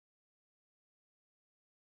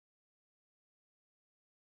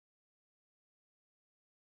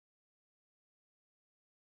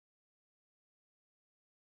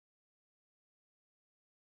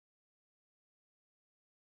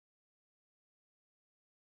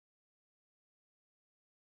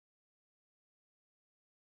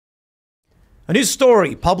A new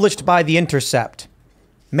story published by The Intercept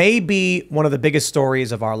may be one of the biggest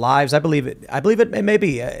stories of our lives. I believe it may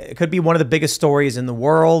be. It could be one of the biggest stories in the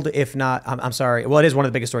world, if not, I'm sorry. Well, it is one of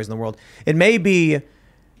the biggest stories in the world. It may be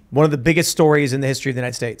one of the biggest stories in the history of the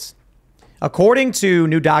United States. According to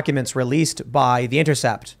new documents released by The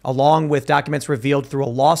Intercept, along with documents revealed through a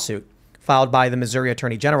lawsuit filed by the Missouri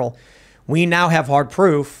Attorney General, we now have hard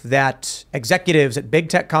proof that executives at big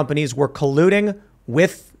tech companies were colluding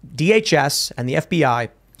with DHS and the FBI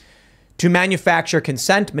to manufacture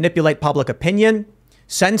consent, manipulate public opinion,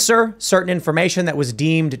 censor certain information that was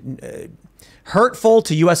deemed hurtful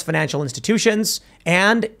to U.S. financial institutions,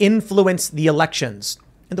 and influence the elections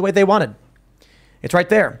in the way they wanted. It's right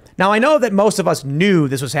there. Now, I know that most of us knew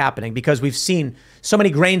this was happening because we've seen so many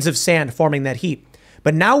grains of sand forming that heap.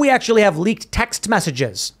 But now we actually have leaked text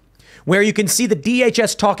messages where you can see the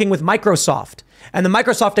DHS talking with Microsoft and the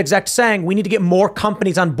Microsoft exec saying we need to get more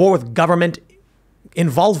companies on board with government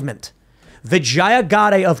involvement. Vijaya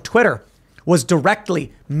Gadde of Twitter was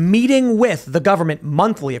directly meeting with the government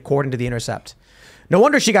monthly, according to The Intercept. No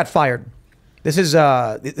wonder she got fired. This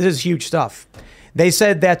is huge stuff. They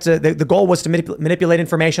said that the goal was to manipulate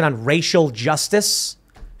information on racial justice,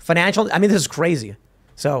 financial. I mean, this is crazy.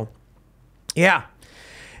 So, yeah.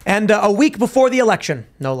 And a week before the election,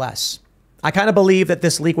 no less. I kind of believe that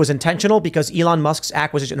this leak was intentional because Elon Musk's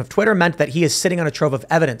acquisition of Twitter meant that he is sitting on a trove of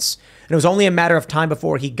evidence. And it was only a matter of time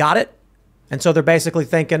before he got it. And so they're basically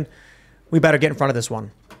thinking, we better get in front of this one.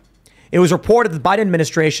 It was reported the Biden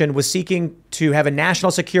administration was seeking to have a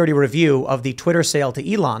national security review of the Twitter sale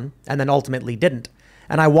to Elon and then ultimately didn't.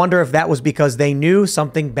 And I wonder if that was because they knew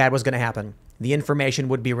something bad was going to happen. The information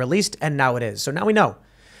would be released, and now it is. So now we know.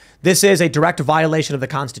 This is a direct violation of the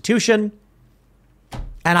Constitution.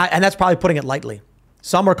 And that's probably putting it lightly.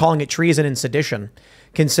 Some are calling it treason and sedition,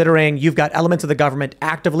 considering you've got elements of the government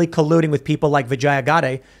actively colluding with people like Vijaya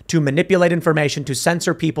Gadde to manipulate information, to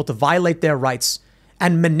censor people, to violate their rights,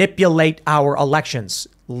 and manipulate our elections.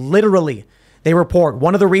 Literally, they report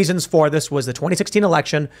one of the reasons for this was the 2016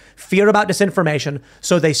 election, fear about disinformation,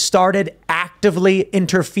 so they started actively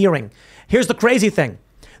interfering. Here's the crazy thing.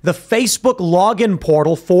 The Facebook login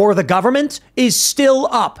portal for the government is still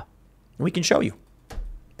up. We can show you.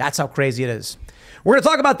 That's how crazy it is. We're going to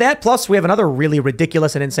talk about that. Plus, we have another really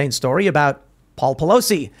ridiculous and insane story about Paul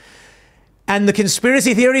Pelosi and the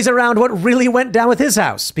conspiracy theories around what really went down with his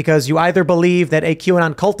house. Because you either believe that a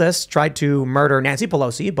QAnon cultist tried to murder Nancy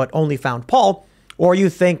Pelosi, but only found Paul, or you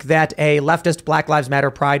think that a leftist Black Lives Matter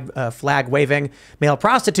pride flag waving male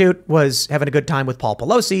prostitute was having a good time with Paul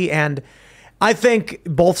Pelosi. And I think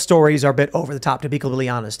both stories are a bit over the top, to be completely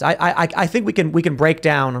honest. I think we can break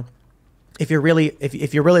down. If you're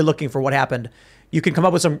really looking for what happened, you can come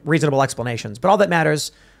up with some reasonable explanations. But all that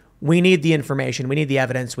matters, we need the information, we need the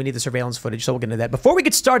evidence, we need the surveillance footage. So we'll get into that. Before we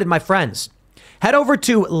get started, my friends, head over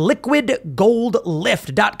to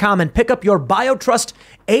liquidgoldlift.com and pick up your BioTrust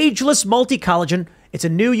Ageless Multi-Collagen. It's a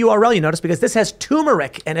new URL, you notice, because this has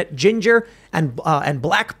turmeric in it, ginger and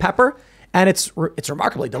black pepper, and it's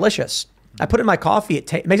remarkably delicious. I put it in my coffee.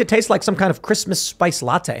 It makes it taste like some kind of Christmas spice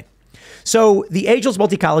latte. So the Ageless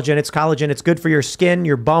Multi-Collagen, it's collagen. It's good for your skin,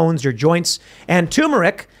 your bones, your joints. And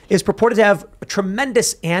turmeric is purported to have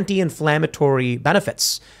tremendous anti-inflammatory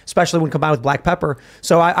benefits, especially when combined with black pepper.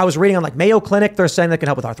 So I was reading on like Mayo Clinic, they're saying that can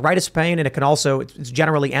help with arthritis pain, and it can also, it's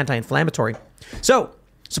generally anti-inflammatory. So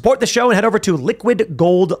support the show and head over to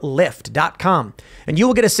liquidgoldlift.com and you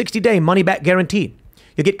will get a 60-day money-back guarantee.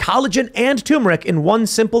 You'll get collagen and turmeric in one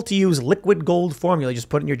simple-to-use liquid gold formula. You just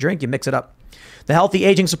put it in your drink, you mix it up. The healthy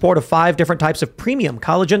aging support of 5 different types of premium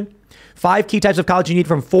collagen, 5 key types of collagen you need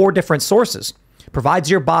from 4 different sources, provides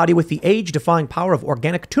your body with the age-defying power of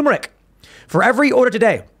organic turmeric. For every order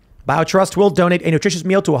today, BioTrust will donate a nutritious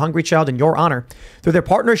meal to a hungry child in your honor through their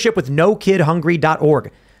partnership with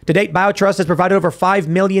NoKidHungry.org. To date, BioTrust has provided over 5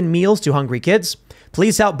 million meals to hungry kids.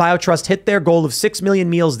 Please help BioTrust hit their goal of 6 million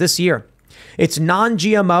meals this year. It's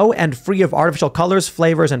non-GMO and free of artificial colors,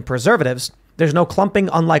 flavors, and preservatives. There's no clumping,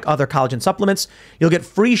 unlike other collagen supplements. You'll get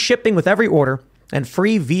free shipping with every order and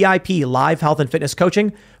free VIP live health and fitness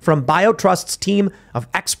coaching from BioTrust's team of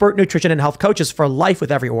expert nutrition and health coaches for life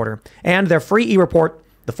with every order. And their free e-report,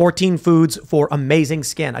 the 14 Foods for Amazing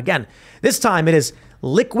Skin. Again, this time it is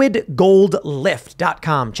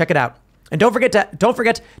liquidgoldlift.com. Check it out. And don't forget to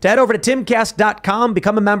head over to Timcast.com,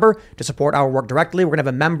 become a member to support our work directly. We're going to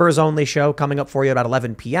have a members only show coming up for you at about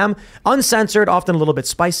 11 p.m. Uncensored, often a little bit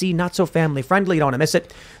spicy, not so family friendly. You don't want to miss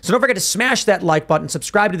it. So don't forget to smash that like button,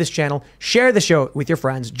 subscribe to this channel, share the show with your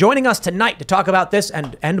friends. Joining us tonight to talk about this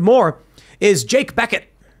and more is Jake Bequette.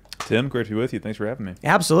 Tim, great to be with you. Thanks for having me.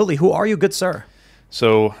 Absolutely. Who are you, good sir?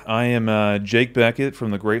 So I am Jake Bequette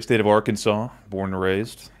from the great state of Arkansas, born and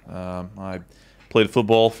raised. I played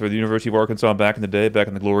football for the University of Arkansas back in the day, back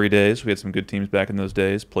in the glory days. We had some good teams back in those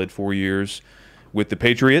days. Played 4 years with the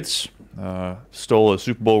Patriots. Stole a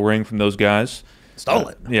Super Bowl ring from those guys. Stole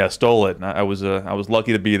it? Yeah, stole it. I was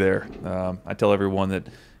lucky to be there. I tell everyone that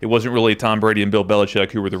it wasn't really Tom Brady and Bill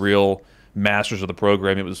Belichick who were the real masters of the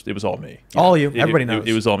program. It was all me. All you. Everybody knows.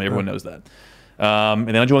 It was all me. Everyone knows that. And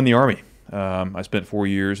then I joined the Army. I spent 4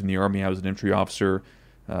 years in the Army. I was an infantry officer,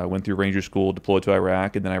 went through Ranger School, deployed to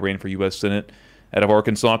Iraq, and then I ran for U.S. Senate out of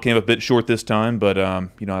Arkansas. Came a bit short this time, but I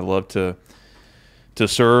love to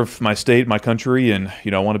serve my state, my country, and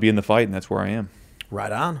I want to be in the fight, and that's where I am.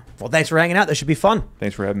 Right on. Well, thanks for hanging out. This should be fun.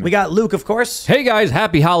 Thanks for having me. We got Luke, of course. Hey, guys.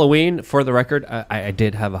 Happy Halloween. For the record, I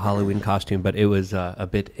did have a Halloween costume, but it was a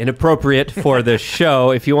bit inappropriate for the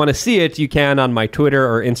show. If you want to see it, you can on my Twitter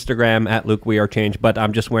or Instagram at LukeWeAreChange. But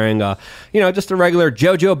I'm just wearing just a regular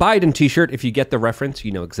JoJo Biden t-shirt. If you get the reference,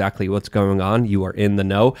 you know exactly what's going on. You are in the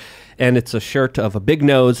know. And it's a shirt of a big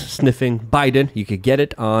nose sniffing Biden. You could get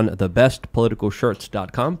it on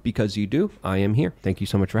thebestpoliticalshirts.com because you do. I am here. Thank you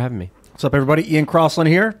so much for having me. What's up, everybody? Ian Crossland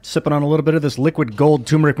here, sipping on a little bit of this liquid gold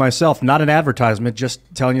turmeric myself. Not an advertisement, just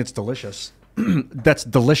telling you it's delicious. That's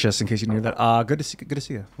delicious, in case you knew that. Good to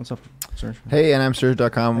see you. What's up, Serge? Hey, and I'm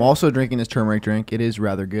Serge.com. I'm also drinking this turmeric drink. It is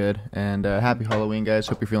rather good. And happy Halloween, guys.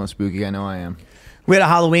 Hope you're feeling spooky. I know I am. We had a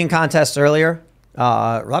Halloween contest earlier.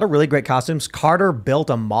 A lot of really great costumes. Carter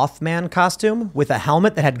built a Mothman costume with a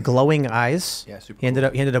helmet that had glowing eyes. Yeah, super He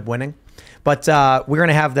ended up winning. But we're going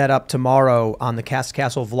to have that up tomorrow on the Cast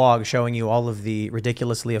Castle vlog, showing you all of the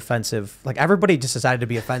ridiculously offensive. Like, everybody just decided to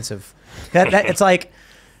be offensive. It's like,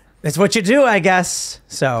 it's what you do, I guess.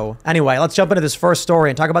 So anyway, let's jump into this first story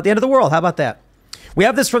and talk about the end of the world. How about that? We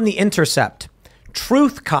have this from The Intercept.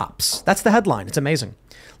 Truth Cops. That's the headline. It's amazing.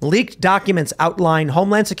 Leaked documents outline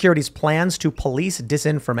Homeland Security's plans to police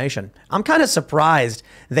disinformation. I'm kind of surprised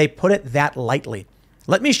they put it that lightly.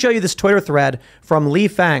 Let me show you this Twitter thread from Lee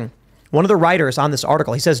Fang, one of the writers on this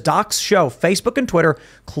article. He says, docs show Facebook and Twitter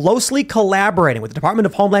closely collaborating with the Department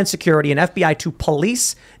of Homeland Security and FBI to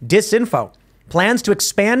police disinfo. Plans to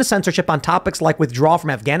expand censorship on topics like withdrawal from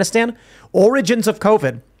Afghanistan, origins of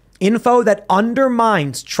COVID, info that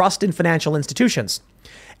undermines trust in financial institutions.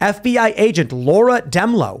 FBI agent Laura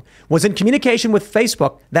Demlow was in communication with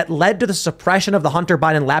Facebook that led to the suppression of the Hunter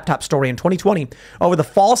Biden laptop story in 2020 over the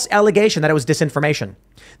false allegation that it was disinformation.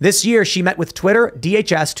 This year, she met with Twitter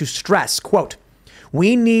DHS to stress, quote,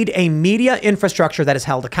 "We need a media infrastructure that is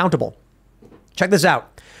held accountable." Check this out.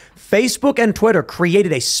 Facebook and Twitter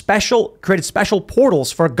created special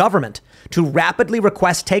portals for government to rapidly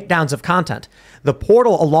request takedowns of content. The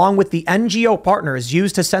portal, along with the NGO partners,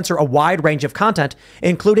 used to censor a wide range of content,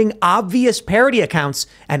 including obvious parody accounts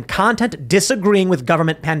and content disagreeing with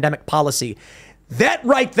government pandemic policy. That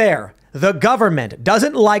right there, the government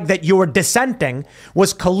doesn't like that you are dissenting,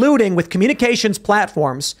 was colluding with communications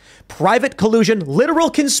platforms, private collusion, literal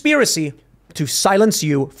conspiracy to silence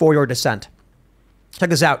you for your dissent. Check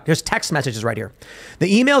this out. Here's text messages right here.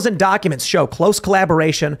 The emails and documents show close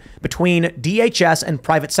collaboration between DHS and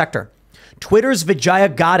private sector. Twitter's Vijaya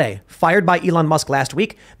Gadde, fired by Elon Musk last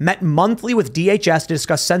week, met monthly with DHS to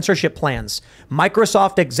discuss censorship plans.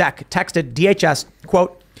 Microsoft exec texted DHS,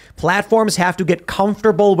 quote, "Platforms have to get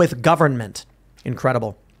comfortable with government."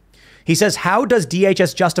 Incredible. He says, how does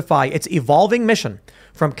DHS justify its evolving mission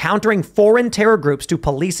from countering foreign terror groups to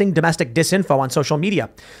policing domestic disinfo on social media?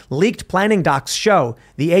 Leaked planning docs show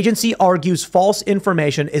the agency argues false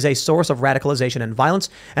information is a source of radicalization and violence.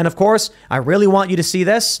 And of course, I really want you to see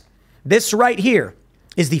this. This right here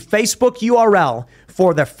is the Facebook URL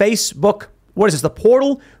for the Facebook. What is this? The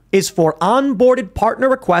portal is for onboarded partner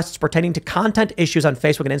requests pertaining to content issues on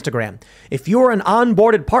Facebook and Instagram. If you are an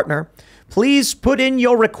onboarded partner, please put in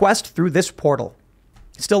your request through this portal.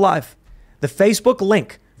 It's still live. The Facebook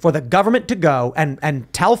link for the government to go and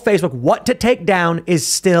tell Facebook what to take down is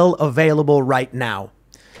still available right now.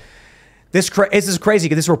 This is crazy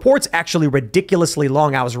because this report's actually ridiculously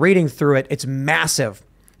long. I was reading through it. It's massive.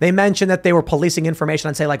 They mentioned that they were policing information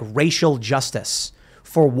on, say, like racial justice.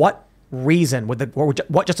 For what reason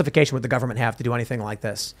what justification would the government have to do anything like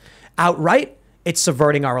this? Outright, it's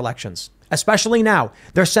subverting our elections. Especially now,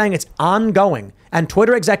 they're saying it's ongoing. And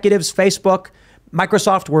Twitter executives, Facebook,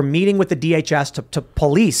 Microsoft were meeting with the DHS to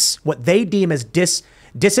police what they deem as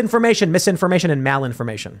disinformation, misinformation, and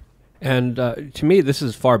malinformation. And to me, this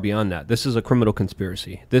is far beyond that. This is a criminal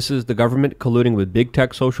conspiracy. This is the government colluding with big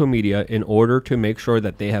tech social media in order to make sure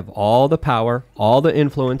that they have all the power, all the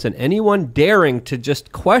influence, and anyone daring to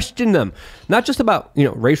just question them. Not just about,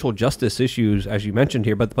 racial justice issues, as you mentioned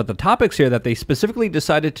here, but the topics here that they specifically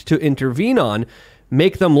decided to intervene on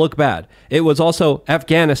make them look bad. It was also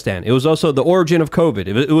Afghanistan. It was also the origin of COVID.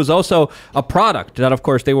 It was also a product that, of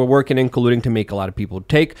course, they were working and colluding to make a lot of people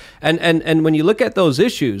take. And when you look at those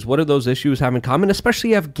issues, what do those issues have in common?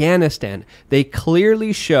 Especially Afghanistan. They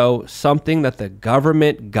clearly show something that the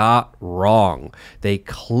government got wrong. They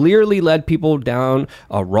clearly led people down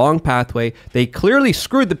a wrong pathway. They clearly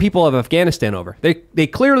screwed the people of Afghanistan over. They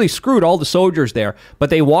clearly screwed all the soldiers there, but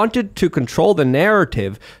they wanted to control the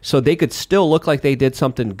narrative so they could still look like they did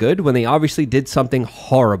something good when they obviously did something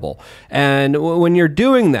horrible. And when you're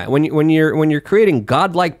doing that, when you're creating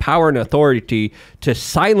godlike power and authority to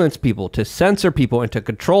silence people, to censor people, and to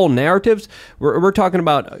control narratives, we're talking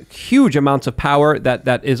about huge amounts of power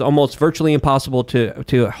that is almost virtually impossible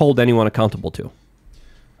to hold anyone accountable to.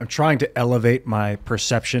 I'm trying to elevate my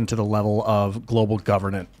perception to the level of global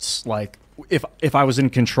governance. Like, if I was in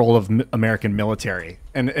control of American military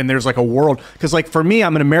and there's like a world, because like for me,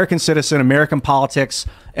 I'm an American citizen, American politics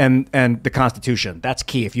and the Constitution. That's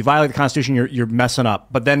key. If you violate the Constitution, you're messing up.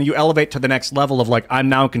 But then you elevate to the next level of like, I'm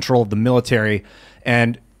now in control of the military,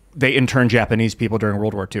 and they intern Japanese people during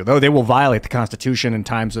World War II. Though they will violate the Constitution in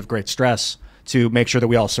times of great stress to make sure that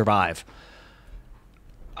we all survive.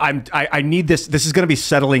 I need this. This is going to be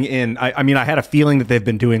settling in. I mean, I had a feeling that they've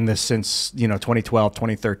been doing this since 2012,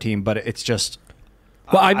 2013, but it's just.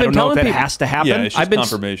 Well, I've been telling people it has to happen. Yeah, it's just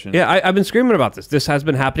confirmation. I've been screaming about this. This has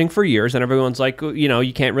been happening for years, and everyone's like,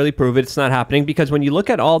 you can't really prove it. It's not happening, because when you look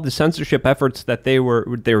at all the censorship efforts that they were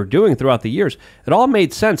doing throughout the years, it all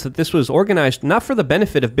made sense that this was organized not for the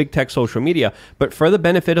benefit of big tech social media, but for the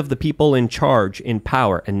benefit of the people in charge, in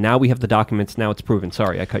power. And now we have the documents. Now it's proven.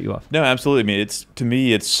 Sorry, I cut you off. No, absolutely. I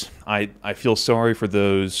mean, I feel sorry for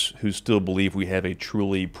those who still believe we have a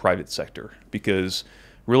truly private sector, because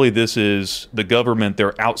really, this is the government.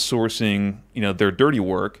 They're outsourcing, their dirty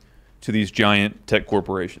work to these giant tech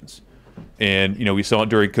corporations. And, we saw it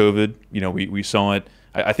during COVID. We saw it.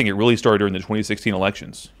 I think it really started during the 2016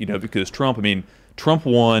 elections, because Trump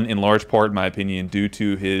won in large part, in my opinion, due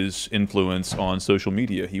to his influence on social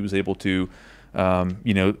media. He was able to,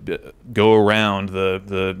 go around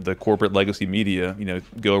the corporate legacy media,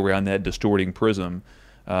 go around that distorting prism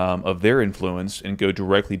of their influence and go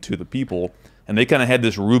directly to the people. And they kind of had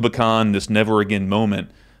this Rubicon, this never again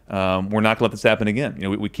moment. We're not going to let this happen again.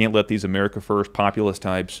 We can't let these America First populist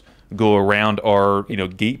types go around our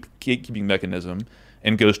gatekeeping mechanism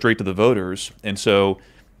and go straight to the voters. And so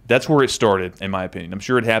that's where it started, in my opinion. I'm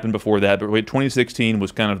sure it happened before that, but 2016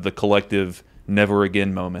 was kind of the collective never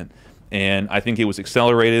again moment. And I think it was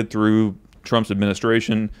accelerated through Trump's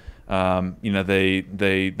administration. They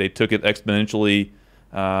took it exponentially,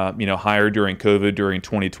 higher during COVID, during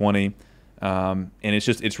 2020. And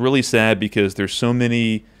it's really sad, because there's so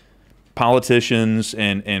many politicians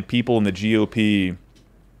and people in the GOP,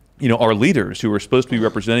 our leaders who are supposed to be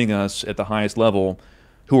representing us at the highest level,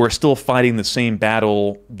 who are still fighting the same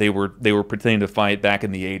battle they were pretending to fight back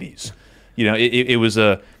in the 80s. It was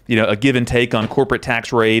a give and take on corporate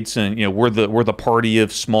tax rates, and we're the party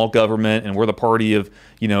of small government, and we're the party of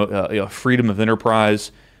freedom of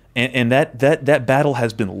enterprise, and that battle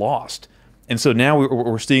has been lost. And so now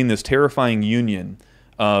we're seeing this terrifying union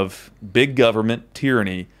of big government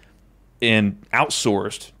tyranny and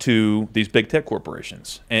outsourced to these big tech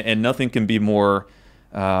corporations. And nothing can be more,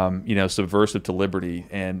 subversive to liberty.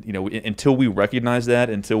 And, until we recognize that,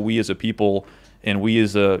 until we as a people and we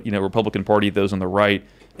as a, Republican Party, those on the right,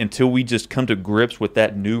 until we just come to grips with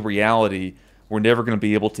that new reality, we're never going to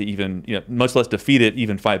be able to even, much less defeat it,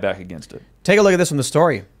 even fight back against it. Take a look at this from the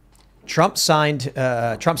story. Trump signed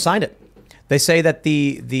it. They say that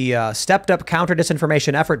the stepped-up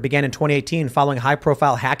counter-disinformation effort began in 2018 following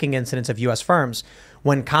high-profile hacking incidents of U.S. firms,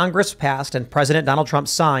 when Congress passed and President Donald Trump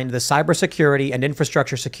signed the Cybersecurity and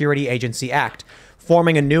Infrastructure Security Agency Act,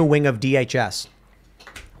 forming a new wing of DHS.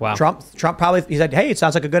 Wow. Trump probably, he said, hey, it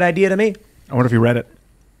sounds like a good idea to me. I wonder if he read it.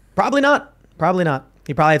 Probably not.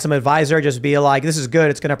 He probably had some advisor just be like, this is good,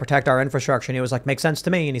 it's going to protect our infrastructure. And he was like, makes sense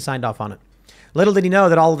to me, and he signed off on it. Little did he know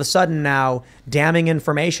that all of a sudden now damning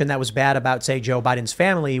information that was bad about, say, Joe Biden's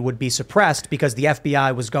family would be suppressed because the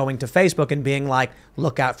FBI was going to Facebook and being like,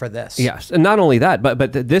 look out for this. Yes. And not only that,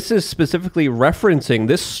 but this is specifically referencing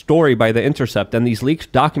this story by The Intercept, and these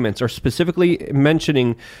leaked documents are specifically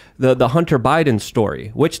mentioning the Hunter Biden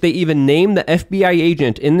story, which they even named the FBI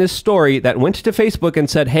agent in this story that went to Facebook and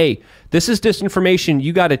said, hey, this is disinformation.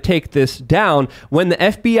 You got to take this down, when the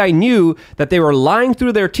FBI knew that they were lying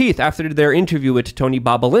through their teeth after their interview with Tony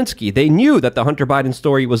Bobolinsky. They knew that the Hunter Biden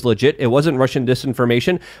story was legit. It wasn't Russian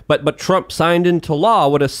disinformation, but Trump signed into law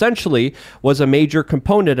what essentially was a major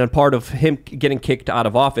component and part of him getting kicked out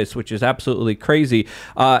of office, which is absolutely crazy.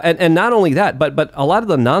 And not only that, but a lot of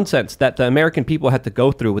the nonsense that the American people had to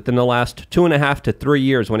go through within the last 2.5 to 3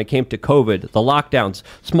 years when it came to COVID, the lockdowns,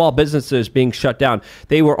 small businesses being shut down,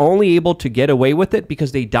 they were only able to get away with it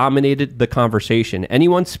because they dominated the conversation.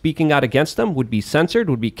 Anyone speaking out against them would be censored,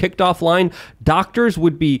 would be kicked offline. Doctors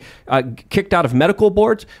would be kicked out of medical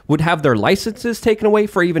boards, would have their licenses taken away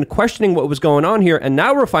for even questioning what was going on here. And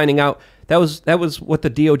now we're finding out that was what the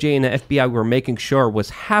DOJ and the FBI were making sure was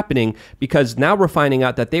happening, because now we're finding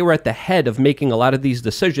out that they were at the head of making a lot of these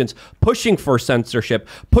decisions, pushing for censorship,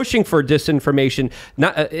 pushing for disinformation,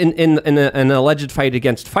 not in an alleged fight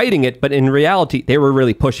against fighting it, but in reality, they were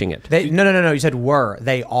really pushing it. No. You said were.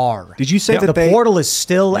 They are. Did you say that the portal is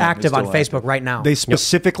still active on still Facebook right now? They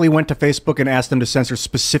specifically went to Facebook and asked them to censor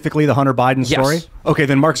specifically the Hunter Biden story? Yes. Okay,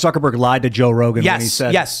 then Mark Zuckerberg lied to Joe Rogan when he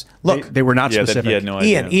said Look, they were not Yeah, that specific. he had no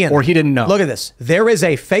idea. Ian, Or he didn't know. Look at this. There is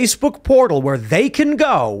a Facebook portal where they can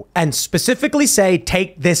go and specifically say,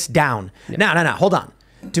 take this down. No, hold on.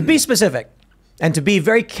 To be specific and to be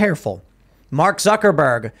very careful, Mark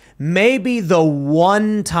Zuckerberg may be the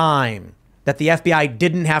one time that the FBI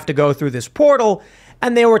didn't have to go through this portal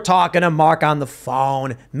and they were talking to Mark on the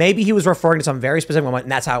phone. Maybe he was referring to some very specific moment,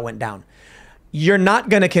 and that's how it went down. You're not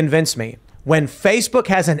going to convince me when Facebook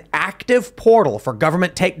has an active portal for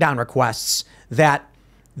government takedown requests that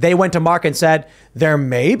they went to Mark and said, there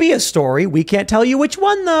may be a story. We can't tell you which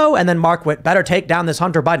one, though. And then Mark went, better take down this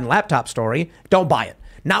Hunter Biden laptop story. Don't buy it.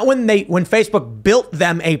 Not when Facebook built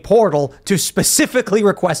them a portal to specifically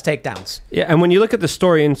request takedowns. Yeah, and when you look at the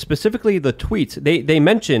story and specifically the tweets, they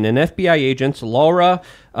mention an FBI agent, Laura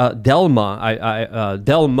Demlo,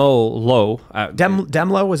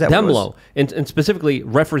 was that what it was? and specifically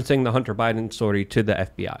referencing the Hunter Biden story to the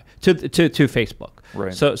FBI, to Facebook.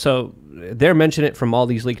 Right. So they're mentioning it from all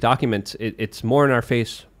these leaked documents. It's more in our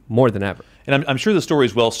face more than ever. And I'm sure the story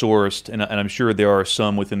is well sourced, and I'm sure there are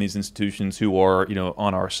some within these institutions who are,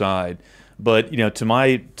 on our side. But to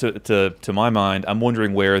my mind, I'm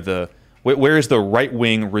wondering where is the right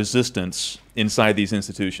wing resistance inside these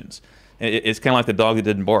institutions. It's kind of like the dog that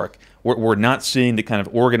didn't bark. We're not seeing the kind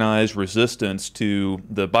of organized resistance to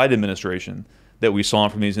the Biden administration that we saw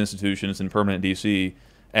from these institutions in permanent DC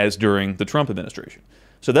as during the Trump administration.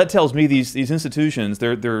 So that tells me these institutions,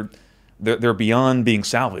 they're beyond being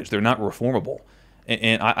salvaged. They're not reformable,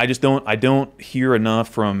 and I just don't hear enough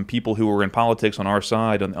from people who are in politics on our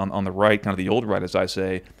side, on the right, kind of the old right, as I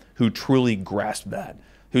say, who truly grasp that,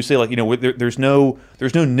 who say, like, there's no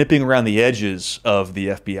nipping around the edges of the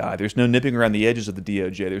FBI. There's no nipping around the edges of the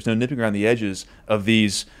DOJ. There's no nipping around the edges of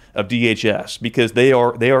DHS, because they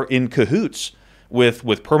are in cahoots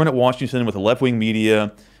with permanent Washington, with the left-wing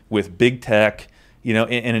media, with big tech.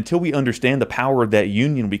 And until we understand the power of that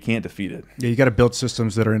union, we can't defeat it. Yeah, you got to build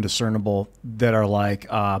systems that are indiscernible, that are like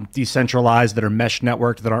decentralized, that are mesh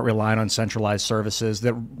networked, that aren't relying on centralized services,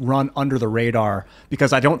 that run under the radar.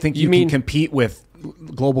 Because I don't think you can compete with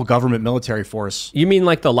global government military force. You mean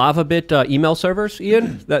like the LavaBit email servers,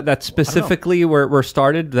 Ian? That specifically were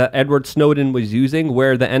started, that Edward Snowden was using,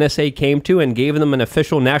 where the NSA came to and gave them an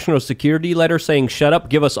official national security letter saying, shut up,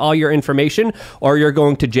 give us all your information, or you're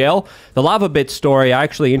going to jail. The LavaBit story, I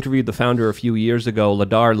actually interviewed the founder a few years ago.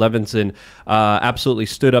 Ladar Levinson absolutely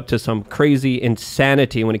stood up to some crazy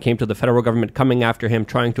insanity when it came to the federal government coming after him,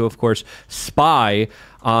 trying to, of course, spy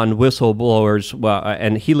on whistleblowers,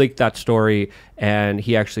 and he leaked that story, and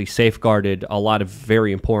he actually safeguarded a lot of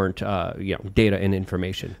very important data and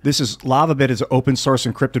information. LavaBit is an open source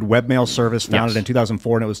encrypted webmail service founded in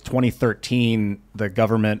 2004, and it was 2013 the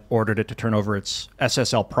government ordered it to turn over its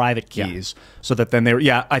SSL private keys, so that then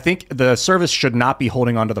I think the service should not be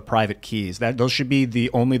holding onto the private keys. Those should be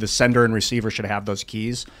only the sender and receiver should have those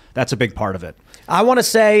keys. That's a big part of it. I want to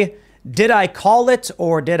say, did I call it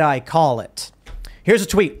or did I call it? Here's a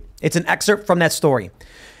tweet. It's an excerpt from that story.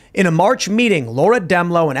 In a March meeting, Laura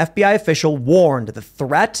Demlo, an FBI official, warned the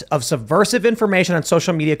threat of subversive information on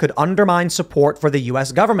social media could undermine support for the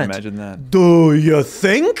U.S. government. Imagine that. Do you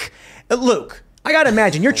think? Luke, I got to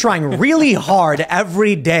imagine you're trying really hard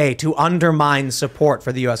every day to undermine support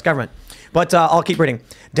for the U.S. government. But I'll keep reading.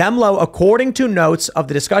 Demlow, according to notes of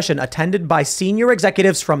the discussion attended by senior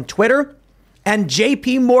executives from Twitter and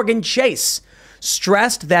J.P. Morgan Chase,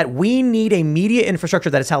 stressed that we need a media infrastructure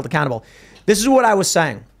that is held accountable. This is what I was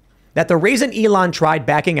saying, that the reason Elon tried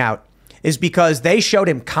backing out is because they showed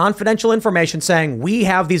him confidential information saying we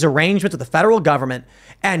have these arrangements with the federal government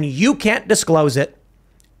and you can't disclose it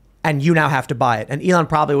and you now have to buy it. And Elon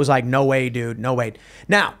probably was like, no way, dude, no way.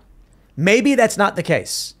 Now, maybe that's not the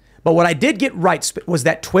case. But what I did get right was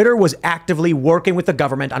that Twitter was actively working with the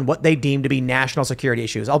government on what they deemed to be national security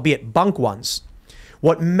issues, albeit bunk ones.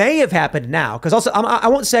 What may have happened now, because also I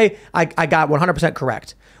won't say I got 100%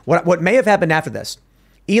 correct. What may have happened after this,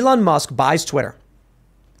 Elon Musk buys Twitter.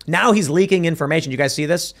 Now he's leaking information. You guys see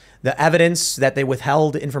this? The evidence that they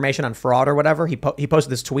withheld information on fraud or whatever. He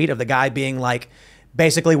posted this tweet of the guy being like,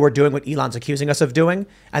 basically, we're doing what Elon's accusing us of doing,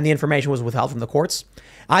 and the information was withheld from the courts.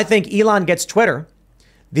 I think Elon gets Twitter.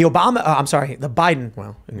 The Biden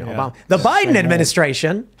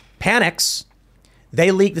administration panics. They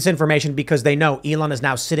leak this information because they know Elon is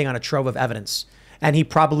now sitting on a trove of evidence. And he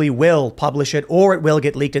probably will publish it, or it will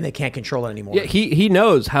get leaked and they can't control it anymore. Yeah, he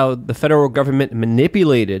knows how the federal government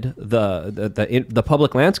manipulated the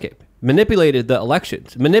public landscape, manipulated the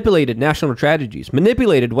elections, manipulated national tragedies,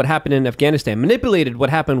 manipulated what happened in Afghanistan, manipulated what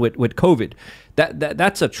happened with COVID.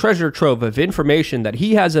 That's a treasure trove of information that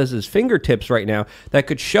he has as his fingertips right now that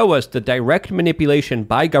could show us the direct manipulation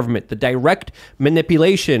by government, the direct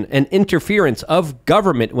manipulation and interference of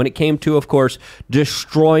government when it came to, of course,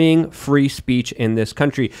 destroying free speech in this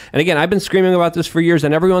country. And again, I've been screaming about this for years,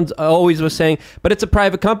 and everyone's always was saying, but it's a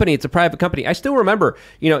private company. It's a private company. I still remember,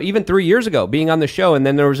 even 3 years ago being on the show, and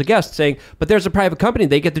then there was a guest saying, but there's a private company.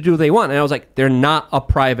 They get to do what they want. And I was like, they're not a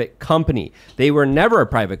private company. They were never a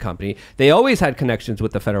private company. They always had connections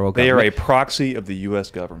with the federal government. They are a proxy of the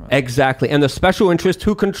U.S. government. Exactly. And the special interests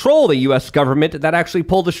who control the U.S. government that actually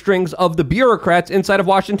pull the strings of the bureaucrats inside of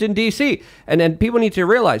Washington, D.C. And then people need to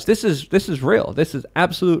realize this is real. This is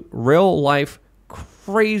absolute real life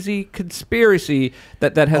crazy conspiracy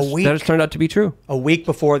that has turned out to be true. A week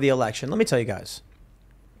before the election, let me tell you guys,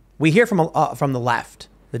 we hear from the left,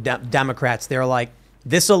 the Democrats. They're like,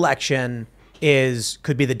 this election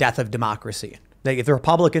could be the death of democracy. If the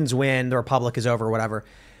Republicans win, the Republic is over or whatever.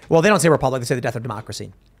 Well, they don't say Republic, they say the death of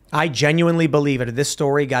democracy. I genuinely believe after this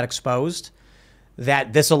story got exposed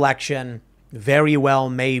that this election very well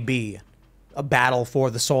may be a battle for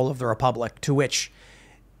the soul of the Republic, to which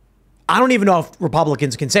I don't even know if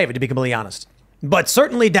Republicans can save it, to be completely honest. But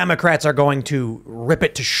certainly Democrats are going to rip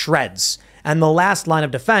it to shreds. And the last line of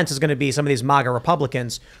defense is going to be some of these MAGA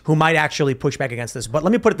Republicans who might actually push back against this. But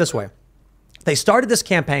let me put it this way. They started this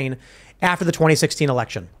campaign after the 2016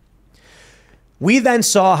 election. We then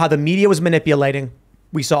saw how the media was manipulating.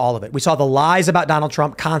 We saw all of it. We saw the lies about Donald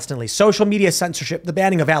Trump constantly. Social media censorship, the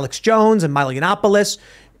banning of Alex Jones and Milo Yiannopoulos,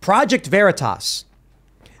 Project Veritas.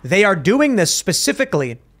 They are doing this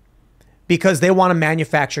specifically because they want to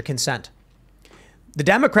manufacture consent. The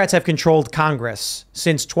Democrats have controlled Congress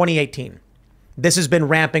since 2018. This has been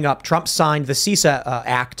ramping up. Trump signed the CISA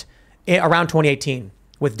Act around 2018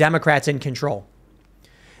 with Democrats in control.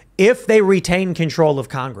 If they retain control of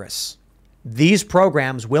Congress, these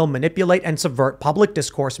programs will manipulate and subvert public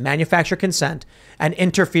discourse, manufacture consent, and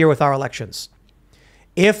interfere with our elections.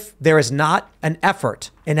 If there is not an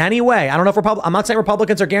effort in any way, I don't know if I'm not saying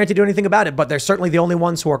Republicans are guaranteed to do anything about it, but they're certainly the only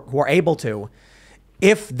ones who are able to.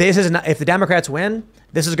 If the Democrats win,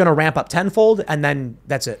 this is going to ramp up tenfold, and then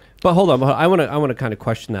that's it. But hold on, I want to kind of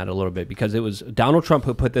question that a little bit, because it was Donald Trump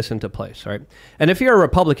who put this into place, right? And if you're a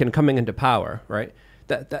Republican coming into power, right,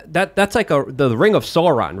 that's like the Ring of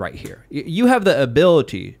Sauron right here. You have the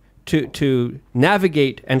ability to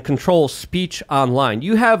navigate and control speech online.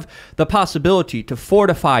 You have the possibility to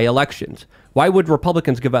fortify elections. Why would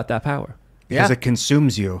Republicans give up that power? Because it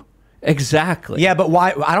consumes you. Exactly. Yeah, but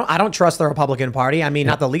why? I don't trust the Republican Party. I mean,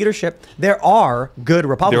 not the leadership. There are good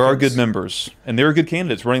Republicans. There are good members, and there are good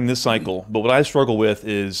candidates running this cycle. But what I struggle with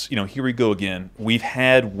is, here we go again. We've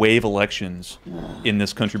had wave elections in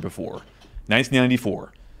this country before.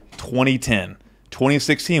 1994, 2010,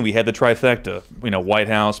 2016. We had the trifecta. White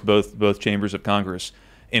House, both chambers of Congress,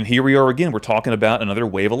 and here we are again. We're talking about another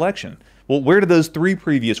wave election. Well, where did those 3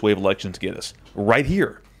 previous wave elections get us? Right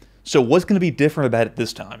here. So what's going to be different about it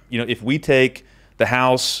this time? If we take the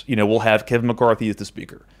House, we'll have Kevin McCarthy as the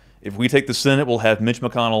Speaker. If we take the Senate, we'll have Mitch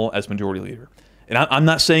McConnell as Majority Leader. And I'm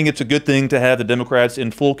not saying it's a good thing to have the Democrats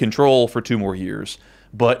in full control for 2 more years,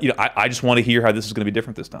 but I just want to hear how this is going to be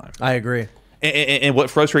different this time. I agree. And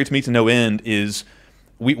what frustrates me to no end is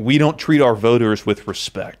we don't treat our voters with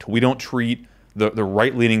respect. We don't treat the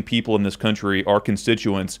right-leaning people in this country, our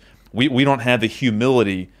constituents. We don't have the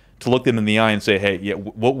humility to look them in the eye and say, hey, yeah,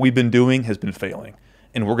 what we've been doing has been failing,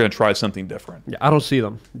 and we're going to try something different. Yeah, I don't see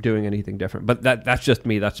them doing anything different, but that's just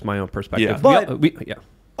me. That's my own perspective. Yeah. But yeah.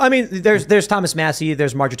 I mean, there's Thomas Massey,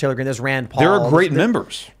 there's Marjorie Taylor Greene, there's Rand Paul. There are great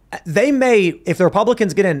members. They may, if the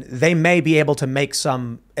Republicans get in, they may be able to make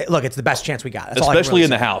some. Look, it's the best chance we got. That's Especially really in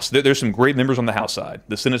the say. House. There's some great members on the House side.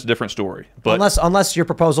 The Senate's a different story. But unless your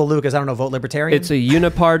proposal, Luke, is, I don't know, vote Libertarian. It's a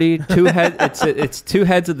uniparty, it's two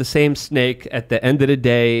heads of the same snake. At the end of the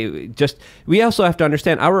day, we also have to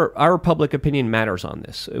understand our public opinion matters on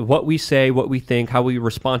this. What we say, what we think, how we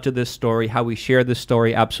respond to this story, how we share this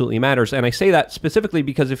story absolutely matters. And I say that specifically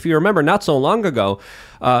because if you remember, not so long ago,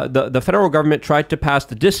 the federal government tried to pass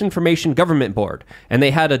the Disinformation Government Board, and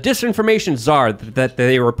they had a disinformation czar that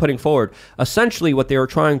they were putting forward. Essentially, what they were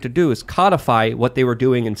trying to do is codify what they were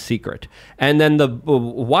doing in secret. And then the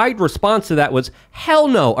wide response to that was, hell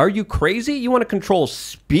no, are you crazy? You want to control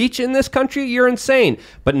speech in this country? You're insane.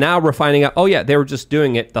 But now we're finding out, oh yeah, they were just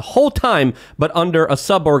doing it the whole time, but under a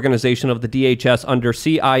sub-organization of the DHS under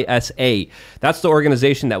CISA. That's the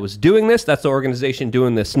organization that was doing this. That's the organization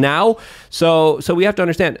doing this now. So we have to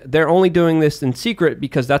understand, they're only doing this in secret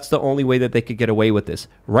because that's the only way that they could get away with this.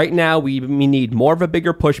 Right now, we need more of a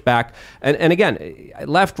bigger pushback. And again,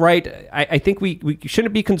 left, right, I think we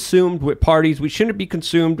shouldn't be consumed with parties. We shouldn't be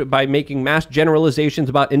consumed by making mass generalizations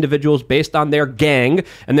about individuals based on their gang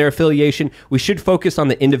and their affiliation. We should focus on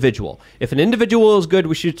the individual. If an individual is good,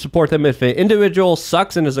 we should support them. If an individual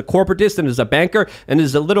sucks and is a corporatist and is a banker and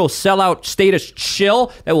is a little sellout status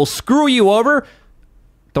shill that will screw you over,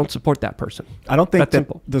 don't support that person. I don't think that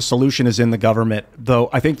the solution is in the government, though.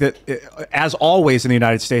 I think that, as always in the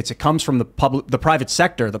United States, it comes from the private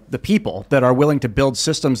sector, the people that are willing to build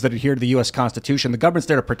systems that adhere to the U.S. Constitution. The government's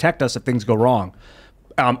there to protect us if things go wrong.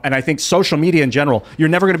 And I think social media in general, you're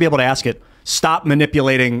never going to be able to ask it, stop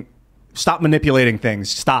manipulating things.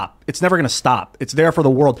 Stop. It's never going to stop. It's there for the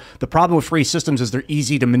world. The problem with free systems is they're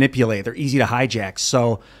easy to manipulate. They're easy to hijack.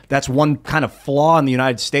 So that's one kind of flaw in the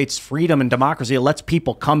United States freedom and democracy. It lets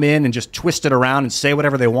people come in and just twist it around and say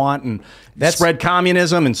whatever they want and spread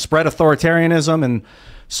communism and spread authoritarianism. And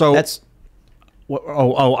so that's.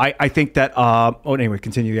 I think that. Anyway,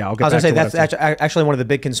 continue. Yeah, I'll get back to I was going to say that's actually one of the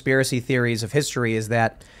big conspiracy theories of history is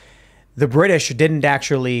that the British didn't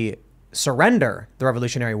actually surrender the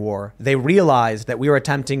Revolutionary War. They realized that we were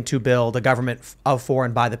attempting to build a government of, for,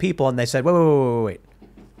 and by the people, and they said, wait.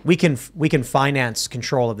 We can finance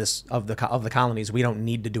control of the colonies. We don't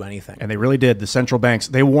need to do anything. And they really did. The central banks,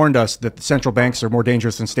 they warned us that the central banks are more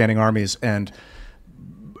dangerous than standing armies. And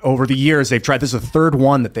over the years, they've tried. This is the third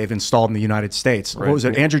one that they've installed in the United States. Right. What was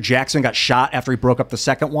it? Andrew Jackson got shot after he broke up the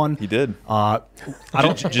second one. He did.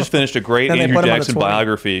 Just finished a great Andrew Jackson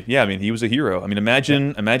biography. Yeah, I mean, he was a hero. I mean,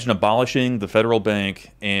 imagine abolishing the federal bank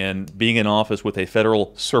and being in office with a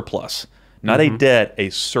federal surplus. Not a debt, a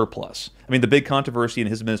surplus. I mean, the big controversy in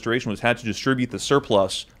his administration was how to distribute the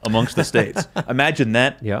surplus amongst the states. Imagine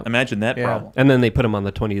that. Yeah. Imagine that problem. And then they put him on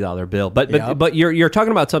the $20 bill. But you're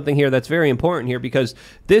talking about something here that's very important here, because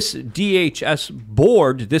this DHS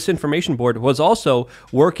board, this information board, was also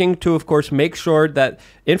working to, of course, make sure that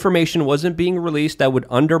information wasn't being released that would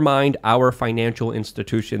undermine our financial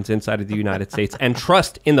institutions inside of the United States and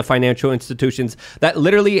trust in the financial institutions that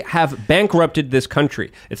literally have bankrupted this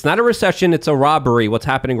country. It's not a recession, it's a robbery, what's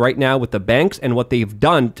happening right now with the banks and what they've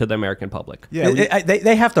done to the American public. Yeah,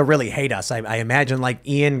 they have to really hate us. I imagine, like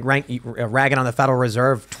Ian ragging on the Federal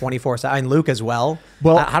Reserve 24/7, and Luke as well.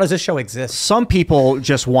 Well, how does this show exist? Some people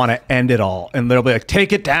just want to end it all, and they'll be like,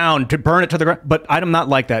 take it down, to burn it to the ground. But I'm not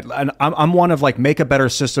like that. I'm one of, like, make a better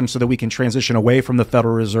system so that we can transition away from the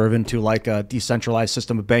Federal Reserve into like a decentralized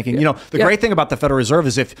system of banking. You know, the great thing about the Federal Reserve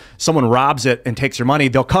is if someone robs it and takes your money,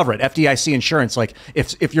 they'll cover it. FDIC insurance. Like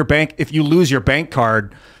if you lose your bank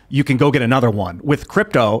card, you can go get another one. With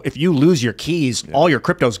crypto, if you lose your keys, all your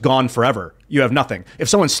crypto's gone forever. You have nothing. If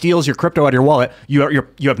someone steals your crypto out of your wallet, you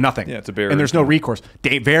have nothing. Yeah, it's a barrier. And there's no recourse.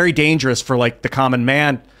 Very dangerous for, like, the common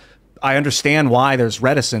man. I understand why there's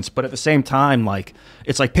reticence, but at the same time, like,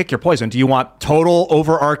 it's like, pick your poison. Do you want total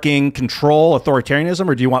overarching control, authoritarianism,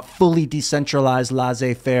 or do you want fully decentralized,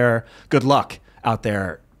 laissez-faire, good luck out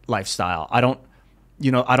there lifestyle?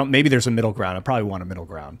 Maybe there's a middle ground. I probably want a middle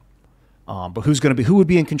ground. But who would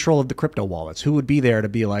be in control of the crypto wallets? Who would be there to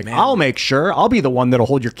be like, I'll make sure, I'll be the one that'll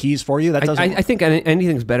hold your keys for you? That doesn't. I think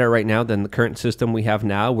anything's better right now than the current system we have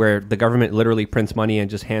now, where the government literally prints money and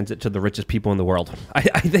just hands it to the richest people in the world. I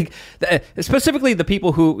think specifically the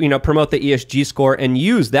people who promote the ESG score and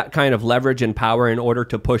use that kind of leverage and power in order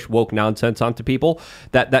to push woke nonsense onto people.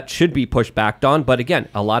 That should be pushed back on. But again,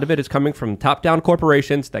 a lot of it is coming from top-down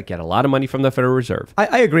corporations that get a lot of money from the Federal Reserve.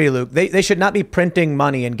 I agree, Luke. They should not be printing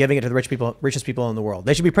money and giving it to the richest people in the world.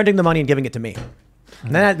 They should be printing the money and giving it to me.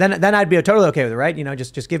 And then I'd be totally okay with it, right?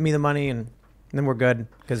 Just give me the money and then we're good,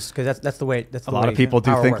 because that's the way. That's the a lot way of people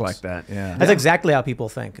do think works. like that. Yeah, that's exactly how people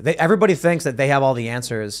think. Everybody thinks that they have all the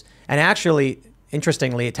answers, and actually,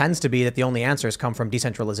 interestingly, it tends to be that the only answers come from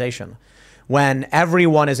decentralization, when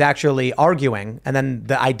everyone is actually arguing, and then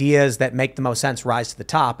the ideas that make the most sense rise to the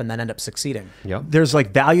top and then end up succeeding. Yep. There's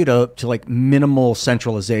like value to like minimal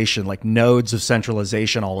centralization, like nodes of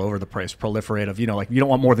centralization all over the place, proliferative. Like you don't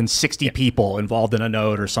want more than 60 people involved in a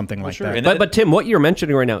node or something like that. But Tim, what you're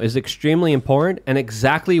mentioning right now is extremely important and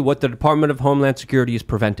exactly what the Department of Homeland Security is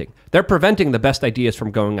preventing. They're preventing the best ideas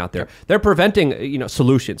from going out there. They're preventing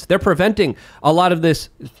solutions. They're preventing a lot of this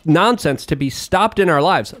nonsense to be stopped in our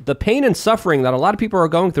lives. The pain and suffering that a lot of people are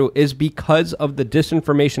going through is because of the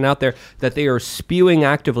disinformation out there that they are spewing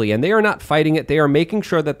actively, and they are not fighting it. They are making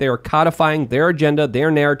sure that they are codifying their agenda, their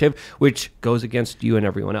narrative, which goes against you and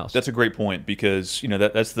everyone else. That's a great point, because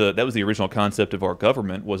that was the original concept of our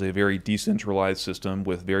government, was a very decentralized system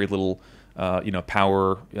with very little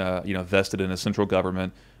power vested in a central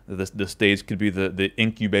government. The states could be the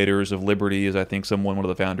incubators of liberty, as I think one of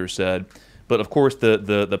the founders said. But of course,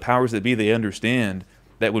 the powers that be, they understand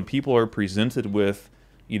that when people are presented with,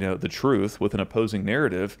 the truth, with an opposing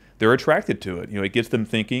narrative, they're attracted to it. It gets them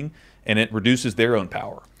thinking, and it reduces their own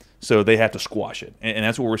power. So they have to squash it. And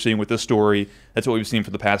that's what we're seeing with this story. That's what we've seen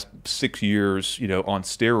for the past 6 years, on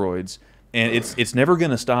steroids. And it's never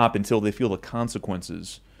going to stop until they feel the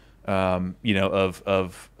consequences, of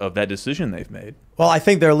that decision they've made. Well, I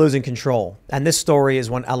think they're losing control. And this story is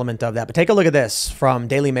one element of that. But take a look at this from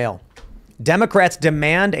Daily Mail. Democrats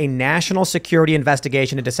demand a national security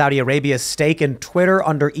investigation into Saudi Arabia's stake in Twitter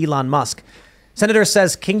under Elon Musk. Senator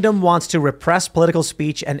says kingdom wants to repress political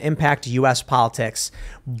speech and impact U.S. politics.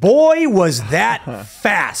 Boy, was that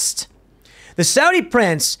fast. The Saudi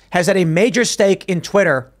prince has had a major stake in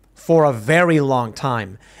Twitter for a very long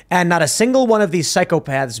time, and not a single one of these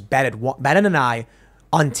psychopaths batted an eye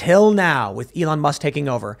until now, with Elon Musk taking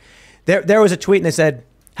over. There was a tweet and they said,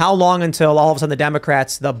 how long until all of a sudden the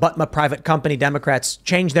Democrats, the Butma private company Democrats,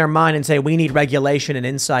 change their mind and say, we need regulation and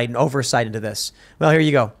insight and oversight into this? Well, here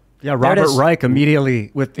you go. Yeah, Robert Reich immediately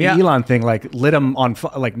with the Elon thing, lit him on,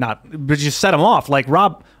 but just set him off. Like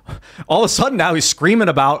Rob, all of a sudden now he's screaming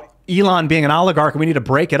about Elon being an oligarch and we need to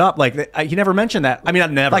break it up. Like he never mentioned that. I mean,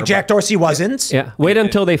 not never. Like Jack Dorsey wasn't. Yeah. Wait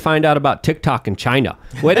until they find out about TikTok in China.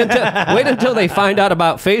 Wait until they find out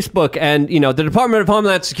about Facebook and the Department of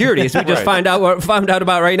Homeland Security, as we just found out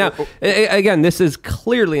about right now. Again, this is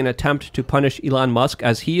clearly an attempt to punish Elon Musk,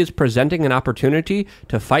 as he is presenting an opportunity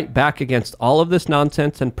to fight back against all of this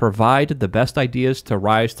nonsense and provide the best ideas to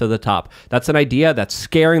rise to the top. That's an idea that's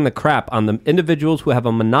scaring the crap on the individuals who have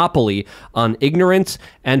a monopoly on ignorance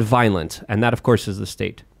and violence. And that, of course, is the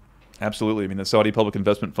state. Absolutely. I mean, the Saudi Public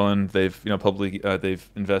Investment Fund, they've they've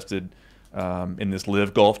invested in this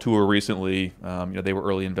Live Golf Tour recently. They were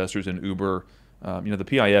early investors in Uber. The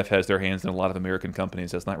PIF has their hands in a lot of American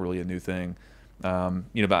companies. That's not really a new thing.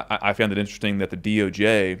 But I found it interesting that the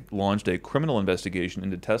DOJ launched a criminal investigation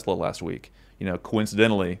into Tesla last week.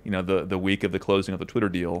 Coincidentally, the week of the closing of the Twitter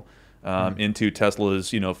deal, into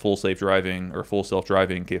Tesla's full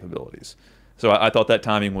self-driving capabilities. So I thought that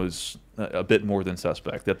timing was a bit more than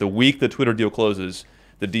suspect. That the week the Twitter deal closes,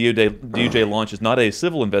 the DOJ launches not a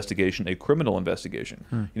civil investigation, a criminal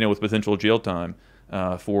investigation. With potential jail time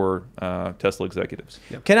for Tesla executives.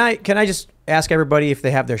 Yep. Can I just ask everybody if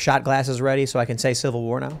they have their shot glasses ready so I can say Civil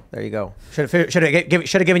War now? There you go. Should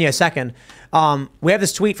have given you a second. We have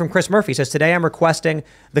this tweet from Chris Murphy. It says, today I'm requesting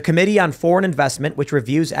the Committee on Foreign Investment, which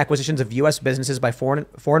reviews acquisitions of U.S. businesses by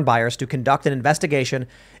foreign buyers, to conduct an investigation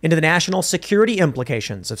into the national security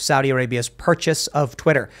implications of Saudi Arabia's purchase of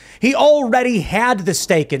Twitter. He already had the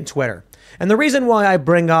stake in Twitter. And the reason why I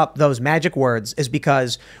bring up those magic words is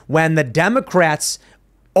because when the Democrats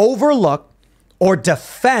overlook or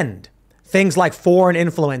defend things like foreign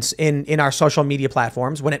influence in our social media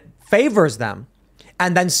platforms, when it favors them,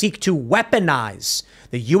 and then seek to weaponize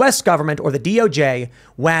the U.S. government or the DOJ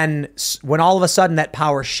when all of a sudden that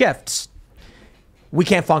power shifts, we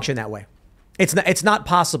can't function that way. It's not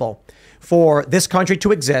possible. for this country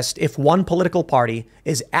to exist if one political party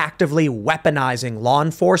is actively weaponizing law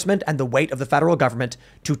enforcement and the weight of the federal government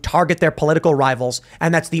to target their political rivals,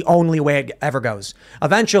 and that's the only way it ever goes.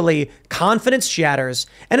 Eventually, confidence shatters,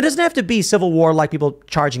 and it doesn't have to be civil war like people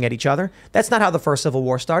charging at each other. That's not how the first civil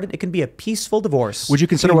war started. It can be a peaceful divorce. Would you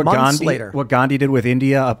consider what later. Gandhi did with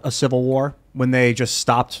India a civil war, when they just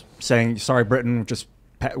stopped saying, sorry, Britain,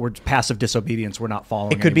 we're passive disobedience, we're not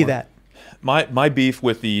following It could anymore. be that. My beef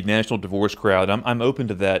with the national divorce crowd, I'm open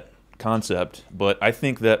to that concept, but I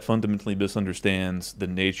think that fundamentally misunderstands the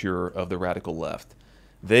nature of the radical left.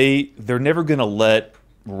 They're never going to let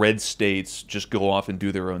red states just go off and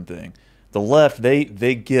do their own thing. The left, they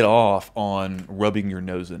get off on rubbing your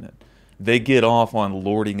nose in it. They get off on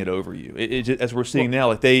lording it over you. As we're seeing now,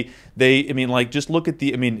 like I mean, like just look at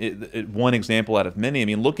one example out of many. I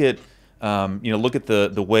mean, look at look at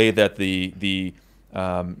the way that the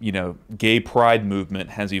gay pride movement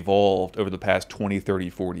has evolved over the past 20,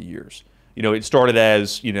 30, 40 years. It started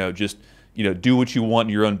as, just, do what you want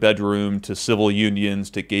in your own bedroom, to civil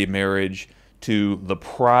unions, to gay marriage, to the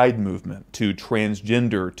pride movement, to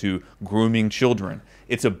transgender, to grooming children.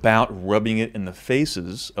 It's about rubbing it in the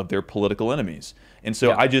faces of their political enemies. And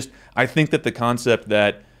so I think that the concept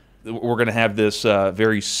that we're going to have this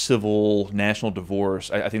very civil national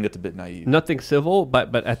divorce, I think that's a bit naive. Nothing civil,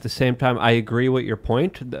 but at the same time, I agree with your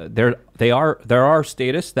point. There are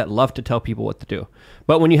statists that love to tell people what to do.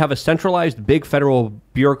 But when you have a centralized, big federal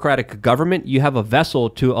bureaucratic government, you have a vessel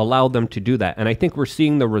to allow them to do that. And I think we're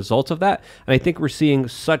seeing the results of that. And I think we're seeing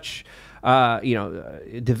such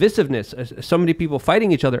divisiveness, so many people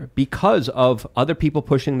fighting each other because of other people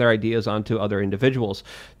pushing their ideas onto other individuals.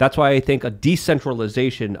 That's why I think a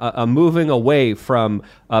decentralization, a moving away from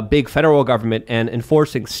a big federal government and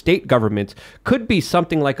enforcing state governments could be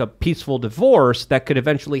something like a peaceful divorce that could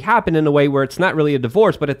eventually happen in a way where it's not really a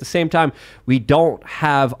divorce, but at the same time, we don't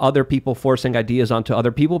have other people forcing ideas onto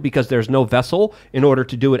other people because there's no vessel in order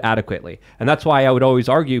to do it adequately. And that's why I would always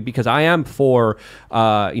argue, because I am for,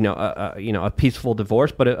 a peaceful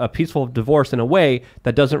divorce, but a peaceful divorce in a way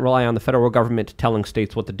that doesn't rely on the federal government telling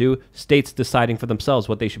states what to do, states deciding for themselves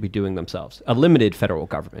what they should be doing themselves. A limited federal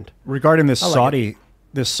government. Regarding this Saudi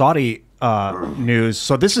news,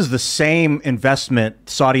 so this is the same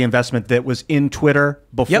Saudi investment that was in Twitter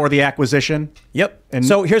before the acquisition? Yep. And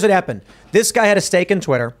so here's what happened. This guy had a stake in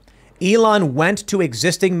Twitter. Elon went to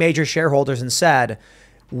existing major shareholders and said,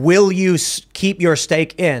 will you keep your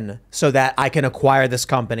stake in so that I can acquire this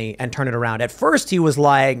company and turn it around? At first, he was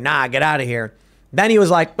like, nah, get out of here. Then he was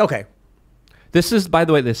like, okay. This is, by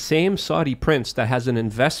the way, the same Saudi prince that has an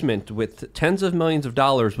investment with tens of millions of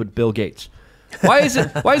dollars with Bill Gates. Why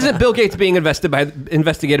isn't Bill Gates being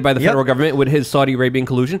investigated by the federal government with his Saudi Arabian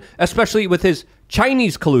collusion, especially with his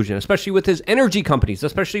Chinese collusion, especially with his energy companies,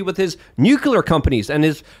 especially with his nuclear companies and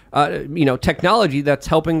his technology that's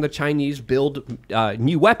helping the Chinese build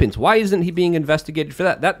new weapons? Why isn't he being investigated for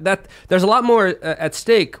that? That there's a lot more at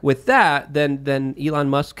stake with that than Elon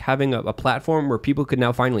Musk having a platform where people could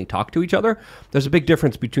now finally talk to each other. There's a big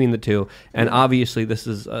difference between the two, and obviously this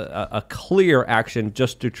is a clear action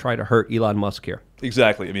just to try to hurt Elon Musk here.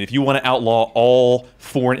 Exactly. I mean, if you want to outlaw all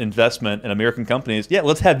foreign investment in American companies,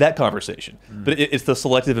 let's have that conversation. But it's the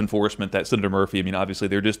selective enforcement that Senator Murphy, I mean, obviously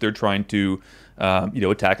they're trying to,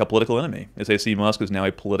 attack a political enemy, as they see Musk as now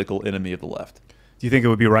a political enemy of the left. Do you think it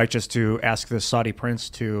would be right just to ask the Saudi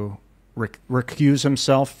prince to recuse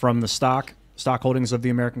himself from the stock holdings of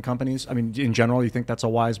the American companies? I mean, in general, you think that's a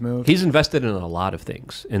wise move? He's invested in a lot of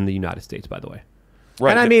things in the United States, by the way.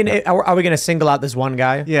 Right. And I mean, are we going to single out this one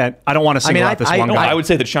guy? Yeah, I don't want to single out this one guy. I would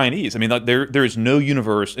say the Chinese. I mean, there is no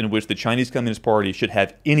universe in which the Chinese Communist Party should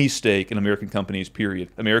have any stake in American companies, period.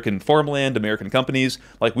 American farmland, American companies,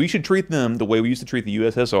 like we should treat them the way we used to treat the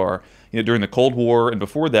USSR. During the Cold War and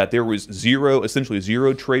before that, there was essentially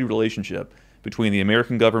zero trade relationship between the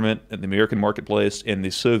American government and the American marketplace and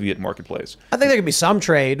the Soviet marketplace. I think there could be some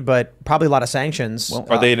trade, but probably a lot of sanctions. Well,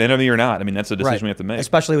 are they an enemy or not? I mean, that's a decision we have to make.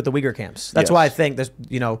 Especially with the Uyghur camps. That's why I think there's,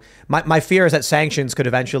 my fear is that sanctions could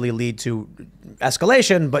eventually lead to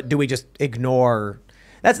escalation, but do we just ignore?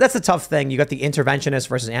 That's the tough thing. You got the interventionist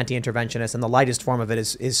versus anti-interventionist, and the lightest form of it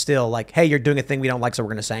is still like, hey, you're doing a thing we don't like, so we're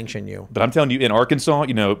going to sanction you. But I'm telling you, in Arkansas,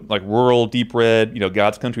 like rural, deep red,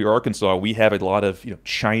 God's country, Arkansas, we have a lot of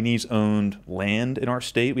Chinese-owned land in our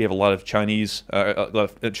state. We have a lot of Chinese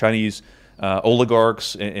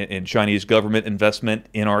oligarchs and Chinese government investment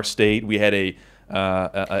in our state. We had a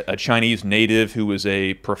Chinese native who was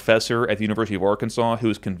a professor at the University of Arkansas who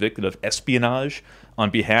was convicted of espionage on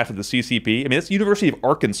behalf of the CCP. I mean, it's the University of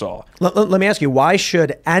Arkansas. Let me ask you, why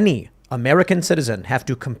should any American citizen have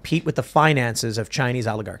to compete with the finances of Chinese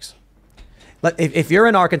oligarchs? If you're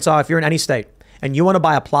in Arkansas, if you're in any state, and you want to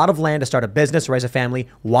buy a plot of land to start a business, raise a family,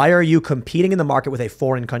 why are you competing in the market with a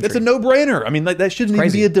foreign country? It's a no-brainer. I mean, like, that shouldn't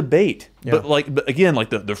even be a debate. Yeah. But again, like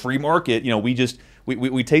the free market,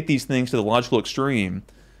 we take these things to the logical extreme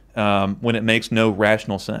when it makes no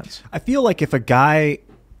rational sense. I feel like if a guy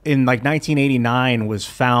in like 1989 was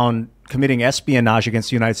found committing espionage against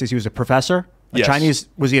the United States, he was a professor. Yes.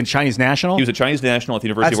 Was he a Chinese national? He was a Chinese national at the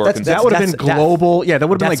University of Arkansas. That would have been global. Yeah, that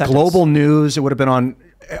would have been like global news. It would have been on.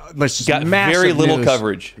 Got very little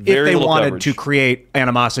coverage. If they wanted to create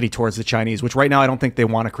animosity towards the Chinese, which right now I don't think they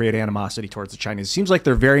want to create animosity towards the Chinese. It seems like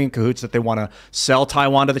they're very in cahoots that they want to sell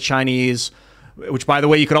Taiwan to the Chinese, which, by the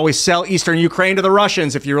way, you could always sell Eastern Ukraine to the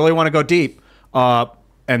Russians if you really want to go deep,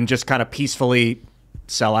 and just kind of peacefully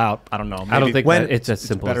sell out. I don't know. I don't think it's as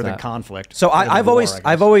simple as better that. than conflict. So I've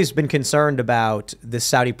always been concerned about the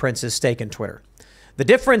Saudi prince's stake in Twitter. The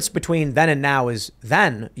difference between then and now is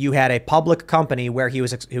then you had a public company where he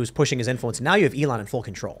was pushing his influence. Now you have Elon in full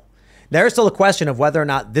control. There's still a question of whether or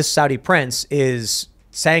not this Saudi prince is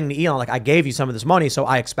saying to Elon, like, I gave you some of this money, so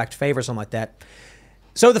I expect favor, something like that.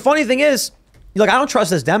 So the funny thing is, look, I don't trust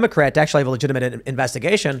this Democrat to actually have a legitimate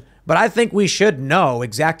investigation, but I think we should know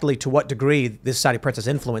exactly to what degree this Saudi prince has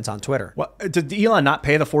influence on Twitter. Well, did Elon not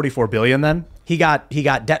pay the $44 billion then? He got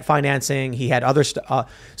debt financing. He had other stuff.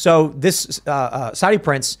 So this Saudi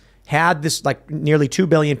prince had this like nearly $2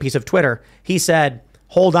 billion piece of Twitter. He said,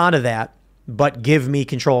 hold on to that, but give me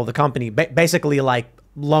control of the company. Basically, like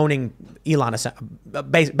loaning Elon,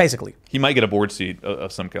 basically. He might get a board seat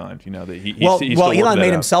of some kind. Well, Elon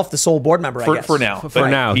made himself the sole board member, I guess. For now. For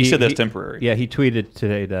now. He said that's temporary. Yeah, he tweeted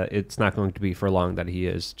today that it's not going to be for long, that he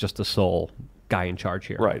is just the sole guy in charge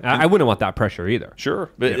here. Right. I wouldn't want that pressure either. Sure.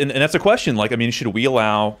 But, and that's a question. Like, I mean, should we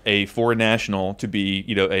allow a foreign national to be,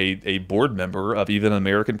 a board member of even an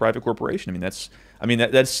American private corporation?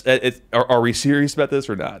 Are we serious about this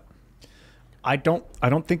or not? I don't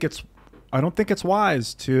think it's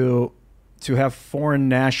wise to have foreign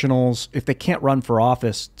nationals, if they can't run for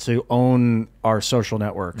office, to own our social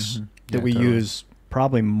networks that we use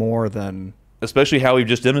probably more than. Especially how we've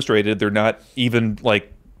just demonstrated they're not even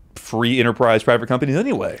like free enterprise private companies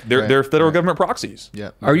anyway. They're federal government proxies.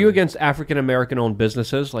 Yeah. Are you against African American owned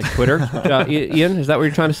businesses like Twitter? Ian, is that what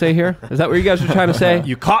you're trying to say here? Is that what you guys are trying to say?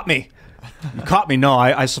 You caught me. You caught me. No,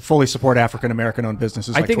 I fully support African American owned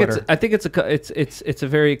businesses. I think Twitter. it's a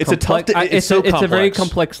very it's a very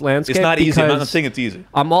complex landscape. It's not easy. I'm not saying it's easy.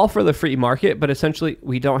 I'm all for the free market, but essentially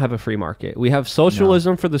we don't have a free market. We have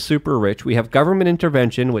socialism for the super rich. We have government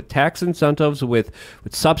intervention with tax incentives, with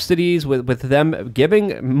subsidies, with them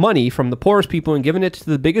giving money from the poorest people and giving it to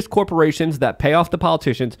the biggest corporations that pay off the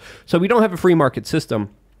politicians. So we don't have a free market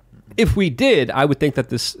system. If we did, I would think that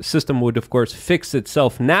this system would, of course, fix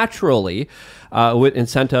itself naturally with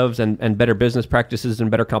incentives and better business practices and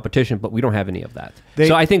better competition, but we don't have any of that.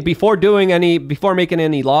 So I think before making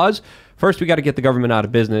any laws, first we got to get the government out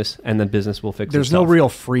of business, and then business will fix itself. There's no real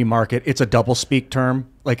free market. It's a double-speak term.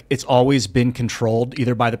 Like, it's always been controlled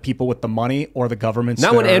either by the people with the money or the governments.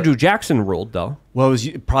 Not when Andrew Jackson ruled, though. Well, it was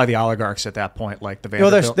probably the oligarchs at that point, like the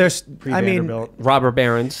Vanderbilt. Robber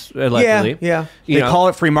barons, allegedly. Yeah. They call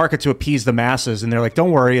it free market to appease the masses, and they're like,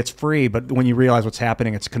 don't worry, it's free. But when you realize what's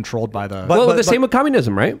happening, it's controlled by the... the same with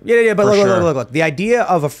communism, right? Yeah, but look. The idea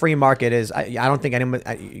of a free market is, I don't think anyone...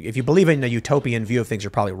 If you believe in a utopian view of things,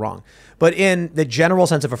 you're probably wrong. But in the general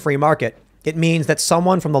sense of a free market, it means that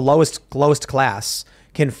someone from the lowest class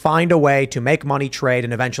can find a way to make money, trade,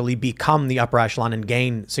 and eventually become the upper echelon and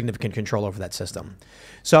gain significant control over that system.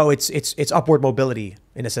 So it's upward mobility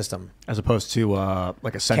in a system, as opposed to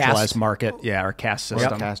like a centralized market, or caste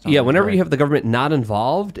system. Whenever you have the government not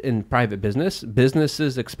involved in private business,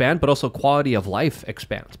 businesses expand, but also quality of life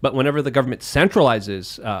expands. But whenever the government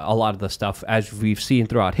centralizes a lot of the stuff, as we've seen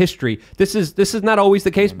throughout history, this is not always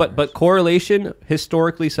the case, but correlation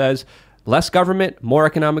historically says less government, more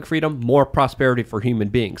economic freedom, more prosperity for human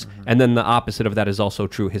beings. And then the opposite of that is also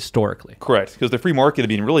true historically. Correct. Because the free market,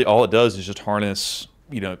 really all it does is just harness,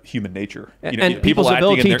 human nature. And people's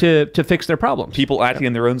ability to fix their problems. People acting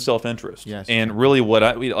in their own self-interest. Yes. And really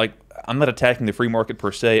I'm not attacking the free market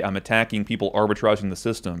per se. I'm attacking people arbitraging the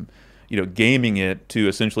system, gaming it to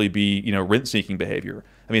essentially be, rent-seeking behavior.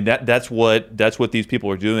 I mean, that's what these people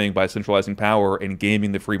are doing by centralizing power and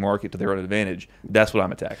gaming the free market to their own advantage. That's what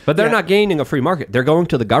I'm attacking. But they're not gaining a free market. They're going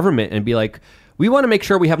to the government and be like, we want to make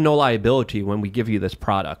sure we have no liability when we give you this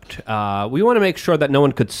product. We want to make sure that no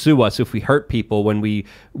one could sue us if we hurt people.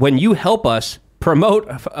 When you help us,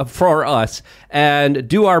 promote for us and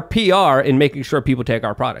do our PR in making sure people take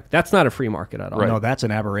our product. That's not a free market at all. No, that's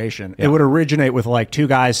an aberration. It would originate with like two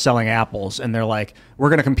guys selling apples, and they're like, "We're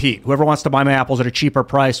going to compete. Whoever wants to buy my apples at a cheaper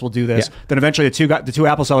price will do this." Yeah. Then eventually, the two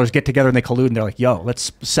apple sellers get together and they collude, and they're like, "Yo,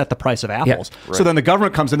 let's set the price of apples." Yeah. So then the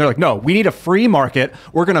government comes in, they're like, "No, we need a free market.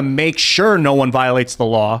 We're going to make sure no one violates the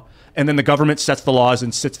law." And then the government sets the laws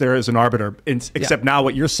and sits there as an arbiter. Except now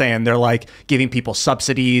what you're saying, they're like giving people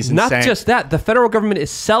subsidies. And Not just that, the federal government is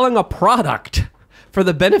selling a product for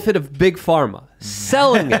the benefit of big pharma,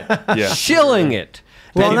 selling it, shilling it.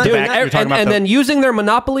 Well, And then using their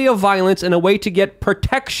monopoly of violence in a way to get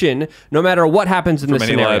protection no matter what happens in the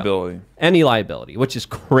scenario. Any liability, which is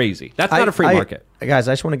crazy. That's not a free market. Guys,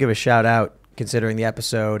 I just want to give a shout out, considering the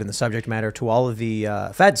episode and the subject matter, to all of the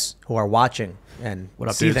feds who are watching and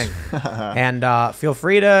seething. And feel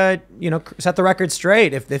free to, set the record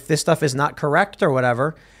straight. If this stuff is not correct or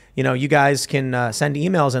whatever, you guys can send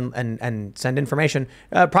emails and send information.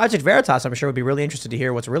 Project Veritas, I'm sure, would be really interested to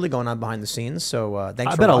hear what's really going on behind the scenes. So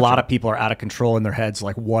thanks for watching. I bet a lot of people are out of control in their heads.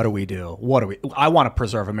 Like, what do we do? I want to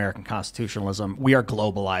preserve American constitutionalism. We are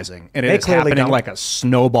globalizing, and it's happening like a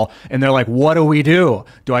snowball. And they're like, what do we do?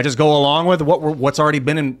 Do I just go along with what's already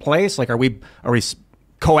been in place? Like, are we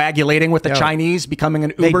coagulating with the Chinese, becoming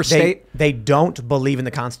an uber state? They don't believe in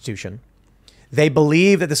the Constitution. They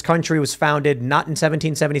believe that this country was founded not in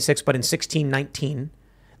 1776, but in 1619.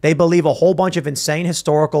 They believe a whole bunch of insane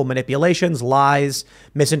historical manipulations, lies,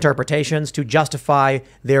 misinterpretations to justify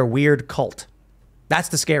their weird cult. That's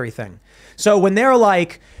the scary thing. So when they're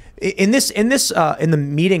like, in the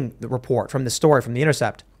meeting report from the story from The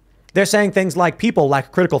Intercept, they're saying things like people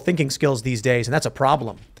lack critical thinking skills these days, and that's a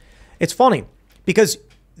problem. It's funny because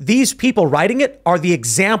these people writing it are the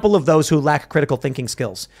example of those who lack critical thinking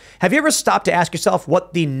skills. Have you ever stopped to ask yourself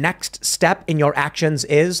what the next step in your actions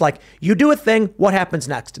is? Like, you do a thing, what happens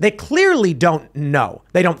next? They clearly don't know.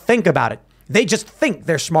 They don't think about it. They just think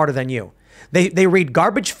they're smarter than you. They read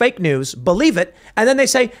garbage fake news, believe it, and then they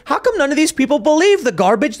say, how come none of these people believe the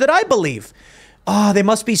garbage that I believe? Oh, they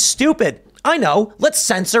must be stupid. I know. Let's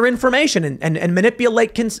censor information and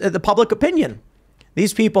manipulate the public opinion.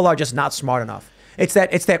 These people are just not smart enough. It's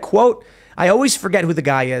that quote. I always forget who the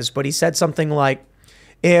guy is, but he said something like,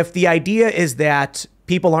 if the idea is that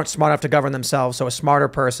people aren't smart enough to govern themselves, so a smarter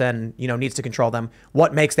person, needs to control them,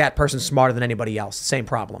 what makes that person smarter than anybody else? Same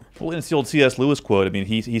problem. Well, it's the old C.S. Lewis quote. I mean,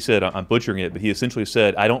 he said, I'm butchering it, but he essentially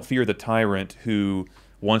said, I don't fear the tyrant who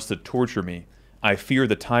wants to torture me. I fear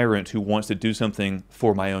the tyrant who wants to do something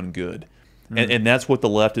for my own good. And that's what the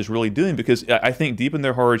left is really doing, because I think deep in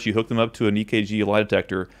their hearts, you hook them up to an EKG lie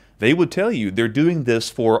detector, they would tell you they're doing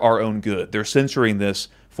this for our own good. They're censoring this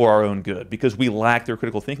for our own good because we lack their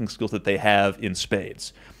critical thinking skills that they have in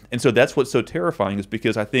spades. And so that's what's so terrifying, is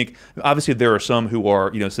because I think obviously there are some who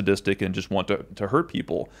are sadistic and just want to hurt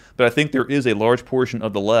people, but I think there is a large portion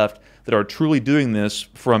of the left that are truly doing this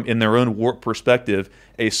from, in their own warped perspective,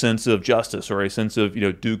 a sense of justice or a sense of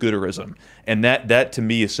do-gooderism. And that to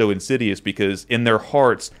me is so insidious, because in their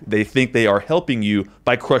hearts they think they are helping you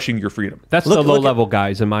by crushing your freedom. That's the low-level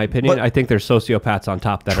guys, in my opinion. I think there's sociopaths on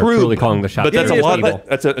top that are truly calling the shots. But that's a lot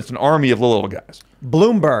of it's an army of low-level guys.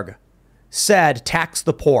 Bloomberg said tax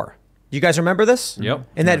the poor. You guys remember this? Yep.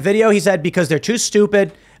 In that video, he said, because they're too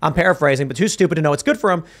stupid, I'm paraphrasing, but too stupid to know it's good for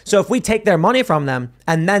them. So if we take their money from them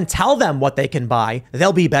and then tell them what they can buy,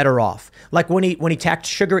 they'll be better off. Like when he taxed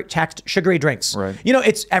sugary drinks. Right.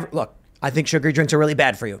 Look, I think sugary drinks are really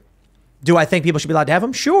bad for you. Do I think people should be allowed to have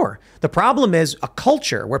them? Sure. The problem is a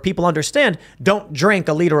culture where people understand, don't drink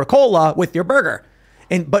a liter of cola with your burger.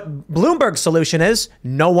 But Bloomberg's solution is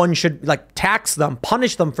no one should tax them,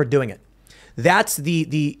 punish them for doing it. That's the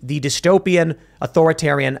dystopian,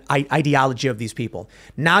 authoritarian ideology of these people.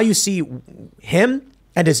 Now you see him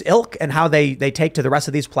and his ilk and how they take to the rest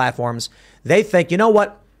of these platforms. They think, you know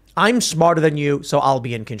what? I'm smarter than you, so I'll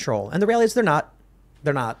be in control. And the reality is they're not.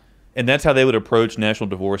 They're not. And that's how they would approach national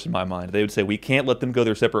divorce in my mind. They would say, we can't let them go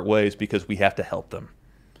their separate ways because we have to help them.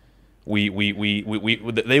 They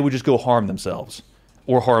would just go harm themselves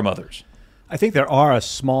or harm others. I think there are a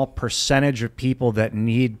small percentage of people that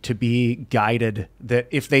need to be guided, that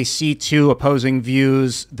if they see two opposing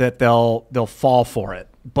views, that they'll fall for it.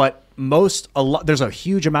 But there's a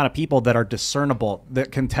huge amount of people that are discernible,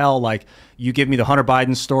 that can tell, like, you give me the Hunter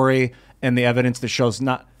Biden story and the evidence that shows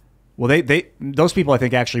not. Well, those people, I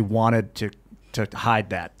think, actually wanted to hide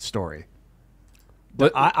that story.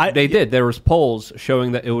 But they did. There was polls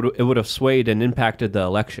showing that it would have swayed and impacted the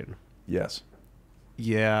election. Yes.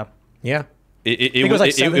 Yeah. It was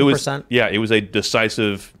like 7%. It was a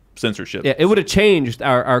decisive censorship. Yeah, it would have changed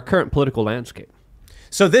our current political landscape.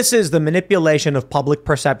 So this is the manipulation of public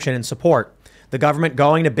perception and support. The government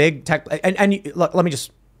going to big tech. Look, let me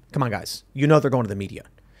just, come on, guys. You know they're going to the media.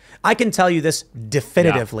 I can tell you this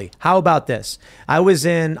definitively. Yeah. How about this? I was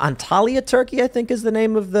in Antalya, Turkey, I think is the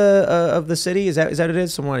name of the city. Is that what it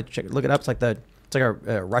is? Someone want to look it up. It's like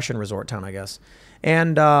a Russian resort town, I guess.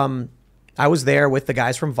 And I was there with the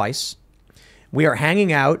guys from Vice. We are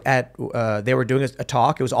hanging out at, they were doing a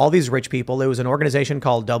talk. It was all these rich people. It was an organization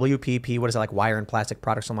called WPP, what is it, like Wire and Plastic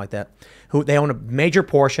Products, something like that, who they own a major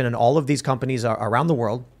portion in all of these companies around the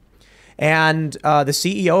world. And the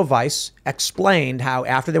CEO of Vice explained how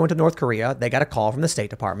after they went to North Korea, they got a call from the State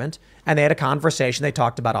Department and they had a conversation. They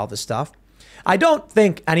talked about all this stuff. I don't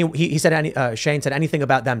think Shane said anything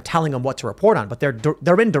about them telling them what to report on, but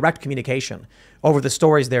they're in direct communication over the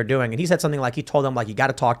stories they're doing. And he said something like, he told them, like, you got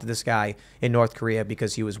to talk to this guy in North Korea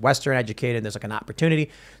because he was Western educated and there's like an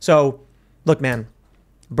opportunity. So look, man,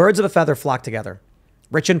 birds of a feather flock together,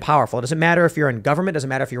 rich and powerful. It doesn't matter if you're in government, doesn't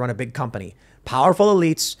matter if you run a big company. Powerful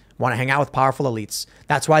elites want to hang out with powerful elites.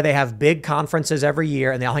 That's why they have big conferences every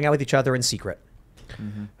year and they all hang out with each other in secret.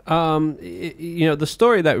 Mm-hmm. The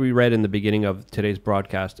story that we read in the beginning of today's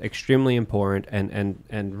broadcast, extremely important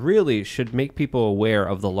and really should make people aware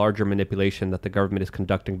of the larger manipulation that the government is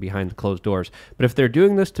conducting behind the closed doors. But if they're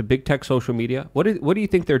doing this to big tech social media, what do you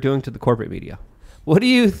think they're doing to the corporate media? What do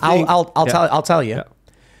you think? I'll tell you. Yeah.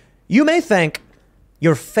 You may think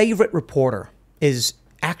your favorite reporter is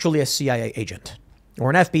actually a CIA agent or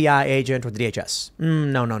an FBI agent or the DHS.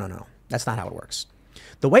 No. That's not how it works.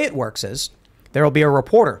 The way it works is there will be a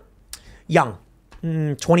reporter, young,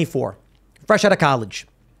 24, fresh out of college,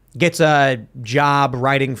 gets a job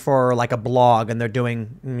writing for like a blog and they're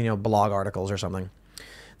doing, blog articles or something.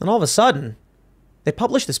 Then all of a sudden, they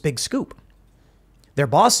publish this big scoop. Their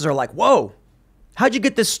bosses are like, whoa, how'd you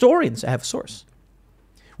get this story? And say, I have a source.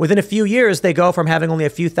 Within a few years, they go from having only a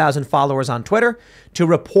few thousand followers on Twitter to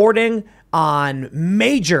reporting on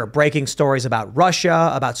major breaking stories about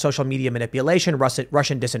Russia, about social media manipulation,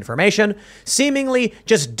 Russian disinformation, seemingly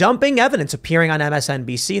just dumping evidence appearing on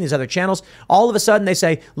MSNBC and these other channels. All of a sudden, they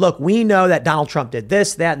say, look, we know that Donald Trump did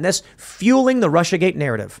this, that, and this, fueling the Russiagate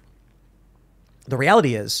narrative. The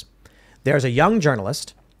reality is there's a young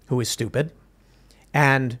journalist who is stupid,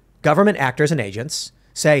 and government actors and agents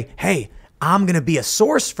say, hey, I'm going to be a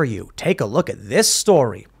source for you. Take a look at this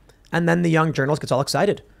story. And then the young journalist gets all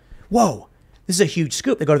excited. Whoa, this is a huge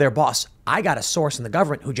scoop. They go to their boss. I got a source in the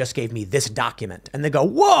government who just gave me this document. And they go,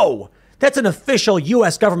 whoa, that's an official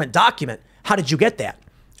U.S. government document. How did you get that?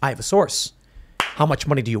 I have a source. How much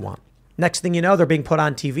money do you want? Next thing you know, they're being put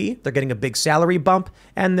on TV. They're getting a big salary bump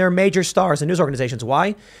and they're major stars in news organizations.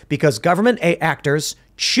 Why? Because government actors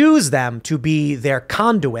choose them to be their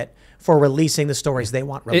conduit for releasing the stories they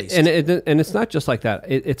want released. And it's not just like that.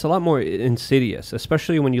 It's a lot more insidious,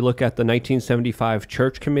 especially when you look at the 1975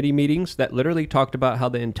 church committee meetings that literally talked about how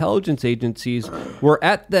the intelligence agencies were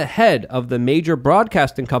at the head of the major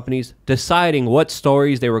broadcasting companies deciding what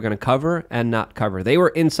stories they were going to cover and not cover. They were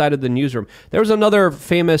inside of the newsroom. There was another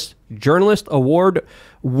famous journalist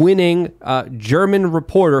award-winning German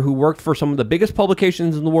reporter who worked for some of the biggest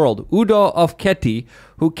publications in the world, Udo Ofketti,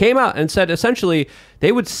 who came out and said essentially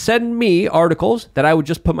they would send me articles that I would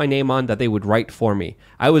just put my name on that they would write for me.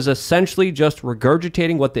 I was essentially just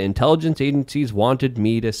regurgitating what the intelligence agencies wanted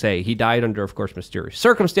me to say. He died under, of course, mysterious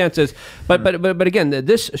circumstances. But again,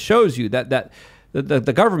 this shows you that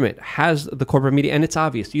the government has the corporate media, and it's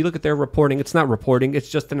obvious. You look at their reporting; it's not reporting; it's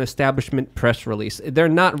just an establishment press release. They're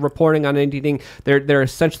not reporting on anything. They're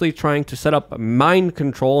essentially trying to set up mind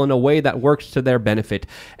control in a way that works to their benefit,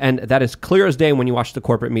 and that is clear as day when you watch the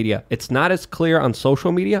corporate media. It's not as clear on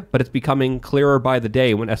social media, but it's becoming clearer by the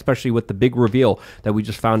day, especially with the big reveal that we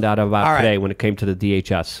just found out about today when it came to the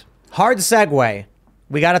DHS. Hard segue.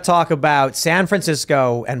 We got to talk about San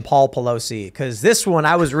Francisco and Paul Pelosi, because this one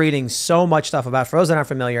I was reading so much stuff about. For those that aren't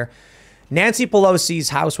familiar, Nancy Pelosi's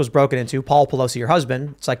house was broken into. Paul Pelosi, her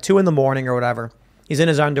husband. It's like 2 a.m. or whatever. He's in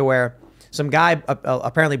his underwear. Some guy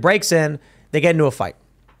apparently breaks in. They get into a fight.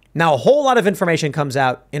 Now, a whole lot of information comes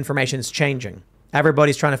out. Information's changing.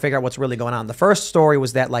 Everybody's trying to figure out what's really going on. The first story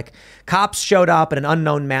was that like cops showed up and an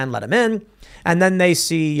unknown man let him in. And then they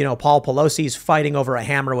see, Paul Pelosi's fighting over a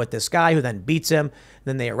hammer with this guy who then beats him.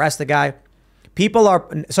 Then they arrest the guy. People are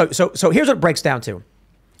so here's what it breaks down to.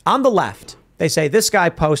 On the left, they say this guy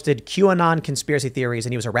posted QAnon conspiracy theories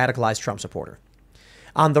and he was a radicalized Trump supporter.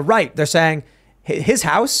 On the right, they're saying his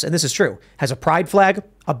house, and this is true, has a pride flag,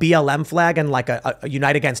 a BLM flag, and like a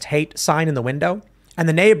Unite Against Hate sign in the window. And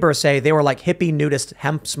the neighbors say they were like hippie nudist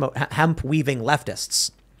hemp weaving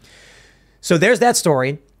leftists. So there's that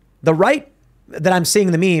story. The right that I'm seeing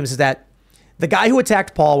in the memes is that The guy who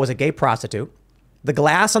attacked Paul was a gay prostitute. The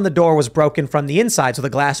glass on the door was broken from the inside, so the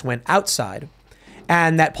glass went outside.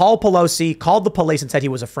 And that Paul Pelosi called the police and said he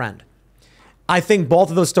was a friend. I think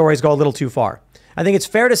both of those stories go a little too far. I think it's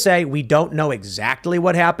fair to say we don't know exactly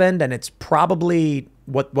what happened, and it's probably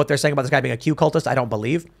what they're saying about this guy being a Q cultist. I don't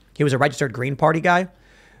believe. He was a registered Green Party guy.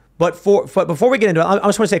 But before we get into it, I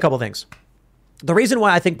just want to say a couple of things. The reason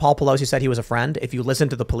why I think Paul Pelosi said he was a friend, if you listen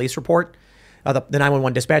to the police report, the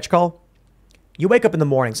 911 dispatch call, you wake up in the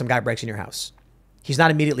morning, some guy breaks in your house. He's not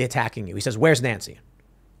immediately attacking you. He says, "Where's Nancy?"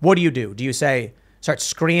 What do? Do you start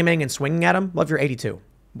screaming and swinging at him? Well, if you're 82.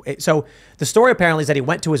 So the story apparently is that he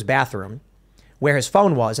went to his bathroom where his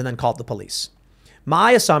phone was and then called the police.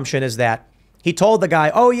 My assumption is that he told the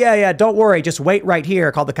guy, "Oh, yeah, don't worry. Just wait right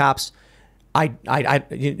here." Called the cops. Hey,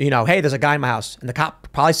 there's a guy in my house. And the cop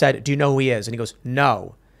probably said, "Do you know who he is?" And he goes,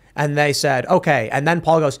 "No." And they said, "Okay." And then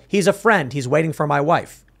Paul goes, "He's a friend. He's waiting for my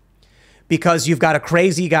wife." Because you've got a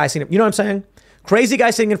crazy guy sitting, you know what I'm saying? Crazy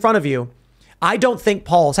guy sitting in front of you. I don't think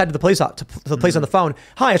Paul said to the police on the phone,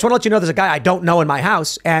 "Hi, I just want to let you know there's a guy I don't know in my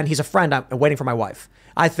house and he's a friend. I'm waiting for my wife."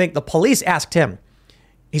 I think the police asked him.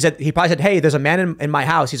 He probably said, "Hey, there's a man in my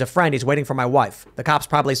house. He's a friend. He's waiting for my wife." The cops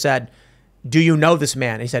probably said, "Do you know this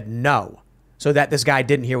man?" And he said, "No." So that this guy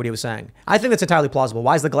didn't hear what he was saying. I think that's entirely plausible.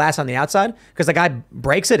 Why is the glass on the outside? Because the guy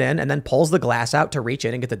breaks it in and then pulls the glass out to reach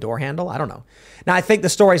in and get the door handle. I don't know. Now, I think the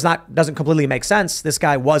story doesn't completely make sense. This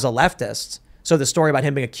guy was a leftist. So the story about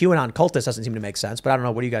him being a QAnon cultist doesn't seem to make sense. But I don't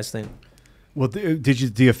know. What do you guys think? Well,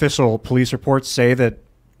 did the official police reports say that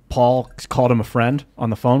Paul called him a friend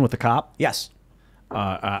on the phone with the cop? Yes.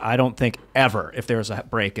 I don't think ever, if there's a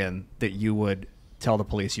break-in, that you would tell the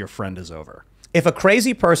police your friend is over. If a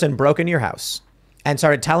crazy person broke into your house and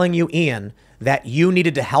started telling you, Ian, that you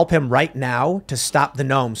needed to help him right now to stop the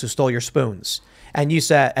gnomes who stole your spoons, and you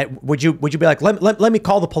said, would you be like, let me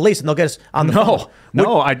call the police and they'll get us on the phone?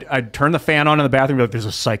 No, I'd turn the fan on in the bathroom and be like, "There's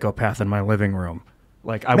a psychopath in my living room."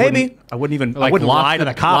 Like I wouldn't lie to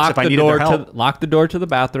the cops if I needed their help. Lock the door to the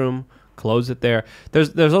bathroom. Close it there.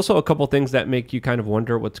 There's also a couple things that make you kind of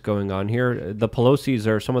wonder what's going on here. The Pelosis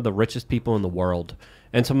are some of the richest people in the world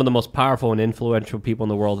and some of the most powerful and influential people in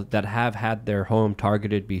the world that have had their home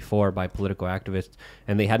targeted before by political activists,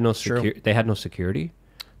 and they had no they had no security.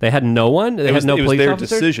 They had no one. They had no police officers. It was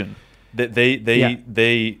their decision that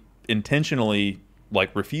they intentionally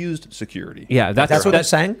refused security. Yeah, that's what they're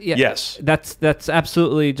saying. Yeah, yes, that's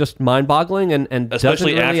absolutely just mind-boggling and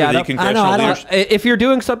especially doesn't really after the add congressional leadership. If you're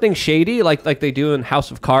doing something shady like they do in House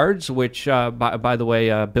of Cards, which by the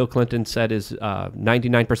way Bill Clinton said is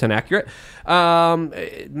 99% accurate,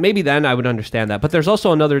 maybe then I would understand that. But there's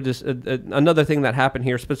also another thing that happened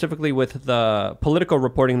here, specifically with the Politico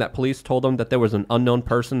reporting that police told them that there was an unknown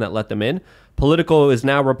person that let them in. Politico is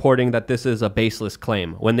now reporting that this is a baseless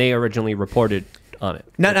claim when they originally reported on it.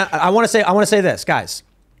 Now, I want to say this, guys.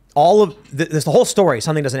 All of this, the whole story,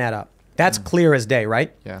 something doesn't add up. That's clear as day,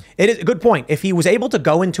 right? Yeah. It is a good point. If he was able to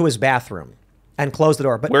go into his bathroom and close the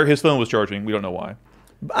door, but where his phone was charging, we don't know why.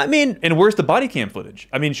 I mean, and where's the body cam footage?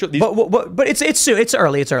 I mean, sure, but it's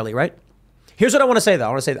early, right? Here's what I want to say though. I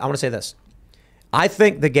want to say this. I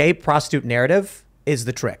think the gay prostitute narrative is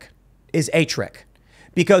a trick.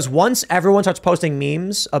 Because once everyone starts posting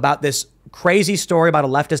memes about this crazy story about a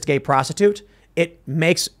leftist gay prostitute, it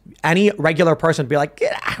makes any regular person be like,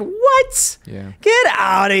 what? Yeah. Get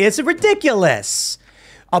out of here. It's ridiculous.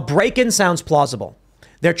 A break-in sounds plausible.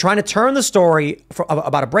 They're trying to turn the story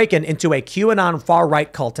about a break-in into a QAnon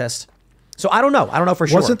far-right cultist. So I don't know. I don't know for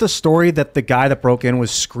sure. Wasn't the story that the guy that broke in was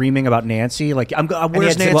screaming about Nancy? Like,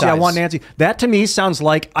 where's Nancy? I want Nancy. That to me sounds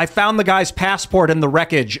like I found the guy's passport in the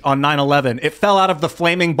wreckage on 9/11. It fell out of the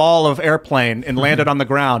flaming ball of airplane and landed on the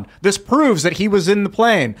ground. This proves that he was in the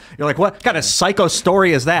plane. You're like, what kind of psycho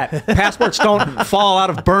story is that? Passports don't fall out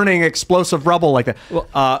of burning explosive rubble like that.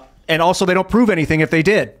 Well, and also they don't prove anything if they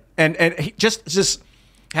did. And just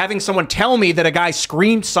having someone tell me that a guy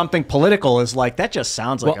screamed something political is like, that just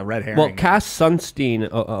sounds like a red herring. Well, Cass Sunstein,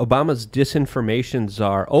 Obama's disinformation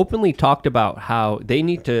czar, openly talked about how they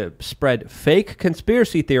need to spread fake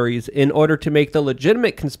conspiracy theories in order to make the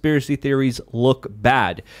legitimate conspiracy theories look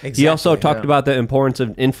bad. Exactly, he also talked about the importance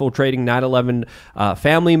of infiltrating 9/11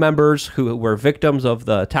 family members who were victims of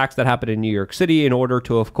the attacks that happened in New York City in order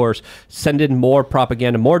to, of course, send in more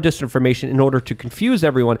propaganda, more disinformation in order to confuse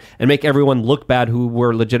everyone and make everyone look bad who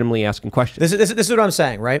were legitimately asking questions. This is what I'm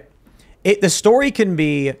saying, right? The story can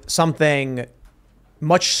be something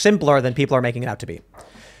much simpler than people are making it out to be.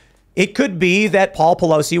 It could be that Paul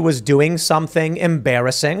Pelosi was doing something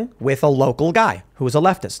embarrassing with a local guy who was a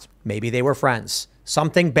leftist. Maybe they were friends.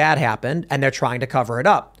 Something bad happened and they're trying to cover it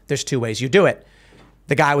up. There's two ways you do it.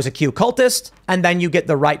 the guy was a Q cultist, and then you get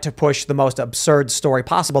the right to push the most absurd story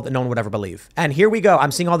possible that no one would ever believe. And here we go.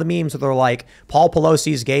 I'm seeing all the memes that are like, Paul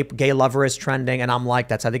Pelosi's gay lover is trending, and I'm like,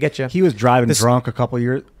 that's how they get you. He was driving drunk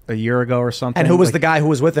a year ago or something. And who was the guy who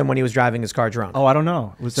was with him when he was driving his car drunk? Oh, I don't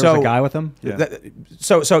know. There was a guy with him? Yeah.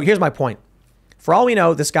 So here's my point. For all we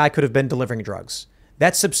know, this guy could have been delivering drugs.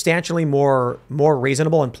 That's substantially more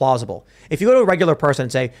reasonable and plausible. If you go to a regular person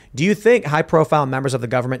and say, do you think high-profile members of the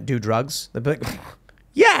government do drugs? They'll be like,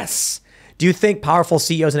 yes. Do you think powerful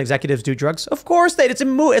CEOs and executives do drugs? Of course they. It's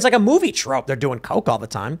like a movie trope. They're doing coke all the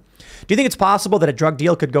time. Do you think it's possible that a drug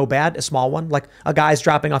deal could go bad, a small one? Like a guy's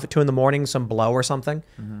dropping off at 2 a.m, some blow or something?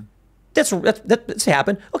 Mm-hmm. That's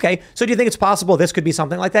happened. Okay, so do you think it's possible this could be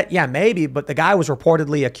something like that? Yeah, maybe, but the guy was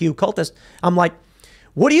reportedly a Q cultist. I'm like,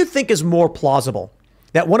 what do you think is more plausible?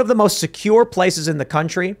 That one of the most secure places in the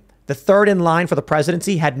country, the third in line for the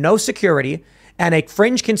presidency, had no security, and a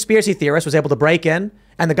fringe conspiracy theorist was able to break in,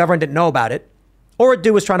 and the government didn't know about it, or a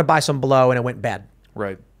dude was trying to buy some blow and it went bad.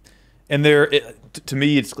 Right. And to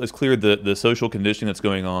me, it's clear the social conditioning that's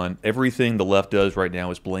going on. Everything the left does right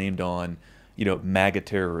now is blamed on, MAGA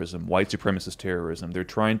terrorism, white supremacist terrorism. They're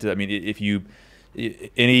trying to, if you,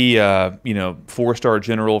 any, 4-star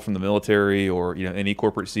general from the military or, any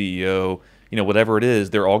corporate CEO, whatever it is,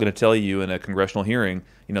 they're all going to tell you in a congressional hearing,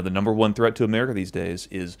 the number one threat to America these days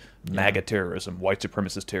is MAGA terrorism, white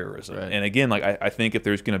supremacist terrorism. Right. And again, I think if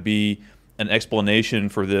there's going to be an explanation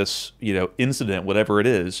for this, incident, whatever it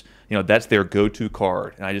is, that's their go-to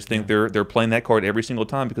card. And I just think they're playing that card every single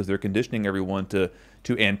time because they're conditioning everyone to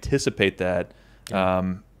anticipate that,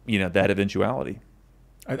 that eventuality.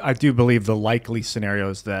 I do believe the likely scenario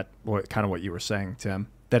is that kind of what you were saying, Tim,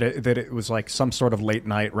 that it was like some sort of late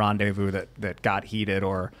night rendezvous that got heated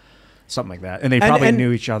or something like that. And they probably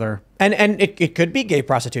knew each other. And it could be gay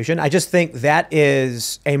prostitution. I just think that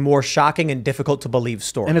is a more shocking and difficult to believe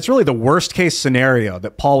story. And it's really the worst case scenario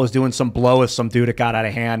that Paul was doing some blow with some dude that got out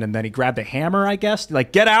of hand, and then he grabbed a hammer, I guess.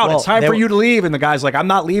 Like, get out. It's time for you to leave. And the guy's like, I'm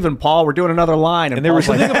not leaving, Paul. We're doing another line. And there was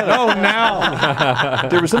something about now.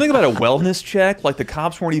 There was something about a wellness check. Like the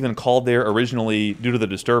cops weren't even called there originally due to the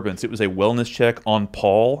disturbance. It was a wellness check on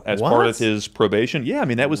Paul as part of his probation. Yeah,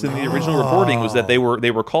 that was in the original reporting, was that they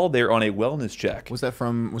were called there on a wellness check. Was that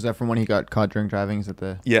from when he got caught drink driving? Is that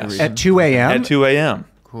the at 2 a.m.? At 2 a.m.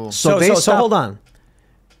 Cool. So hold on.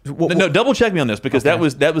 No, double check me on this because that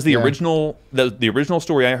was the original. The original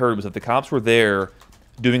story I heard was that the cops were there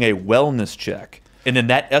doing a wellness check, and then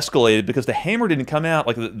that escalated because the hammer didn't come out.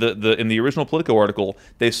 Like the in the original Politico article,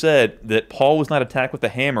 they said that Paul was not attacked with a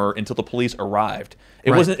hammer until the police arrived.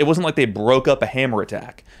 It wasn't like they broke up a hammer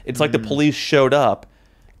attack. It's like the police showed up,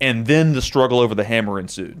 and then the struggle over the hammer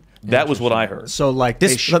ensued. That was what I heard. So, like,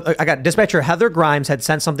 I got dispatcher Heather Grimes had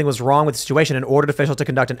sent something was wrong with the situation and ordered officials to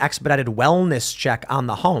conduct an expedited wellness check on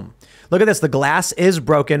the home. Look at this. The glass is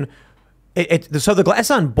broken. So the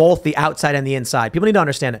glass on both the outside and the inside. People need to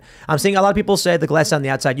understand it. I'm seeing a lot of people say the glass on the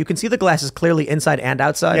outside. You can see the glass is clearly inside and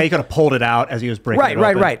outside. Yeah, you could have pulled it out as he was breaking it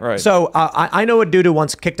open. Right. So I know a dude who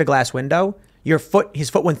once kicked a glass window.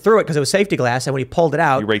 His foot went through it because it was safety glass, and when he pulled it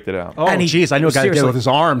out, he raked it out. Oh, geez, I knew a guy did it with his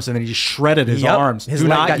arms, and then he just shredded his arms. Do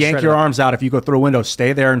not yank your arms out if you go through a window.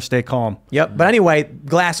 Stay there and stay calm. Yep. But anyway,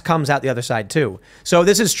 glass comes out the other side too. So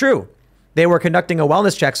this is true. They were conducting a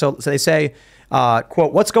wellness check. So they say,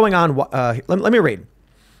 quote, what's going on? Let me read.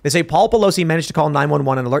 They say Paul Pelosi managed to call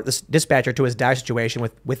 911 and alert the dispatcher to his dire situation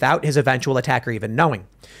without his eventual attacker even knowing.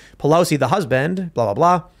 Pelosi, the husband, blah, blah,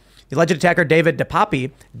 blah. The alleged attacker, David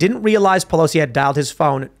DePapi, didn't realize Pelosi had dialed his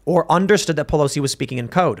phone or understood that Pelosi was speaking in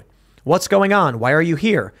code. What's going on? Why are you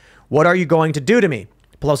here? What are you going to do to me?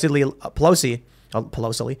 Pelosi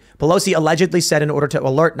allegedly said in order to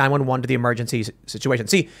alert 911 to the emergency situation.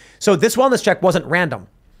 See, so this wellness check wasn't random.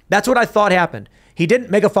 That's what I thought happened. He didn't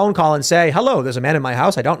make a phone call and say, hello, there's a man in my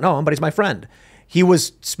house. I don't know him, but he's my friend. He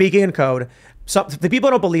was speaking in code. So the people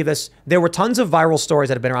who don't believe this, there were tons of viral stories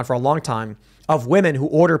that have been around for a long time of women who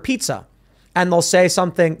order pizza, and they'll say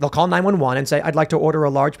something, they'll call 911 and say, I'd like to order a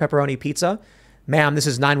large pepperoni pizza. Ma'am, this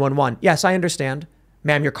is 911. Yes, I understand.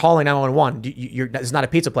 Ma'am, you're calling 911. It's not a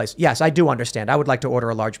pizza place. Yes, I do understand. I would like to order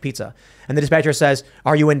a large pizza. And the dispatcher says,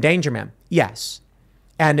 are you in danger, ma'am? Yes.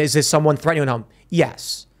 And is this someone threatening you at home?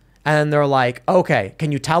 Yes. And they're like, okay,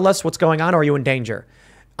 can you tell us what's going on, or are you in danger?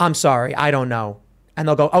 I'm sorry, I don't know. And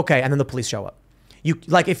they'll go, okay, and then the police show up.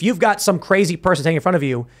 If you've got some crazy person standing in front of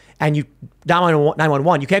you and you dial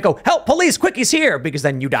 911, you can't go, help, police, quick, he's here, because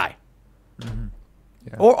then you die. Mm-hmm.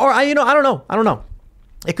 Yeah. Or I don't know.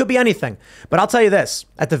 It could be anything. But I'll tell you this,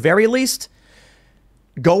 at the very least,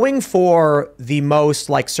 going for the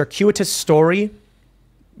most circuitous story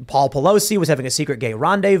Paul Pelosi was having a secret gay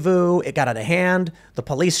rendezvous. It got out of hand. The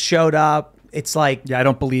police showed up. It's like... Yeah, I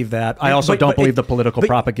don't believe that. I also don't believe the political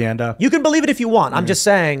propaganda. You can believe it if you want. I'm just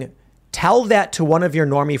saying, tell that to one of your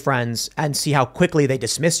normie friends and see how quickly they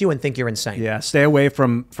dismiss you and think you're insane. Yeah, stay away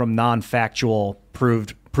from non-factual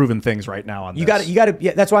proven things right now on this. You got to.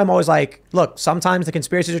 Yeah, that's why I'm always like, look, sometimes the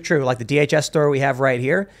conspiracies are true. Like the DHS story we have right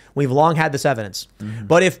here, we've long had this evidence.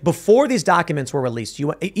 But if before these documents were released,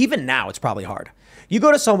 even now, it's probably hard. You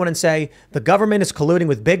go to someone and say the government is colluding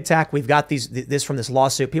with big tech. We've got this from this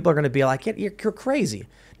lawsuit. People are going to be like, you're crazy.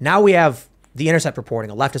 Now we have The Intercept reporting,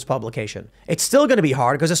 a leftist publication. It's still going to be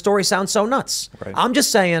hard because the story sounds so nuts. Right. I'm just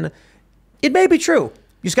saying, it may be true.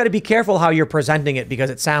 You just got to be careful how you're presenting it because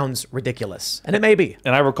it sounds ridiculous, and it may be.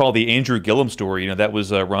 And I recall the Andrew Gillum story. That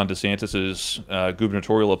was Ron DeSantis's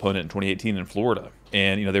gubernatorial opponent in 2018 in Florida,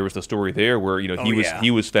 and there was the story there where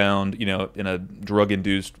he was found in a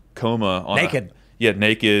drug-induced coma on naked.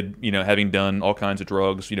 Naked, having done all kinds of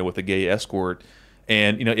drugs, with a gay escort.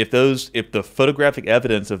 And, if the photographic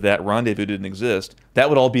evidence of that rendezvous didn't exist, that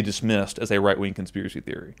would all be dismissed as a right-wing conspiracy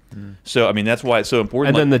theory. So, I mean, that's why it's so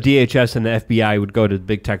important. And then the DHS and the FBI would go to the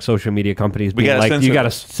big tech social media companies being like, you got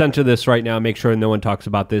to censor this right now, make sure no one talks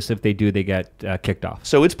about this. If they do, they get kicked off.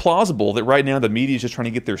 So it's plausible that right now the media is just trying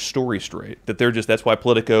to get their story straight. That's why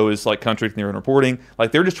Politico is like contradicting their own reporting.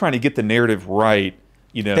 Like they're just trying to get the narrative right.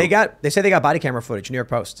 They say they got body camera footage, New York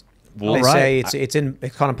Post. Well, they say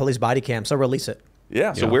it's caught on police body cam, so release it.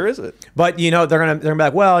 Yeah. So where is it? But they're gonna be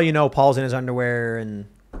like, well, Paul's in his underwear and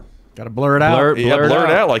got to blur it out. Blur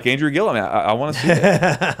it out like Andrew Gillum. I want to see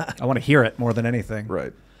it. I want to hear it more than anything.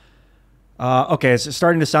 Right. Okay, it's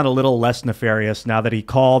starting to sound a little less nefarious now that he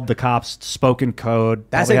called the cops spoken code.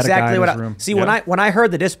 That's exactly what I see. Yeah. When I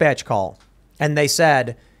heard the dispatch call, and they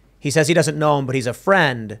said he says he doesn't know him, but he's a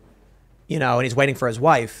friend, and he's waiting for his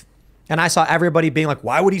wife. And I saw everybody being like,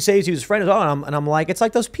 why would he say he was a friend? And I'm like, it's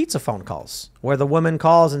like those pizza phone calls where the woman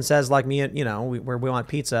calls and says like we want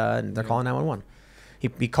pizza, and they're calling 911.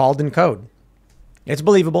 He called in code. It's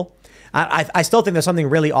believable. I still think there's something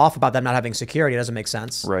really off about them not having security. It doesn't make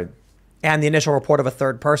sense. Right. And the initial report of a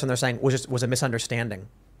third person, they're saying was a misunderstanding.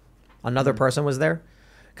 Another person was there.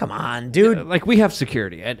 Come on, dude. Like we have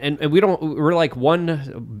security, and we're like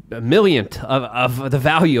 1/1,000,000th of the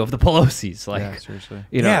value of the Pelosi's. Like, yeah, seriously.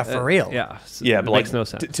 For real. But it makes no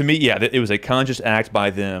sense. To me, it was a conscious act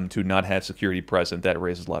by them to not have security present. That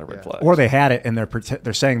raises a lot of red flags. Or they had it, and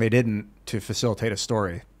they're saying they didn't to facilitate a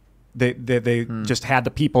story. They just had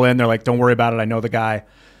the people in. They're like, don't worry about it. I know the guy.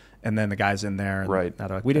 And then the guy's in there. And right.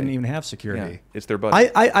 We didn't even have security. Yeah, it's their buddy.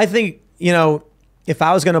 I think, if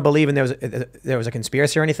I was going to believe there was a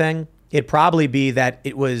conspiracy or anything, it'd probably be that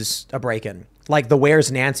it was a break-in. Like the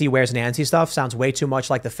where's Nancy stuff sounds way too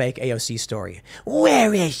much like the fake AOC story.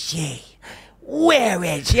 Where is she? Where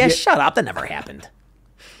is she? Yeah, shut up. That never happened.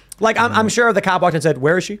 Like, I'm sure the cop walked in and said,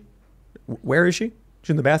 where is she? Where is she?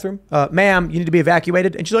 She's in the bathroom. Ma'am, you need to be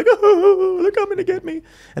evacuated. And she's like, oh, they're coming to get me.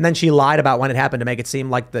 And then she lied about when it happened to make it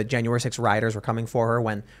seem like the January 6th rioters were coming for her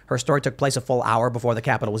when her story took place a full hour before the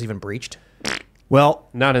Capitol was even breached. Well,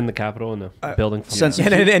 not in the Capitol, in the building. And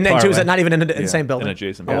she was not even in the same building. In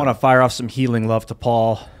adjacent. I want to fire off some healing love to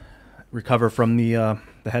Paul. Recover from the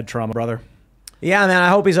head trauma, brother. Yeah, man, I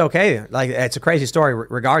hope he's okay. Like, it's a crazy story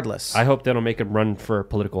regardless. I hope they don't make him run for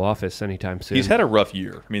political office anytime soon. He's had a rough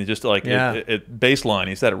year. I mean, just like baseline,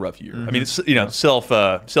 he's had a rough year. I mean, it's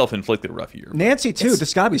self-inflicted rough year. Nancy too.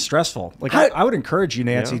 This got to be stressful. Like I would encourage you,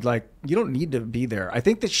 Nancy. Yeah. Like you don't need to be there. I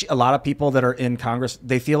think that a lot of people that are in Congress,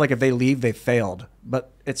 they feel like if they leave, they failed.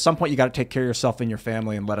 But at some point, you got to take care of yourself and your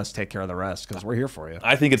family, and let us take care of the rest because we're here for you.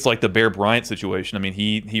 I think it's like the Bear Bryant situation. I mean,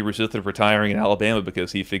 he resisted retiring in Alabama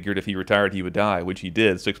because he figured if he retired, he would die, which he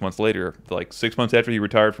did 6 months later. Like 6 months after he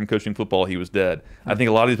retired from coaching football, he was dead. I think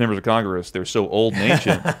a lot of these members of Congress, they're so old and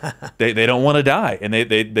ancient, they don't want to die, and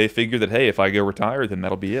they figure that, hey, if I go retire, then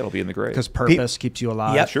that'll be it. I'll be in the grave. Because purpose keeps you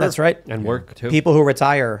alive. Yep, sure. That's right. And work too. People who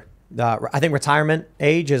retire, I think retirement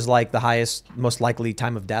age is like the highest, most likely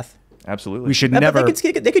time of death. Absolutely. We should never.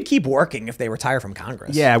 They could keep working if they retire from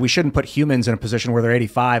Congress. Yeah, we shouldn't put humans in a position where they're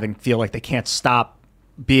 85 and feel like they can't stop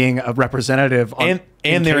being a representative and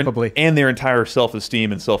their entire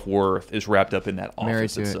self-esteem and self-worth is wrapped up in that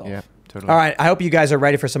office itself. Yeah, totally. All right, I hope you guys are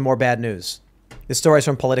ready for some more bad news. This story is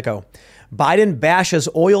from Politico. Biden bashes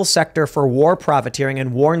oil sector for war profiteering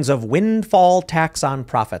and warns of windfall tax on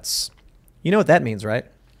profits. You know what that means, right?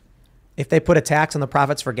 If they put a tax on the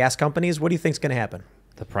profits for gas companies, what do you think is going to happen?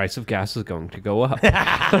 The price of gas is going to go up.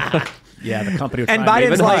 Yeah, the company would And try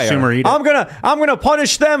Biden's make like, consumer eat it. I'm gonna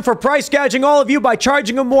punish them for price gouging all of you by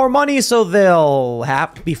charging them more money, so they'll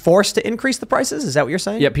have to be forced to increase the prices. Is that what you're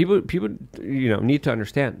saying? Yeah, people, need to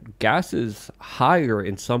understand gas is higher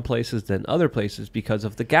in some places than other places because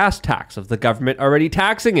of the gas tax of the government already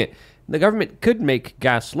taxing it. The government could make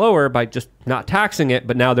gas lower by just not taxing it,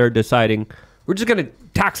 but now they're deciding we're just going to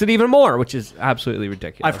tax it even more, which is absolutely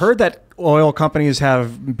ridiculous. I've heard that oil companies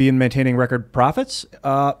have been maintaining record profits.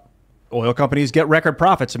 Oil companies get record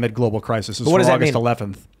profits amid global crisis. This is What does from that August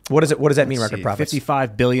mean? 11th. What does that mean? Let's Record see,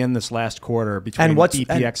 profits? $55 billion this last quarter between And what's- BP,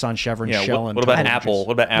 Exxon, Chevron, Yeah, Shell, what and about Total Apple? Energies.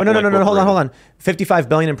 What about Apple? No. Hold Incorporated? on. 55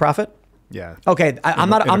 billion in profit. Yeah. Okay, I'm in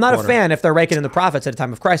not a a quarter. fan if they're raking in the profits at a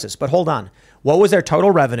time of crisis. But hold on, what was their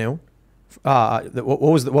total revenue? What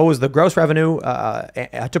was the gross revenue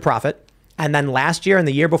to profit? And then last year and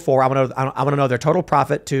the year before, I want to know their total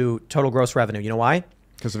profit to total gross revenue. You know why?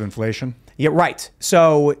 Because of inflation. Yeah, right.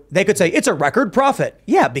 So they could say it's a record profit.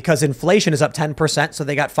 Yeah, because inflation is up 10%, so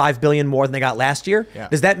they got $5 billion more than they got last year. Yeah.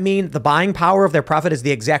 Does that mean the buying power of their profit is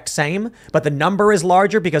the exact same, but the number is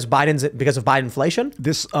larger because of Biden inflation?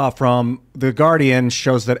 This from The Guardian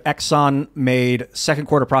shows that Exxon made second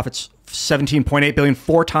quarter profits $17.8 billion,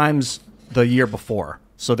 4 times the year before.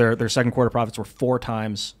 So their second quarter profits were 4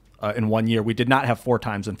 times in 1 year. We did not have 4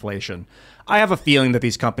 times inflation. I have a feeling that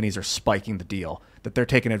these companies are spiking the deal, that they're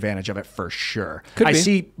taking advantage of it for sure. I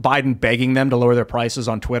see Biden begging them to lower their prices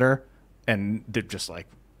on Twitter, and they're just like,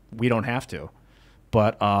 we don't have to.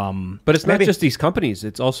 But it's not just these companies.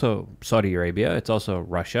 It's also Saudi Arabia. It's also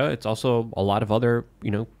Russia. It's also a lot of other,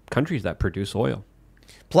 countries that produce oil.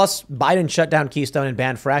 Plus, Biden shut down Keystone and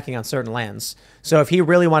banned fracking on certain lands. So if he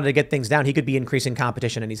really wanted to get things down, he could be increasing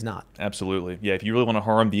competition, and he's not. Absolutely. Yeah, if you really want to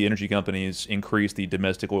harm the energy companies, increase the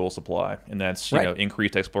domestic oil supply. And that's,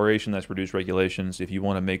 increased exploration, that's reduced regulations. If you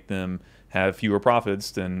want to make them have fewer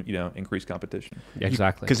profits, then, increase competition.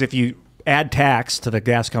 Exactly. Because if you add tax to the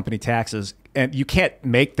gas company taxes, and you can't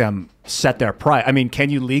make them set their price. I mean, can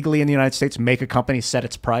you legally in the United States make a company set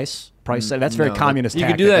its price? That's very communist. You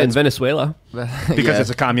could do that in Venezuela. because it's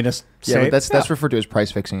a communist Yeah, state. but that's referred to as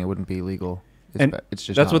price fixing. It wouldn't be legal. It's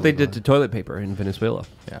just That's not what they legal. did to toilet paper in Venezuela.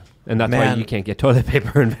 Yeah. And that's why Man. you can't get toilet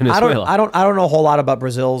paper in Venezuela. I don't know a whole lot about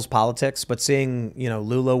Brazil's politics, but seeing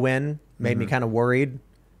Lula win made me kind of worried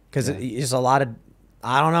because it's a lot of.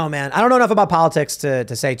 I don't know, man. I don't know enough about politics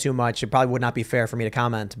to say too much. It probably would not be fair for me to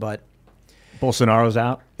comment, but Bolsonaro's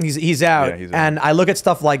out. he's out. Yeah, he's out. And I look at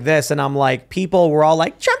stuff like this, and I'm like, people were all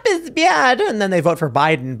like, Trump is bad, and then they vote for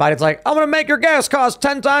Biden. Biden's like, I'm gonna make your gas cost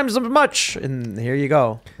 10 times as much, and here you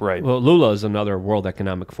go. Right. Well, Lula is another World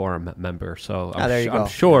Economic Forum member, so there you go. I'm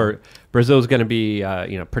sure Brazil's going to be,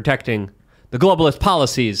 protecting the globalist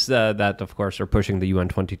policies that, of course, are pushing the UN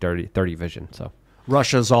 2030 vision. So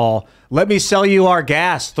Russia's all, let me sell you our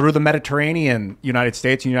gas through the Mediterranean, United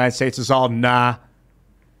States. And United States is all, nah,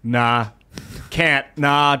 can't,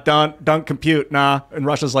 nah, don't compute, nah. And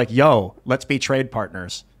Russia's like, yo, let's be trade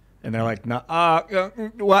partners. And they're like, nah,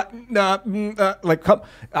 what, nah, like, come,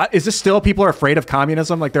 is this still, people are afraid of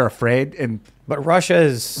communism? Like they're afraid? And But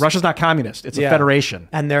Russia's not communist. It's a federation.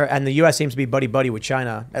 and the U.S. seems to be buddy with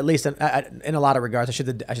China, at least in a lot of regards. I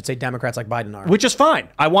should say Democrats like Biden are. Which is fine.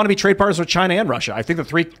 I want to be trade partners with China and Russia. I think the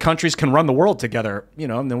 3 countries can run the world together,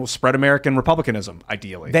 and then we'll spread American republicanism,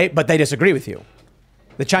 ideally. But they disagree with you.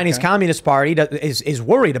 The Chinese Communist Party is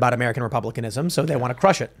worried about American republicanism, so they want to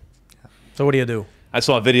crush it. So what do you do? I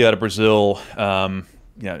saw a video out of Brazil.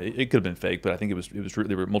 It could have been fake, but I think it was.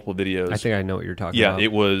 There were multiple videos. I think I know what you're talking about. Yeah,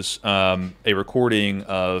 it was a recording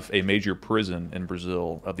of a major prison in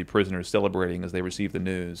Brazil of the prisoners celebrating as they received the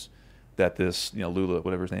news that this, Lula,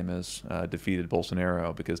 whatever his name is, defeated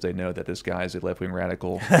Bolsonaro, because they know that this guy is a left-wing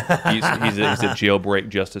radical. he's a jailbreak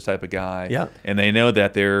justice type of guy. Yeah. And they know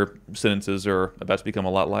that their sentences are about to become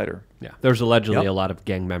a lot lighter. Yeah, there's allegedly a lot of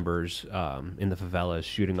gang members in the favelas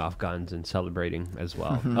shooting off guns and celebrating as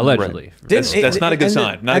well. Allegedly. Right. That's not a good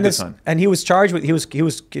sign. Not a good sign. And he was charged with he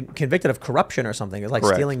was convicted of corruption or something. It was like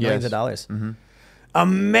Correct. stealing millions of dollars.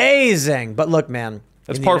 Amazing. But look, man.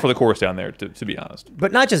 That's par for the course down there, to be honest.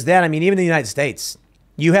 But not just that. I mean, even in the United States,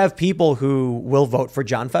 you have people who will vote for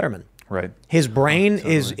John Fetterman. Right. His brain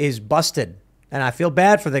is busted, and I feel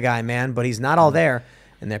bad for the guy, man. But he's not all there.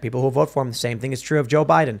 And there are people who vote for him. The same thing is true of Joe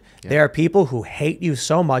Biden. Yeah. There are people who hate you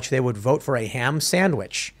so much they would vote for a ham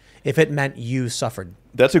sandwich if it meant you suffered.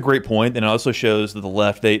 That's a great point, and it also shows that the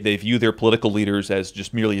left they view their political leaders as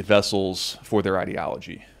just merely vessels for their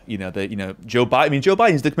ideology. Joe Biden. I mean, Joe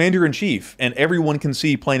Biden is the commander in chief, and everyone can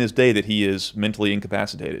see plain as day that he is mentally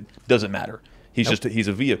incapacitated. Doesn't matter. He's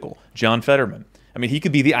a vehicle. John Fetterman. I mean, he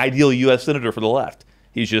could be the ideal U.S. senator for the left.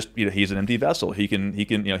 He's just, he's an empty vessel.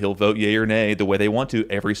 He'll vote yay or nay the way they want to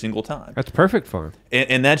every single time. That's perfect for him.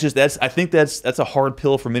 And I think that's a hard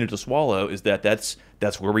pill for many to swallow. Is that's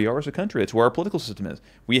where we are as a country. It's where our political system is.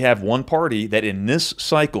 We have one party that in this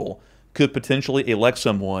cycle could potentially elect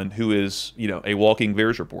someone who is, a walking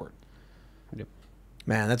VAERS report.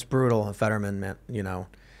 Man, that's brutal. Fetterman, man,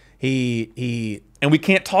 he and we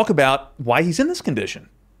can't talk about why he's in this condition.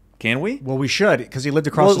 Can we? Well, we should, because he lived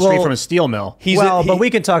across the street from a steel mill. But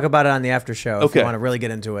we can talk about it on the after show if you want to really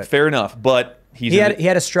get into it. Fair enough, but he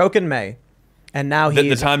had a stroke in May, and now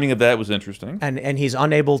the timing of that was interesting. And he's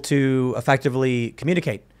unable to effectively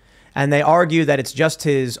communicate. And they argue that it's just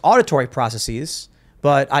his auditory processes,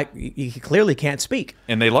 but he clearly can't speak.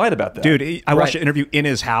 And they lied about that. Dude, I watched an interview in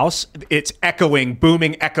his house. It's echoing,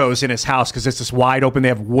 booming echoes in his house because it's just wide open. They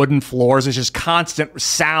have wooden floors. It's just constant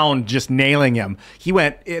sound just nailing him.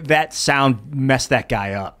 That sound messed that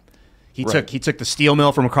guy up. He took the steel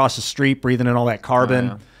mill from across the street, breathing in all that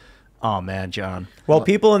carbon. Oh man, John. Well,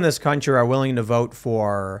 people in this country are willing to vote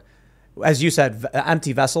for, as you said,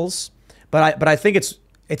 empty vessels. But I think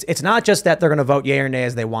it's not just that they're going to vote yay or nay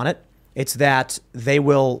as they want it. It's that they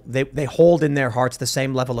hold in their hearts the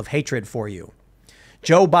same level of hatred for you.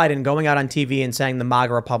 Joe Biden going out on TV and saying the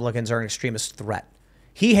MAGA Republicans are an extremist threat.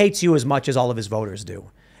 He hates you as much as all of his voters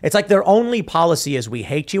do. It's like their only policy is we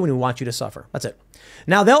hate you and we want you to suffer. That's it.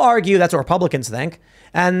 Now, they'll argue that's what Republicans think.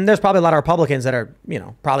 And there's probably a lot of Republicans that are,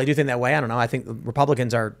 probably do think that way. I don't know. I think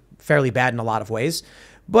Republicans are fairly bad in a lot of ways.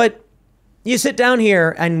 But you sit down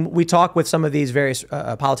here and we talk with some of these various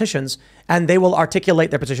politicians, and they will articulate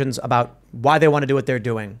their positions about why they want to do what they're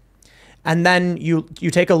doing. And then you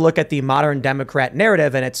take a look at the modern Democrat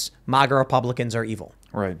narrative, and it's MAGA Republicans are evil.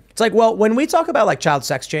 Right. It's like, well, when we talk about like child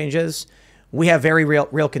sex changes, we have very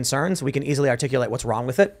real concerns. We can easily articulate what's wrong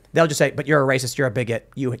with it. They'll just say, but you're a racist, you're a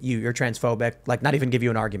bigot, you're transphobic, like not even give you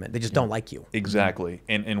an argument. They just don't like you. Exactly.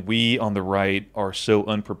 And we on the right are so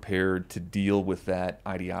unprepared to deal with that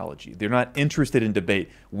ideology. They're not interested in debate.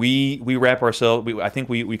 We wrap ourselves, I think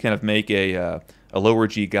we kind of make a lower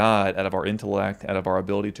G God out of our intellect, out of our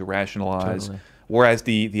ability to rationalize. Totally. Whereas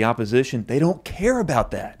the opposition, they don't care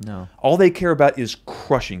about that. No. All they care about is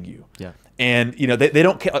crushing you. Yeah. And they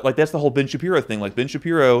don't care. Like that's the whole Ben Shapiro thing. Like Ben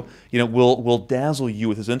Shapiro, will dazzle you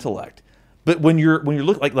with his intellect, but when you're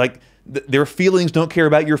like their feelings don't care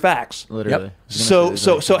about your facts. Literally. Yep.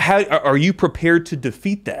 So how are you prepared to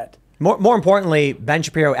defeat that? More importantly, Ben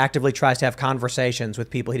Shapiro actively tries to have conversations with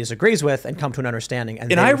people he disagrees with and come to an understanding.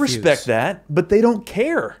 And I respect that, but they don't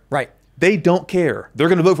care. Right. They don't care. They're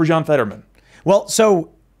going to vote for John Fetterman. Well,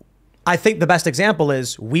 so I think the best example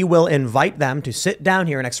is we will invite them to sit down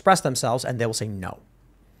here and express themselves, and they will say no.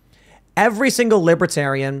 Every single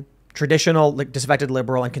libertarian, traditional, disaffected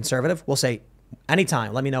liberal, and conservative will say,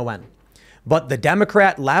 anytime, let me know when. But the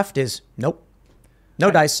Democrat left is nope, no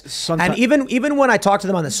dice. And even when I talk to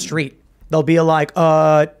them on the street, they'll be like,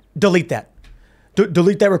 delete that.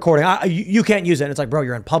 Delete that recording. You can't use it. And it's like, bro,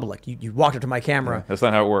 you're in public. You walked up to my camera. Yeah, that's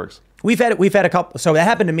not how it works. We've had a couple. So that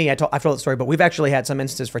happened to me. I've told the story, but we've actually had some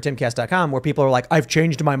instances for Timcast.com where people are like, I've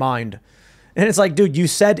changed my mind. And it's like, dude, you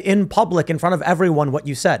said in public in front of everyone what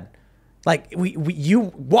you said. Like you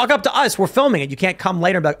walk up to us, we're filming it. You can't come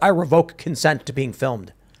later and be like, I revoke consent to being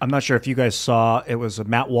filmed. I'm not sure if you guys saw, it was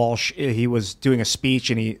Matt Walsh. He was doing a speech,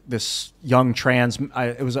 and this young trans,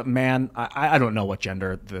 it was a man. I don't know what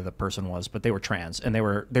gender the person was, but they were trans, and they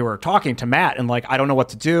were talking to Matt, and like, I don't know what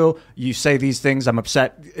to do. You say these things, I'm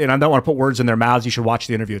upset, and I don't want to put words in their mouths. You should watch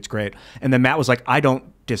the interview; it's great. And then Matt was like, I don't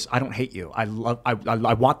hate you. I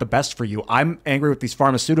want the best for you. I'm angry with these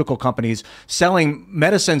pharmaceutical companies selling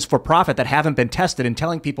medicines for profit that haven't been tested and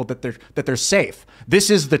telling people that they're safe. This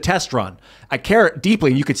is the test run. I care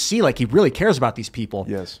deeply, and you could see like he really cares about these people.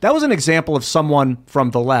 Yes. That was an example of someone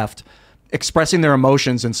from the left expressing their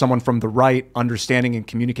emotions and someone from the right understanding and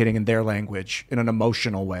communicating in their language in an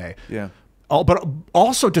emotional way. Yeah. But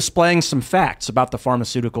also displaying some facts about the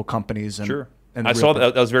pharmaceutical companies. And, sure. And I saw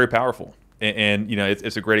that. That was very powerful. And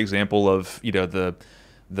it's a great example of you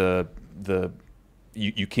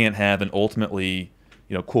can't have an ultimately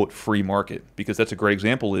quote free market, because that's a great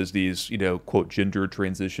example is these quote gender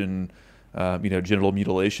transition genital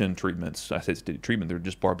mutilation treatments. I say treatment, they're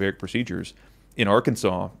just barbaric procedures. In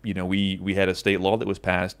Arkansas, we had a state law that was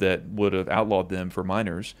passed that would have outlawed them for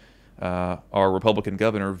minors. Our Republican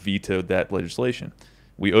governor vetoed that legislation.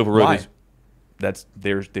 We overrode. Why? That's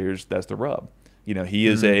the rub. He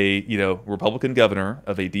is a Republican governor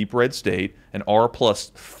of a deep red state, an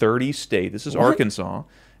R+30 state. This is What? Arkansas,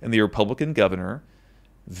 and the Republican governor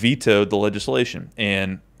vetoed the legislation,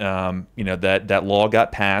 and that law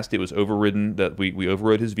got passed. It was overridden. That we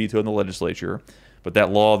overrode his veto in the legislature, But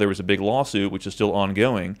that law, there was a big lawsuit which is still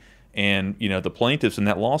ongoing, and the plaintiffs in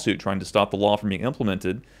that lawsuit trying to stop the law from being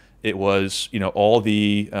implemented. It was all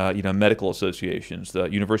the medical associations, the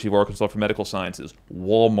University of Arkansas for Medical Sciences,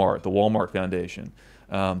 Walmart, the Walmart Foundation,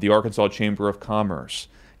 the Arkansas Chamber of Commerce.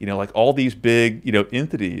 Like all these big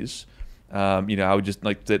entities. I would just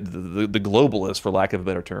like the globalists, for lack of a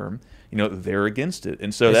better term. They're against it,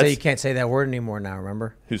 and so They say you can't say that word anymore now.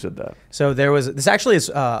 Remember? Who said that? So there was this actually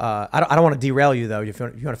is. I don't want to derail you though. If you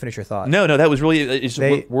want to finish your thought. No, that was really.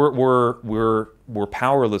 We're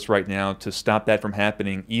powerless right now to stop that from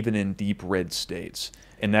happening, even in deep red states,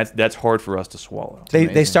 and that's hard for us to swallow.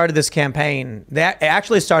 They started this campaign. They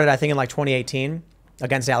actually started, I think, in like 2018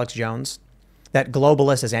 against Alex Jones, that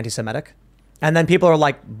globalist is anti-Semitic, and then people are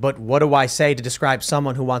like, "But what do I say to describe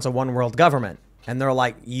someone who wants a one world government?" And they're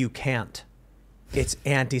like, "You can't. It's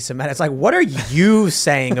anti-Semitic." It's like, what are you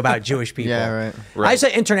saying about Jewish people? Yeah, right. I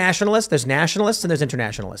say internationalists. There's nationalists and there's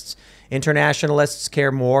internationalists. Internationalists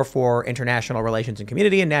care more for international relations and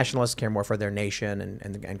community, and nationalists care more for their nation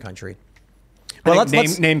and country. Well,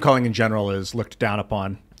 name calling in general is looked down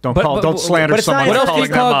upon. Don't slander someone. What else do you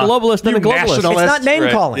call a globalist than a globalist? It's not name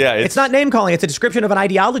calling. Yeah, it's not name calling. It's a description of an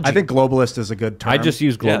ideology. I think globalist is a good term. I just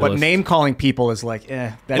use globalist. But name calling people is like,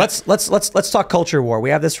 Let's talk culture war. We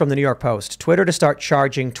have this from the New York Post. Twitter to start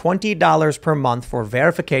charging $20 per month for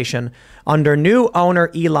verification under new owner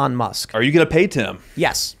Elon Musk. Are you going to pay Tim?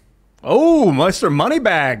 Yes. Oh, Mr.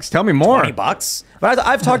 Moneybags. Tell me more. $20. But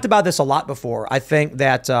I've talked about this a lot before. I think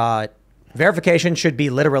that verification should be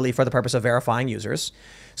literally for the purpose of verifying users.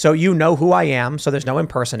 So you know who I am, so there's no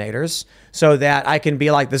impersonators, so that I can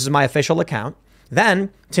be like, this is my official account. Then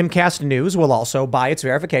Timcast News will also buy its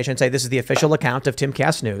verification and say, this is the official account of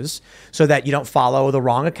Timcast News, so that you don't follow the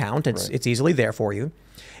wrong account. It's easily there for you.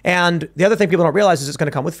 And the other thing people don't realize is it's going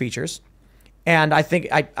to come with features. And I think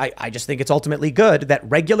I just think it's ultimately good that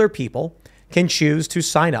regular people can choose to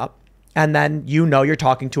sign up, and then you're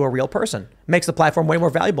talking to a real person. Makes the platform way more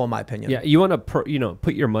valuable, in my opinion. Yeah, you want to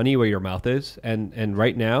put your money where your mouth is, and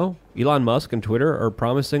right now Elon Musk and Twitter are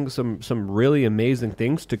promising some really amazing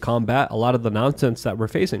things to combat a lot of the nonsense that we're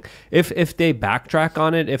facing. If they backtrack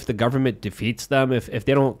on it, if the government defeats them, if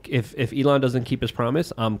Elon doesn't keep his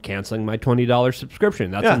promise, I'm canceling my $20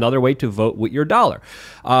 subscription. That's another way to vote with your dollar.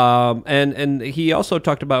 And he also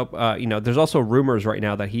talked about there's also rumors right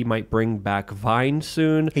now that he might bring back Vine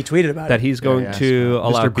soon. He tweeted about that he's going to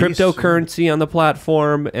allow cryptocurrency on the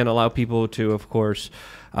platform and allow people to, of course,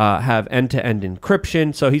 have end-to-end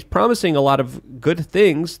encryption. So he's promising a lot of good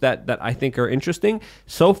things that I think are interesting.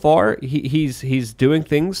 So far, he's doing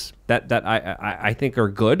things that I think are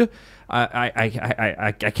good.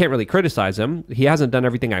 I can't really criticize him. He hasn't done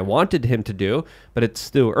everything I wanted him to do, but it's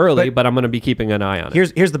still early. But I'm going to be keeping an eye on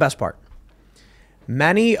it. Here's the best part.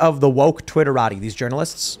 Many of the woke Twitterati, these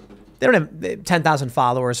journalists, they don't have 10,000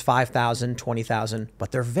 followers, 5,000, 20,000,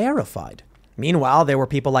 but they're verified. Meanwhile, there were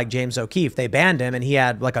people like James O'Keefe. They banned him, and he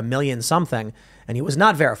had like 1 million something, and he was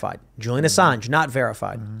not verified. Julian Assange, not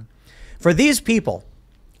verified. For these people,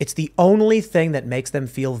 it's the only thing that makes them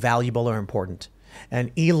feel valuable or important.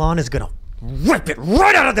 And Elon is going to rip it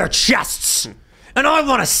right out of their chests, and I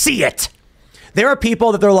want to see it. There are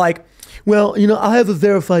people that they're like, well, I have a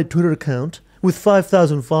verified Twitter account with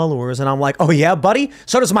 5,000 followers. And I'm like, oh yeah, buddy?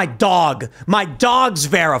 So does my dog. My dog's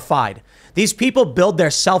verified. These people build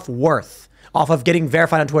their self-worth off of getting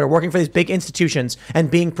verified on Twitter, working for these big institutions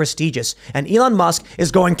and being prestigious. And Elon Musk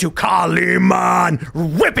is going to Kaliman,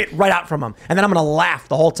 rip it right out from him. And then I'm going to laugh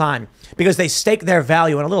the whole time because they stake their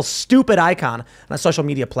value in a little stupid icon on a social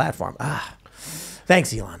media platform.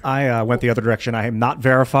 Thanks, Elon. I went the other direction. I am not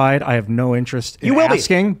verified. I have no interest in You will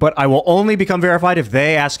asking, but I will only become verified if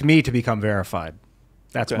they ask me to become verified.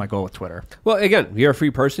 That's my goal with Twitter. Well, again, you're a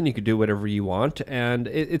free person. You can do whatever you want. And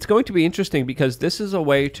it's going to be interesting because this is a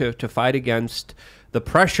way to fight against the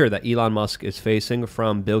pressure that Elon Musk is facing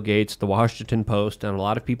from Bill Gates, the Washington Post, and a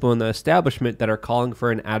lot of people in the establishment that are calling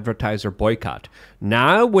for an advertiser boycott.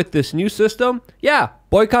 Now, with this new system,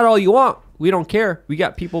 boycott all you want. We don't care. We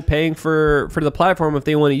got people paying for the platform if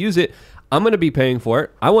they want to use it. I'm going to be paying for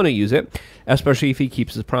it. I want to use it, especially if he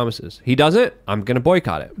keeps his promises. He doesn't, I'm going to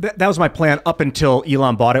boycott it. That was my plan up until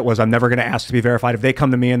Elon bought it, was I'm never going to ask to be verified. If they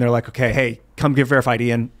come to me and they're like, okay, hey, come get verified,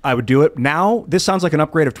 Ian, I would do it. Now, this sounds like an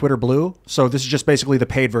upgrade of Twitter Blue. So this is just basically the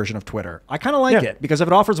paid version of Twitter. I kind of like it because if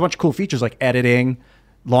it offers a bunch of cool features like editing,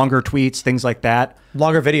 longer tweets, things like that.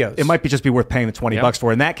 Longer videos. It might be worth paying the $20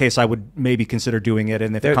 for. In that case, I would maybe consider doing it.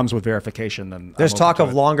 And if it comes with verification, then there's talk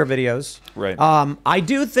of longer videos. Right. I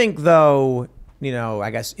do think, though,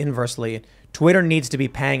 I guess inversely, Twitter needs to be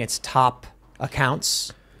paying its top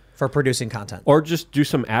accounts for producing content. Or just do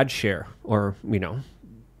some ad share, or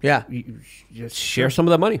Yeah. you just share some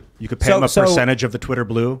of that money. You could pay them a percentage of the Twitter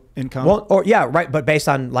Blue income. Well, or yeah, right. But based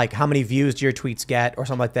on like how many views do your tweets get or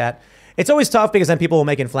something like that. It's always tough because then people will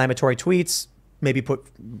make inflammatory tweets, maybe put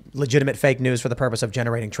legitimate fake news for the purpose of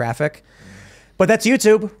generating traffic. But that's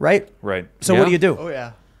YouTube, right? Right. So what do you do? Oh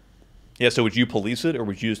yeah. Yeah, so would you police it, or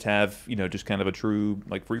would you just have, just kind of a true,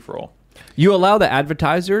 like, free-for-all? You allow the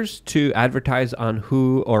advertisers to advertise on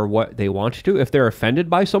who or what they want to. If they're offended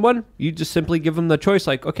by someone, you just simply give them the choice,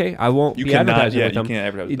 like, okay, I won't be advertising with them. You can't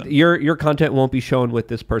advertise with them. Your content won't be shown with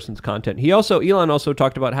this person's content. Elon also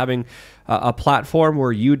talked about having a platform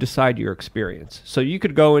where you decide your experience. So you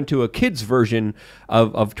could go into a kid's version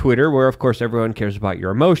of Twitter, where, of course, everyone cares about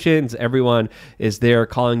your emotions. Everyone is there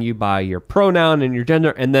calling you by your pronoun and your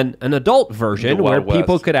gender. And then an adult version where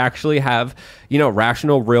people could actually have,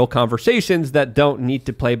 rational, real conversations that don't need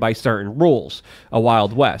to play by certain rules, a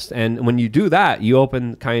Wild West. And when you do that, you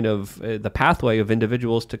open kind of the pathway of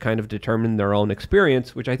individuals to kind of determine their own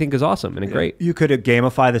experience, which I think is awesome and great. You could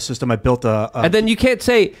gamify the system. I built and then you can't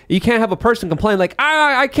have a person complain like,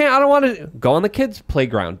 I don't want to go on the kids'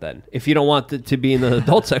 playground then. If you don't want to be in the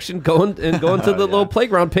adult section, go into the little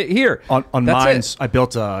playground pit here. On Mines, I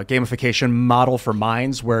built a gamification model for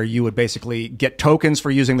Mines where you would basically get tokens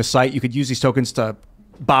for using the site. You could use these tokens to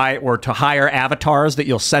buy or to hire avatars that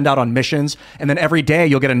you'll send out on missions. And then every day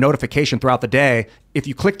you'll get a notification throughout the day. If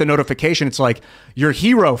you click the notification, it's like your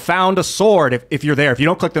hero found a sword. If you're there, if you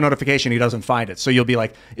don't click the notification, he doesn't find it. So you'll be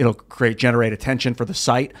like, it'll generate attention for the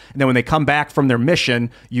site. And then when they come back from their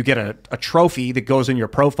mission, you get a trophy that goes in your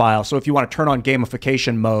profile. So if you want to turn on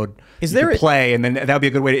gamification mode, you can play, and then that would be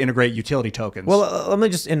a good way to integrate utility tokens. Well, let me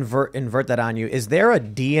just invert that on you. Is there a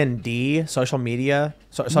D&D social media,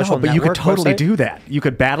 social but you could totally website? do that. You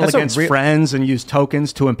could battle against friends and use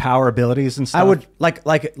tokens to empower abilities and stuff. I would like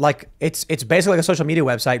it's basically like a social media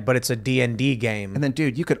website, but it's a D&D game. And then,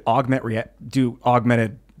 dude, you could do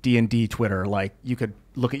augmented D&D Twitter. Like, you could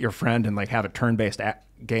look at your friend and like have a turn-based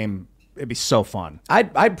game. It'd be so fun.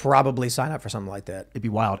 I'd probably sign up for something like that. It'd be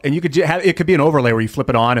wild. And you could have it could be an overlay where you flip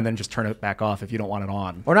it on and then just turn it back off if you don't want it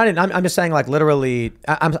on. Or not. I'm just saying, like, literally.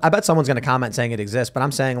 I bet someone's going to comment saying it exists, but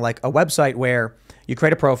I'm saying like a website where you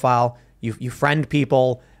create a profile, you friend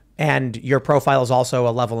people, and your profile is also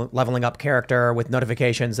a leveling up character with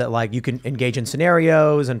notifications that like you can engage in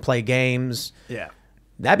scenarios and play games. Yeah,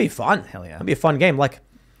 that'd be fun. Hell yeah, that'd be a fun game. Like,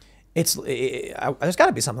 there's got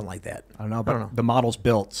to be something like that. I don't know, but the model's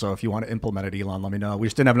built. So if you want to implement it, Elon, let me know. We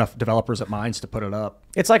just didn't have enough developers at Minds to put it up.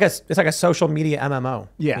 It's like a social media MMO.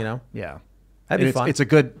 Yeah, yeah. That'd be fun. It's a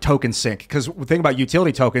good token sink, because the thing about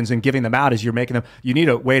utility tokens and giving them out is you're making them. You need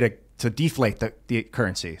a way to deflate the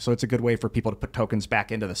currency. So it's a good way for people to put tokens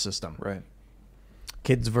back into the system. Right.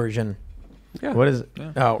 Kids version. Yeah. What is it?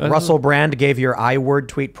 Yeah. Oh, Russell Brand gave your I-word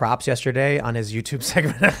tweet props yesterday on his YouTube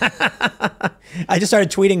segment. I just started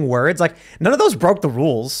tweeting words. Like, none of those broke the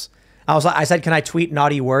rules. I said, can I tweet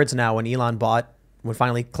naughty words now when Elon would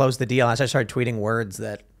finally close the deal? And I started tweeting words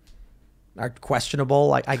that are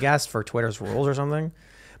questionable, I guess, for Twitter's rules or something.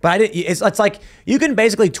 But it's like you can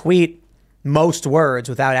basically tweet most words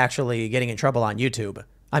without actually getting in trouble on YouTube.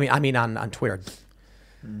 I mean on Twitter.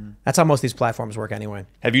 That's how most of these platforms work anyway.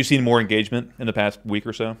 Have you seen more engagement in the past week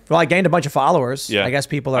or so? Well, I gained a bunch of followers. Yeah. I guess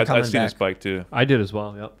people are coming back. I've seen a spike too. I did as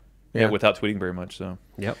well, yep. Yeah, without tweeting very much, so.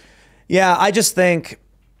 Yep. Yeah, I just think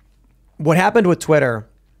what happened with Twitter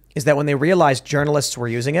is that when they realized journalists were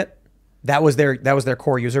using it, that was their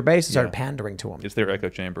core user base. They started pandering to them. It's their echo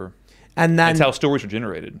chamber. And then that's how stories are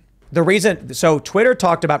generated. So Twitter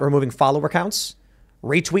talked about removing follower counts,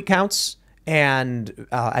 retweet counts, and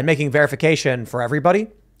making verification for everybody.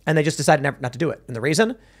 And they just decided not to do it. And the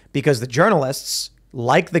reason? Because the journalists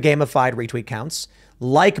like the gamified retweet counts,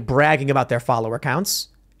 like bragging about their follower counts,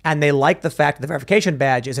 and they like the fact that the verification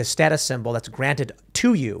badge is a status symbol that's granted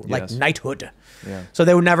to you, like knighthood. Yeah. So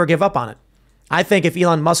they would never give up on it. I think if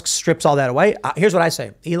Elon Musk strips all that away, here's what I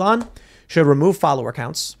say. Elon should remove follower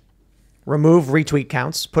counts, remove retweet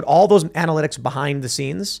counts, put all those analytics behind the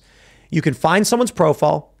scenes. You can find someone's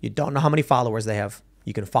profile. You don't know how many followers they have.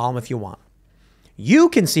 You can follow them if you want. You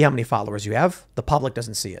can see how many followers you have. The public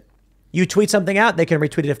doesn't see it. You tweet something out, they can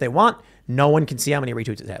retweet it if they want. No one can see how many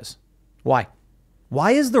retweets it has. Why?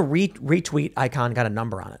 Why is the retweet icon got a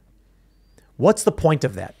number on it? What's the point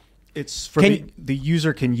of that? It's for the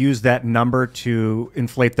user can use that number to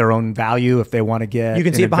inflate their own value if they want to get. You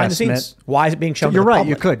can see it behind the scenes. Why is it being shown? So you're to the right.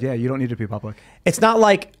 public? You could. Yeah. You don't need to be public. It's not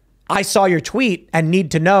like I saw your tweet and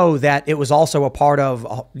need to know that it was also a part of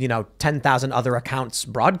 10,000 other accounts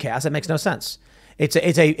broadcast. That makes no sense. It's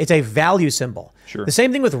a value symbol. Sure. The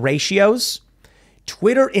same thing with ratios.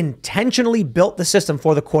 Twitter intentionally built the system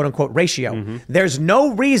for the quote unquote ratio. There's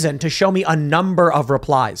no reason to show me a number of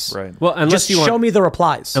replies. Right. Well, unless Just show me the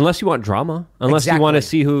replies. Unless you want drama, unless you want to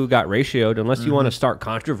Exactly. see who got ratioed, unless you want to start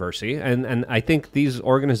controversy. And I think these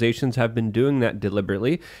organizations have been doing that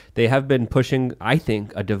deliberately. They have been pushing, I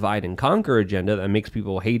think, a divide and conquer agenda that makes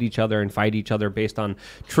people hate each other and fight each other based on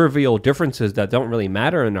trivial differences that don't really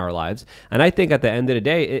matter in our lives. And I think at the end of the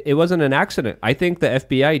day, it wasn't an accident. I think the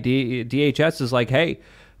FBI, DHS is like, hey,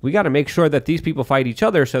 we got to make sure that these people fight each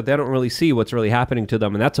other so they don't really see what's really happening to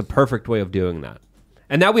them. And that's a perfect way of doing that.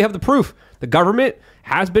 And now we have the proof. The government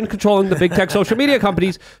has been controlling the big tech social media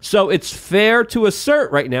companies. So it's fair to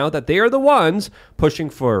assert right now that they are the ones pushing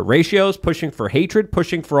for ratios, pushing for hatred,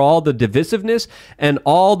 pushing for all the divisiveness and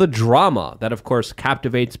all the drama that, of course,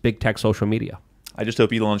 captivates big tech social media. I just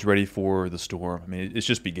hope Elon's ready for the storm. I mean, it's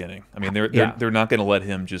just beginning. I mean, they're not going to let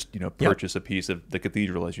him just purchase a piece of the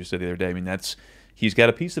cathedral, as you said the other day. I mean, he's got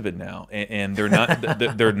a piece of it now, and they're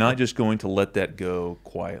not just going to let that go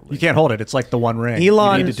quietly. You can't hold it. It's like the One Ring.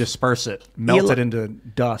 Elon- You need to disperse it, melt it into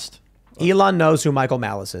dust. Elon knows who Michael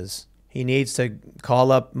Malice is. He needs to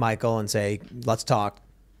call up Michael and say, let's talk.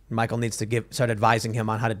 Michael needs to start advising him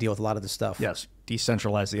on how to deal with a lot of this stuff. Yes,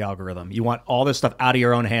 decentralize the algorithm. You want all this stuff out of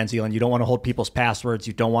your own hands, Elon. You don't want to hold people's passwords.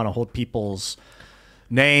 You don't want to hold people's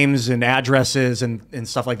names and addresses and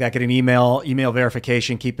stuff like that. Get an email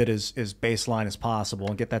verification. Keep it as baseline as possible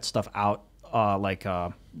and get that stuff out.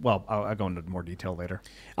 Well, I'll go into more detail later.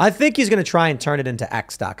 I think he's going to try and turn it into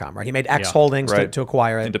X.com, right? He made X Holdings Right. to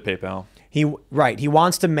acquire it. Into PayPal. He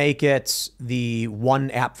wants to make it the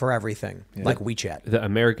one app for everything, like WeChat. The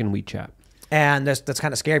American WeChat. And that's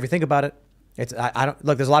kind of scary if you think about it. I don't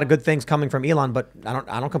look. There's a lot of good things coming from Elon, but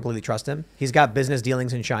I don't completely trust him. He's got business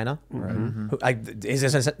dealings in China. Right. Is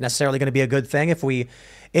this necessarily going to be a good thing if we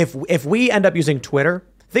end up using Twitter?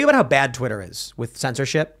 Think about how bad Twitter is with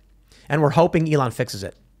censorship, and we're hoping Elon fixes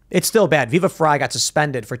it. It's still bad. Viva Frei got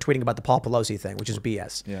suspended for tweeting about the Paul Pelosi thing, which is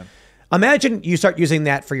BS. Yeah. Imagine you start using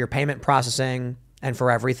that for your payment processing and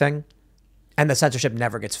for everything, and the censorship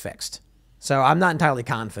never gets fixed. So I'm not entirely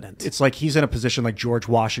confident. It's like he's in a position like George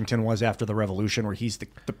Washington was after the Revolution, where he's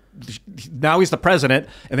now he's the president,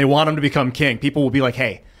 and they want him to become king. People will be like,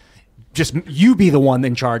 "Hey, just you be the one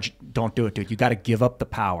in charge. Don't do it, dude. You got to give up the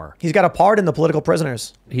power." He's got a part in the political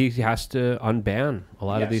prisoners. He has to unban a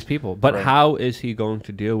lot of these people. But how is he going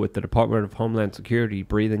to deal with the Department of Homeland Security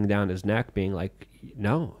breathing down his neck, being like,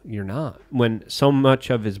 no, you're not, when so much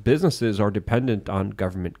of his businesses are dependent on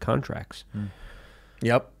government contracts?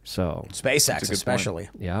 Yep. So SpaceX especially.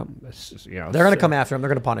 yeah, They're going to come after him. They're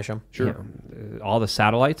going to punish him. Sure. All the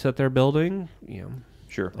satellites that they're building,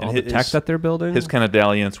 Sure. all the tech that they're building. His kind of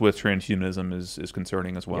dalliance with transhumanism is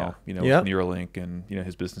concerning as well. Yeah. With Neuralink and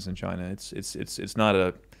his business in China. It's not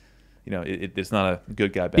a it's not a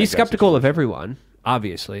good guy. Bad Be guy skeptical of situation. everyone,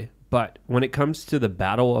 obviously, but when it comes to the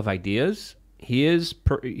battle of ideas, he is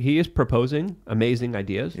proposing amazing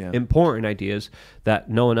ideas, important ideas that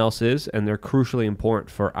no one else is, and they're crucially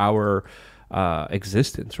important for our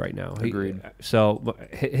existence right now. Agreed. So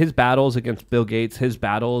his battles against Bill Gates, his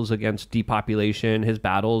battles against depopulation, his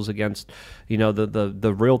battles against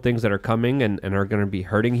the real things that are coming and are going to be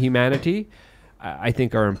hurting humanity, I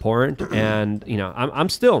think are important. And I'm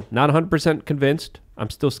still not 100% convinced. I'm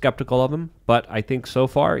still skeptical of him, but I think so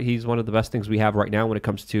far he's one of the best things we have right now when it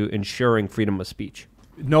comes to ensuring freedom of speech.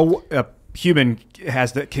 No human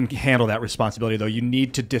can handle that responsibility, though. You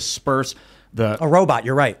need to disperse A robot.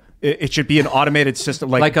 You're right. It should be an automated system,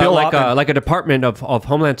 like a Department of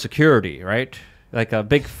Homeland Security, right? Like a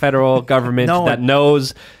big federal government that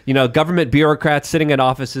knows, government bureaucrats sitting at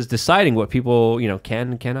offices deciding what people,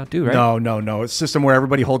 can and cannot do, right? No. It's a system where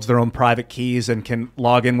everybody holds their own private keys and can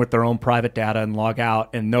log in with their own private data and log out.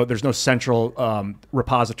 And there's no central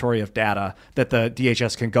repository of data that the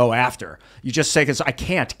DHS can go after. You just say, because I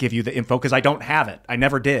can't give you the info because I don't have it. I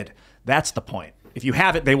never did. That's the point. If you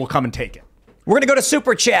have it, they will come and take it. We're going to go to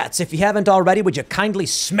Super Chats. If you haven't already, would you kindly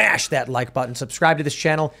smash that like button, subscribe to this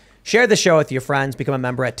channel, share the show with your friends, become a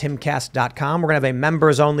member at timcast.com. We're going to have a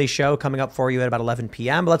members-only show coming up for you at about 11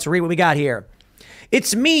 p.m. But let's read what we got here.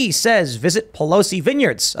 It's me, says, visit Pelosi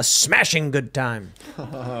Vineyards. A smashing good time.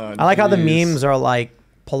 I like how the memes are like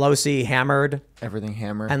Pelosi hammered. Everything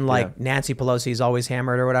hammered. And like Nancy Pelosi's always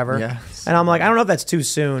hammered or whatever. Yes. And I'm like, I don't know if that's too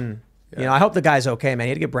soon. I hope the guy's okay, man. He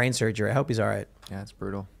had to get brain surgery. I hope he's all right. Yeah, it's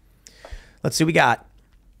brutal. Let's see what we got.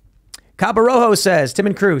 Cabarojo says, Tim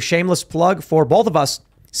and crew, shameless plug for both of us.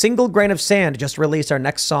 Single Grain of Sand just released our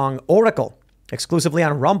next song, Oracle, exclusively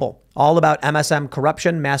on Rumble. All about MSM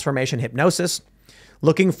corruption, mass formation, hypnosis.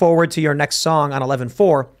 Looking forward to your next song on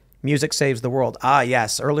 11.4, Music Saves the World. Ah,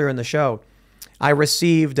 yes. Earlier in the show, I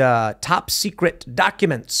received top secret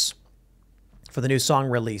documents for the new song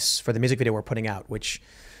release for the music video we're putting out, which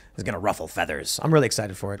is going to ruffle feathers. I'm really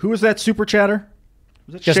excited for it. Who was that super chatter?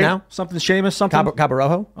 Was it Just now? Something Seamus? Something? Cabo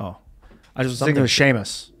Rojo? Oh, I was thinking it was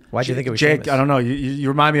Seamus. Why'd you think it was Jake? Seamus? I don't know. You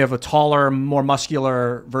remind me of a taller, more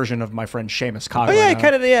muscular version of my friend Seamus Coglin. Oh, yeah,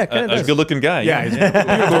 kind of A good-looking guy. Yeah, he's a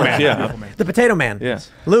beautiful man. Yeah. Beautiful man. The Potato Man. Yeah.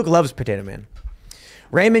 Luke loves Potato Man.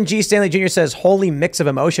 Raymond G. Stanley Jr. says, holy mix of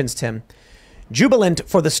emotions, Tim. Jubilant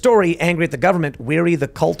for the story, angry at the government, weary the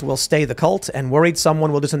cult will stay the cult, and worried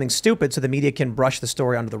someone will do something stupid so the media can brush the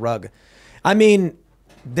story under the rug. I mean,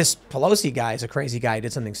 this Pelosi guy is a crazy guy who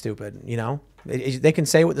did something stupid, you know? They can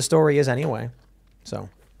say what the story is anyway. So,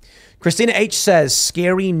 Christina H. says,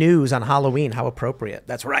 scary news on Halloween. How appropriate.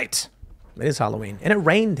 That's right. It is Halloween. And it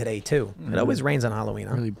rained today, too. It always rains on Halloween,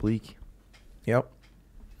 huh? Really bleak. Yep.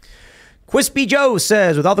 Quispy Joe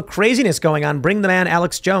says, with all the craziness going on, bring the man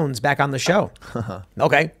Alex Jones back on the show.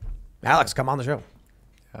 Okay. Alex, come on the show.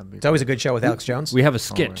 It's always a good show with Alex Jones. We have a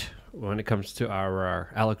skit when it comes to our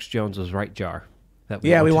Alex Jones's right jar. That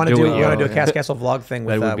we want to do a it. Cast Castle vlog thing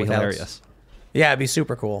with, That would be with hilarious. Alex. Yeah, it'd be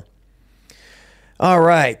super cool. All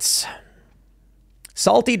right.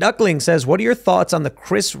 Salty Duckling says, what are your thoughts on the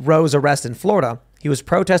Chris Rose arrest in Florida? He was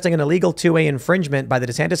protesting an illegal 2A infringement by the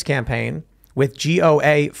DeSantis campaign with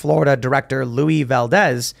GOA Florida Director Louis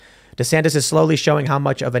Valdez. DeSantis is slowly showing how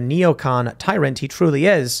much of a neocon tyrant he truly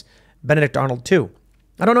is. Benedict Arnold, too.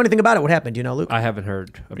 I don't know anything about it. What happened? Do you know, Luke? I haven't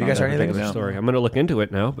heard about You guys heard anything? the story. I'm going to look into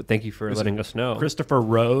it now, but thank you for letting us know. Christopher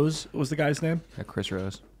Rose was the guy's name? Yeah, Chris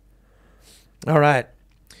Rose. All right.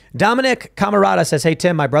 Dominic Camarada says, hey,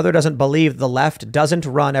 Tim, my brother doesn't believe the left doesn't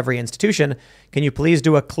run every institution. Can you please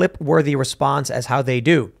do a clip-worthy response as how they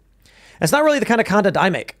do? It's not really the kind of content I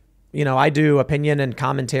make. You know, I do opinion and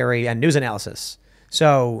commentary and news analysis.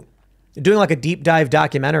 So doing like a deep dive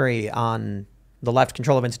documentary on the left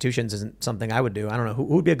control of institutions isn't something I would do. I don't know. Who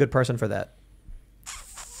would be a good person for that?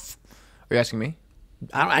 Are you asking me?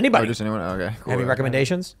 I don't, anybody. Or just anyone? Okay. Cool. Have you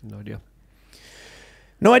recommendations? No idea.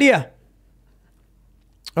 No idea.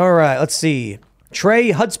 All right, let's see.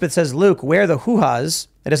 Trey Hudspeth says, Luke, where are the hoo-has?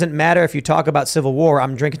 It doesn't matter if you talk about Civil War.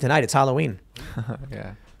 I'm drinking tonight. It's Halloween.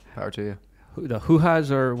 Yeah. Power to you. The hoo-has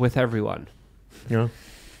are with everyone. Yeah.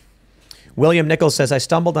 William Nichols says, I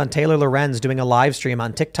stumbled on Taylor Lorenz doing a live stream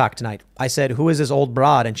on TikTok tonight. I said, who is this old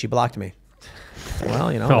broad? And she blocked me.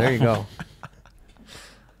 Well, you know, there you go.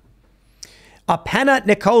 Apena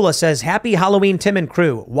Nicola says, happy Halloween, Tim and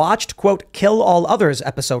crew. Watched, quote, Kill All Others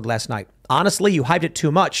episode last night. Honestly, you hyped it too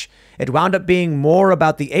much. It wound up being more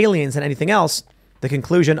about the aliens than anything else. The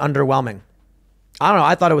conclusion, underwhelming. I don't know.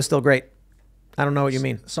 I thought it was still great. I don't know what you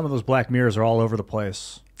mean. Some of those Black Mirrors are all over the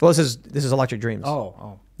place. Well, this is Electric Dreams.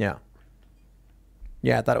 Oh. Yeah.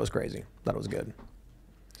 Yeah, I thought it was crazy. Thought it was good.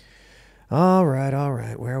 All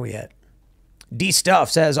right. Where are we at? D Stuff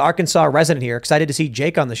says, Arkansas resident here, excited to see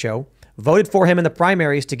Jake on the show. Voted for him in the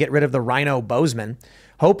primaries to get rid of the Rhino Bozeman.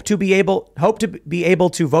 Hope to be able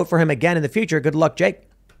to vote for him again in the future. Good luck, Jake.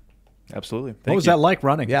 Absolutely. What was that like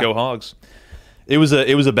running? Yeah. Go Hogs. It was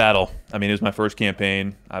a battle. I mean, it was my first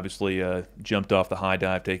campaign. Obviously, jumped off the high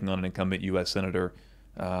dive, taking on an incumbent U.S. senator.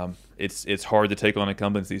 It's hard to take on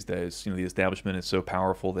incumbents these days. You know, the establishment is so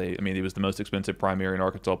powerful. It was the most expensive primary in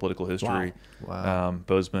Arkansas political history. Wow.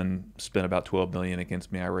 Bozeman spent about $12 million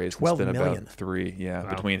against me. I raised $12 spent million? about $3 million,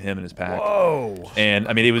 between him and his pack. Whoa. And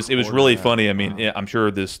I mean, it was really funny. I mean, I'm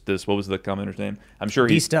sure this what was the commenter's name? I'm sure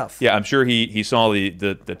he D-Stuff. Yeah, I'm sure he saw the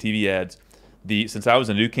TV ads. Since I was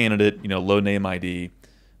a new candidate, you know, low name ID,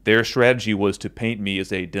 their strategy was to paint me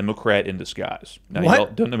as a Democrat in disguise. Now, What? y'all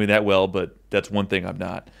don't know me that well, but that's one thing I'm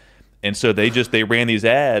not. And so they ran these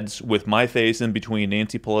ads with my face in between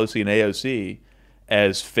Nancy Pelosi and AOC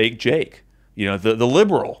as fake Jake, you know, the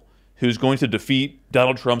liberal who's going to defeat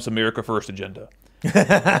Donald Trump's America First agenda.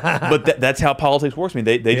 But that's how politics works. I mean,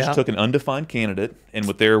 they just took an undefined candidate, and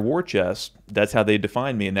with their war chest, that's how they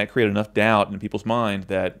defined me, and that created enough doubt in people's mind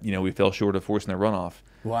that, you know, we fell short of forcing their runoff.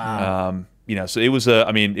 Wow. You know, so it was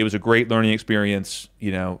a great learning experience.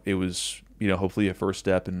 You know, it was, you know, hopefully a first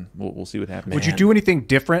step, and we'll see what happens. Would you do anything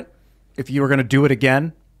different if you were going to do it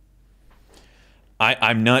again?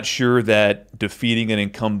 I'm not sure that defeating an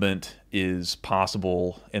incumbent is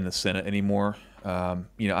possible in the Senate anymore.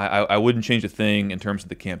 You know, I wouldn't change a thing in terms of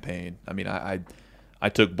the campaign. I mean, I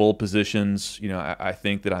took bold positions. You know, I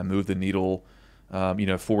think that I moved the needle. You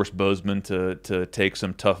know, forced Bozeman to take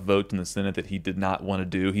some tough votes in the Senate that he did not want to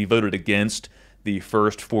do. He voted against the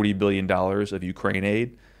first $40 billion of Ukraine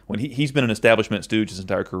aid when he's been an establishment stooge his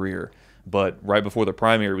entire career. But right before the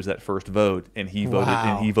primary was that first vote, and he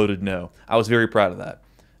voted no. I was very proud of that.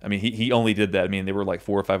 I mean, he only did that. I mean, there were like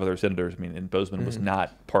 4 or 5 other senators. I mean, and Bozeman was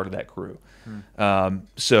not part of that crew.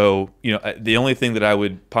 So, you know, the only thing that I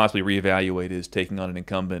would possibly reevaluate is taking on an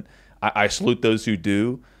incumbent. I salute those who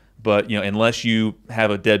do, but, you know, unless you have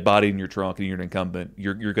a dead body in your trunk and you're an incumbent,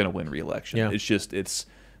 you're going to win re-election. Yeah. It's just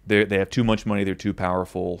they have too much money. They're too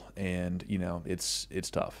powerful, and you know, it's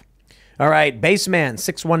tough. All right, Baseman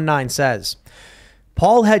 619 says,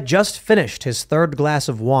 Paul had just finished his 3rd glass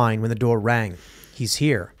of wine when the door rang. He's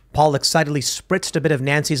here. Paul excitedly spritzed a bit of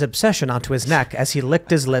Nancy's obsession onto his neck as he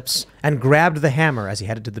licked his lips and grabbed the hammer as he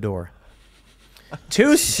headed to the door.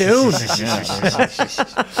 Too soon. Sounds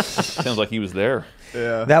like he was there.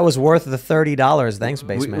 Yeah. That was worth the $30. Thanks,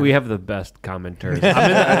 Baseman. We have the best commenters.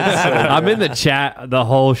 I'm in the chat the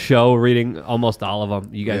whole show reading almost all of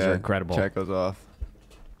them. You guys are incredible. Chat goes off.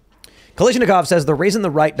 Kolishnikov says the reason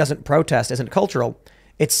the right doesn't protest isn't cultural,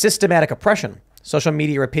 it's systematic oppression. Social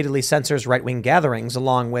media repeatedly censors right-wing gatherings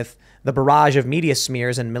along with the barrage of media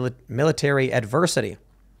smears and military adversity.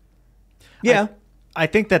 Yeah. I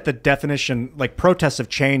think that the definition, like protests have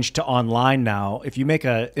changed to online now. If you make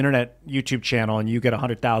an internet YouTube channel and you get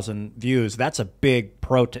 100,000 views, that's a big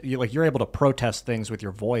protest. You're able to protest things with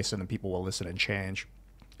your voice, and then people will listen and change.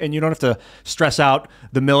 And you don't have to stress out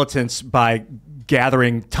the militants by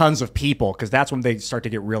gathering tons of people, because that's when they start to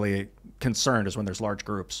get really concerned, is when there's large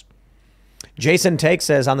groups. Jason Take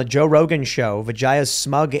says, on the Joe Rogan show, Vijaya's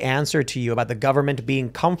smug answer to you about the government being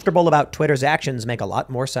comfortable about Twitter's actions make a lot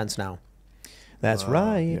more sense now. That's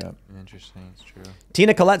right. Yeah. Interesting. It's true.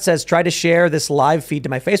 Tina Collette says, try to share this live feed to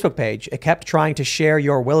my Facebook page. It kept trying to share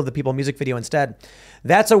your Will of the People music video instead.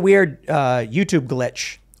 That's a weird YouTube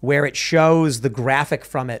glitch where it shows the graphic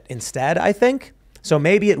from it instead, I think. So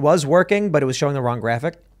maybe it was working, but it was showing the wrong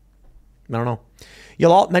graphic. I don't know.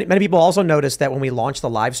 Many people also notice that when we launch the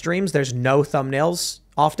live streams, there's no thumbnails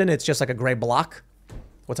often. It's just like a gray block.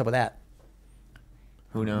 What's up with that?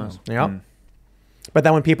 Who knows? Yeah. But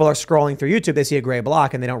then when people are scrolling through YouTube, they see a gray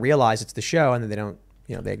block and they don't realize it's the show, and then they don't,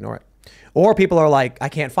 they ignore it. Or people are like, I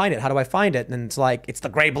can't find it. How do I find it? And it's like, it's the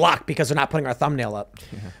gray block because they're not putting our thumbnail up.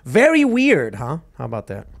 Yeah. Very weird, huh? How about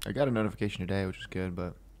that? I got a notification today, which is good,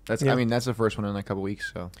 but that's I mean, that's the first one in like a couple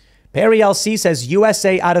weeks, so. Perry LC says,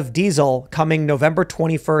 USA out of diesel coming November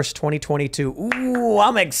 21st, 2022. Ooh,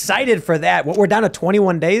 I'm excited for that. We're down to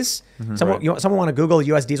 21 days. Someone want to Google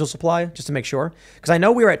US diesel supply just to make sure? Because I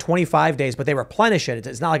know we were at 25 days, but they replenish it.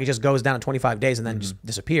 It's not like it just goes down to 25 days and then just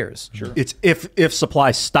disappears. Sure. It's if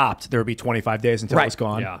supply stopped, there would be 25 days until it's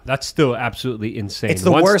gone. Yeah, that's still absolutely insane. It's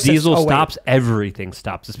the Once worst. diesel stops, everything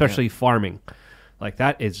stops, especially farming. Like,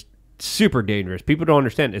 that is super dangerous. People don't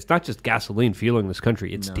understand. It's not just gasoline fueling this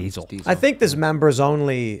country. It's diesel. I think this members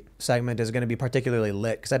only segment is going to be particularly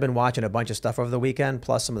lit because I've been watching a bunch of stuff over the weekend,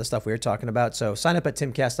 plus some of the stuff we were talking about. So sign up at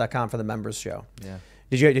timcast.com for the members show. Yeah.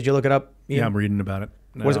 Did you look it up, Ian? Yeah, I'm reading about it.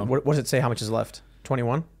 No. What does it say how much is left?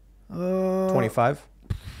 21? 25?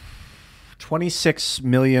 26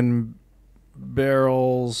 million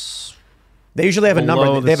barrels. They usually have a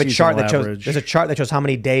number. They have a chart that shows. average. There's a chart that shows how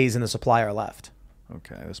many days in the supply are left.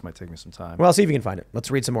 Okay, this might take me some time. Well, I'll see if you can find it. Let's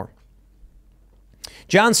read some more.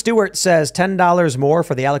 John Stewart says $10 more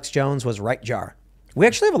for the Alex Jones was right jar. We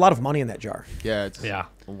actually have a lot of money in that jar. Yeah, it's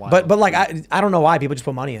But like I don't know why people just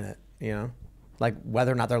put money in it. Like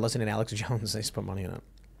whether or not they're listening to Alex Jones, they just put money in it.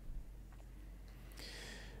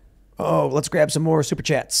 Oh, let's grab some more super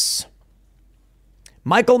chats.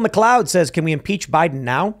 Michael McLeod says, "Can we impeach Biden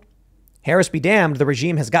now? Harris be damned. The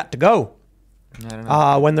regime has got to go. I don't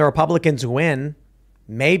know. When the Republicans win,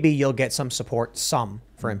 maybe you'll get some support,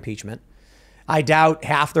 for impeachment. I doubt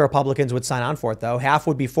half the Republicans would sign on for it, though. Half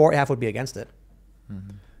would be for it, half would be against it.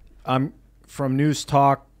 From News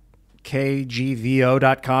Talk,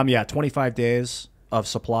 KGVO.com. Yeah, 25 days of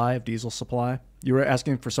supply, of diesel supply. You were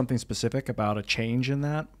asking for something specific about a change in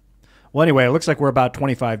that? Well, anyway, it looks like we're about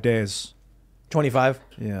 25 days. 25?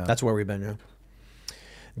 Yeah. That's where we've been, yeah.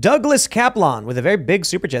 Douglas Kaplan with a very big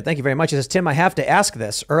super chat. Thank you very much. He says, Tim, I have to ask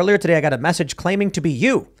this. Earlier today, I got a message claiming to be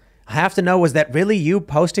you. I have to know, was that really you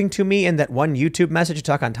posting to me in that one YouTube message you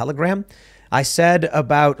talk on Telegram? I said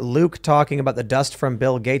about Luke talking about the dust from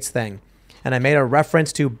Bill Gates thing, and I made a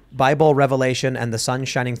reference to Bible revelation and the sun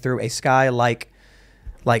shining through a sky like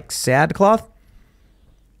sackcloth.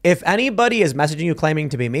 If anybody is messaging you claiming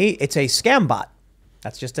to be me, it's a scam bot.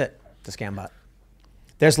 That's just it. It's a scam bot.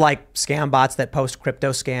 There's like scam bots that post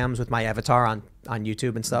crypto scams with my avatar on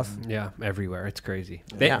YouTube and stuff. Yeah, everywhere. It's crazy.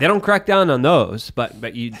 They don't crack down on those,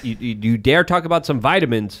 but you dare talk about some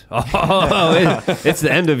vitamins. Oh, it's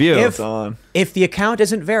the end of you. If the account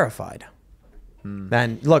isn't verified,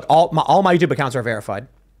 then look, all my YouTube accounts are verified,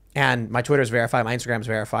 and my Twitter is verified, my Instagram is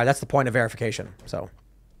verified. That's the point of verification. So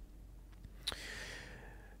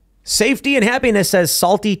Safety and Happiness says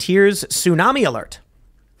salty tears tsunami alert.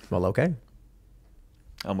 Well, okay.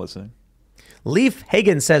 I'm listening. Leaf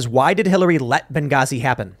Hagen says, why did Hillary let Benghazi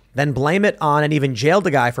happen? Then blame it on and even jail the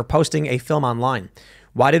guy for posting a film online.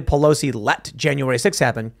 Why did Pelosi let January 6th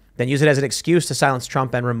happen, then use it as an excuse to silence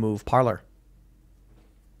Trump and remove Parler?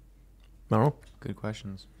 I don't know. Good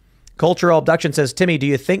questions. Cultural Abduction says, Timmy, do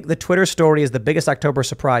you think the Twitter story is the biggest October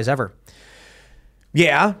surprise ever?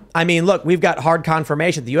 Yeah. I mean, look, we've got hard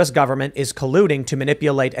confirmation the U.S. government is colluding to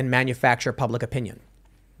manipulate and manufacture public opinion.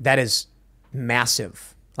 That is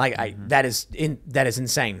massive. That is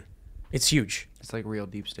insane. It's huge. It's like real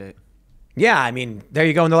deep state. Yeah, I mean, there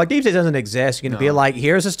you go. And they're like, deep state doesn't exist. You can be like,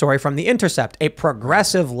 here's a story from The Intercept, a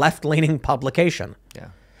progressive left-leaning publication.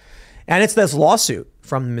 Yeah. And it's this lawsuit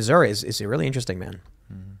from Missouri. Is really interesting, man.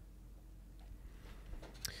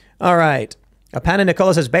 All right. Apana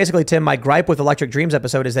Nicola says, basically, Tim, my gripe with Electric Dreams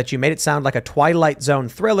episode is that you made it sound like a Twilight Zone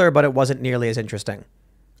thriller, but it wasn't nearly as interesting.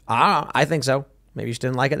 I think so. Maybe you just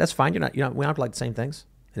didn't like it. That's fine. We don't have to like the same things.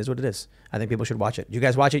 It is what it is. I think people should watch it. You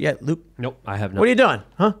guys watch it yet, Luke? Nope, I have not. What are you doing?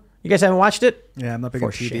 Huh? You guys haven't watched it? Yeah, I'm not big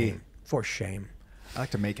on TV. Shame. For shame. I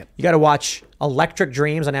like to make it. You got to watch Electric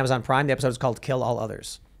Dreams on Amazon Prime. The episode is called Kill All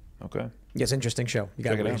Others. Okay. Yes, interesting show. You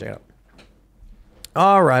got to check it out.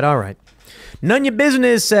 All right. None your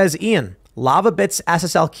business, says Ian. LavaBit's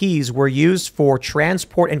SSL keys were used for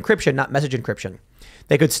transport encryption, not message encryption.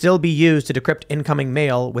 They could still be used to decrypt incoming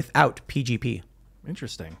mail without PGP.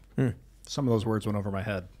 Interesting. Some of those words went over my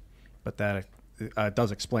head, but that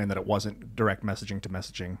does explain that it wasn't direct messaging to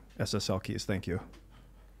messaging SSL keys. Thank you.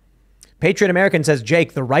 Patriot American says,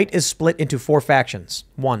 Jake, the right is split into 4 factions.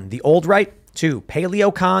 1, the old right. 2,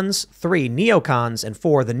 paleocons. 3, neocons. And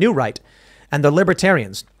 4, the new right. And the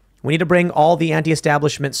libertarians. We need to bring all the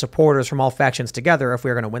anti-establishment supporters from all factions together if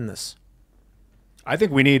we're going to win this. I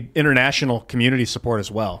think we need international community support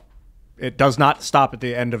as well. It does not stop at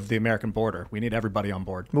the end of the American border. We need everybody on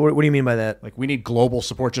board. What do you mean by that? Like, we need global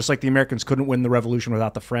support. Just like the Americans couldn't win the revolution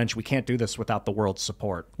without the French, we can't do this without the world's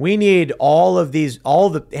support. We need all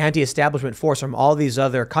the anti-establishment force from all these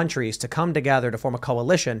other countries to come together to form a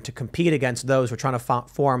coalition to compete against those who are trying to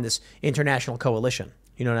form this international coalition.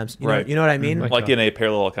 You know what I mean? Like in a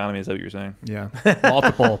parallel economy, is that what you're saying? Yeah.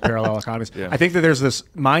 Multiple parallel economies. Yeah. I think that there's this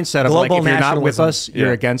mindset of Global like, if you're not with nationalism. us,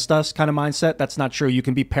 you're against us kind of mindset. That's not true. You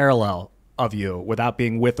can be parallel of you without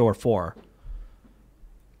being with or for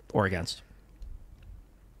or against.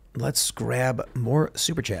 Let's grab more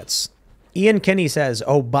super chats. Ian Kinney says,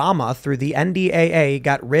 Obama, through the NDAA,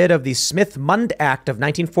 got rid of the Smith-Mundt Act of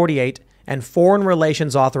 1948 and Foreign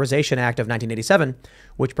Relations Authorization Act of 1987,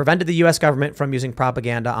 which prevented the U.S. government from using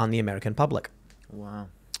propaganda on the American public. Wow.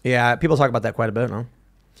 Yeah, people talk about that quite a bit, no?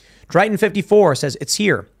 Triton54 says, it's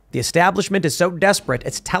here. The establishment is so desperate,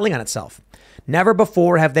 it's telling on itself. Never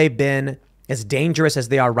before have they been as dangerous as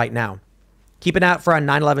they are right now. Keep an eye out for a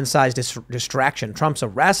 9/11 size distraction. Trump's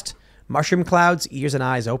arrest, mushroom clouds, ears and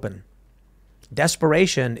eyes open.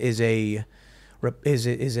 Desperation is a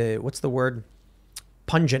what's the word?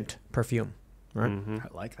 Pungent perfume, right?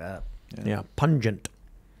 I like that. Yeah, pungent.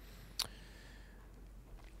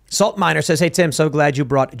 Salt Miner says, hey, Tim, so glad you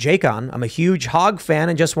brought Jake on. I'm a huge Hog fan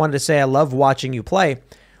and just wanted to say I love watching you play.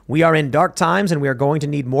 We are in dark times and we are going to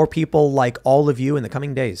need more people like all of you in the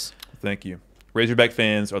coming days. Thank you. Razorback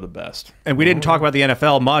fans are the best. And we didn't talk about the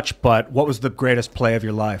NFL much, but what was the greatest play of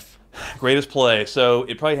your life? Greatest play. So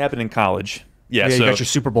it probably happened in college. Yeah, You so got your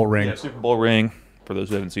Super Bowl ring. Yeah, Super Bowl ring. For those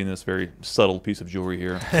who haven't seen this very subtle piece of jewelry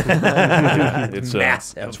here. It's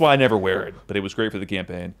massive. That's why I never wear it, but it was great for the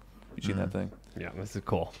campaign. You seen that thing? Yeah, this is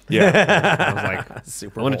cool. Yeah. I was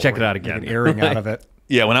like, I want to check it out Get again. an earring out of it.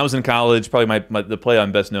 Yeah, when I was in college, probably the play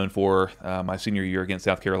I'm best known for, my senior year against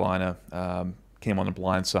South Carolina, came on a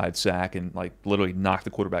blindside sack and like literally knocked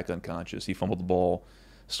the quarterback unconscious. He fumbled the ball,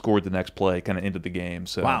 scored the next play, kind of ended the game.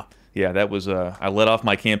 So wow. Yeah, that was I led off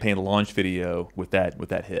my campaign launch video with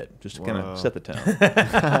that hit, just to kind of set the tone.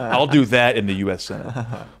 I'll do that in the U.S. Senate.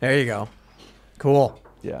 There you go. Cool.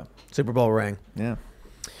 Yeah. Super Bowl ring. Yeah.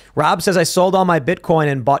 Rob says, I sold all my Bitcoin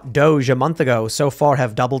and bought Doge a month ago. So far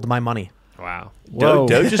have doubled my money. Wow.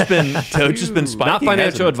 Doge has been spiking. Not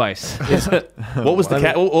financial hasn't advice. it? What was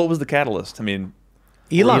the catalyst? I mean,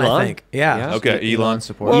 Elon, I Elon? think. Yeah. okay, Elon.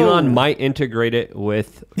 support. Elon might integrate it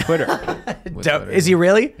with Twitter. Is he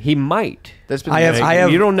really? He might. That's been I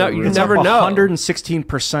have- You don't know. You It's never up know.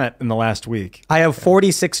 116% in the last week. I have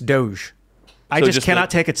 46 Doge. I So just just cannot like-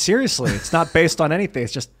 take it seriously. It's not based on anything.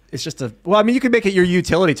 It's just a. Well, I mean, you could make it your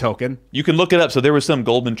utility token. You can look it up. So there was some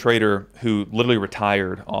Goldman trader who literally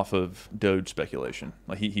retired off of Doge speculation.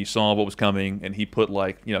 Like he saw what was coming and he put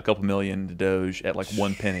like a couple million into Doge at like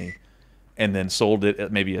 1 penny, and then sold it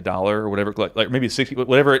at maybe $1 or whatever, like maybe 60,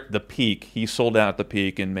 whatever at the peak. He sold out at the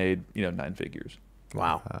peak and made 9 figures.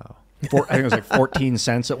 Wow. I think it was like 14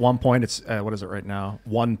 cents at one point. It's what is it right now?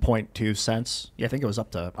 1.2 cents. Yeah, I think it was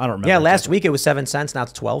up to, I don't remember. Yeah, last week it was 7 cents. Now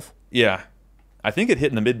it's 12. Yeah, I think it hit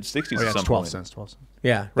in the mid 60s Oh, yeah, at some it's 12 point. cents. 12 cents.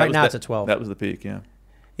 Yeah, right now it's at 12. That was the peak. Yeah.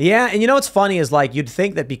 Yeah, and you know what's funny is like you'd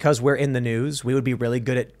think that because we're in the news, we would be really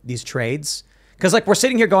good at these trades. Because like we're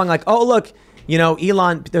sitting here going like, oh look,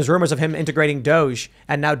 Elon. There's rumors of him integrating Doge,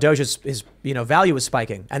 and now Doge's value is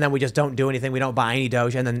spiking, and then we just don't do anything. We don't buy any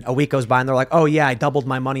Doge, and then a week goes by, and they're like, oh yeah, I doubled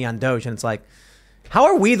my money on Doge, and it's like, how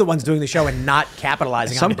are we the ones doing the show and not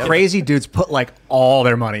capitalizing? Some on Doge? crazy dudes put like all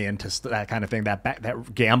their money into that kind of thing,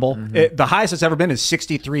 that gamble. The highest it's ever been is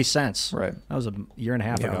 63 cents. Right. That was a year and a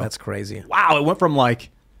half Yeah, ago. that's crazy. Wow, it went from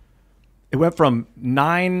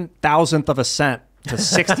 9,000th of a cent to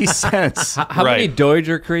 60 cents. How many Right. Doge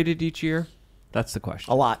are created each year? That's the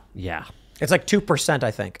question. A lot. Yeah. It's like 2%,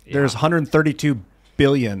 I think. There's 132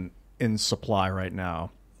 billion in supply right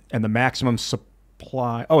now, and the maximum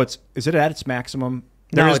supply. Oh, is it at its maximum?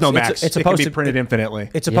 There No, is no it's- max. it's it can supposed be to- printed infinitely.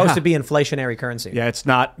 It's supposed Yeah. to be inflationary currency. Yeah, it's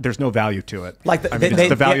not. There's no value to it. Like I mean,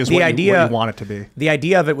 the value is what you want it to be. The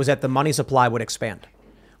idea of it was that the money supply would expand,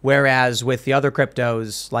 whereas with the other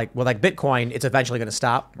cryptos, like Bitcoin, it's eventually going to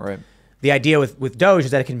stop. Right. The idea with Doge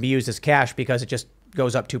is that it can be used as cash because it just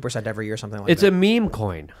goes up 2% every year, something like It's that. a meme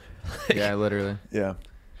coin. Yeah, literally. Yeah.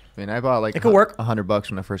 I mean, I bought like It could work.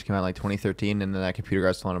 $100 when I first came out, like 2013, and then that computer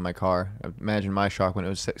got stolen in my car. Imagine my shock when it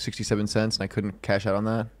was 67 cents and I couldn't cash out on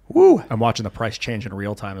that. Woo! I'm watching the price change in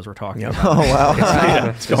real time as we're talking. Yep. About Oh wow!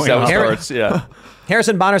 That's going how on. it starts. Yeah.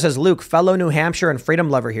 Harrison Bonner says, Luke, fellow New Hampshire and freedom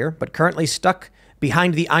lover here, but currently stuck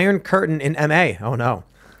behind the Iron Curtain in MA. Oh no.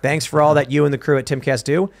 Thanks for all that you and the crew at Timcast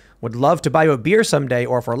do. Would love to buy you a beer someday,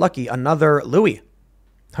 or if we're lucky, another Louis.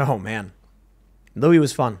 Oh man. Louis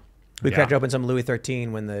was fun. We cracked open some Louis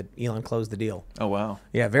 13 when the Elon closed the deal. Oh wow.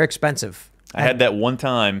 Yeah, very expensive. I had that one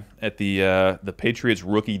time at the Patriots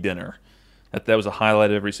rookie dinner. That was a highlight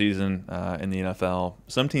every season in the NFL.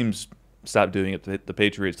 Some teams stopped doing it. The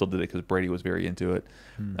Patriots still did it because Brady was very into it.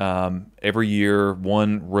 Every year,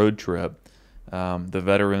 one road trip, the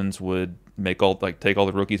veterans would take all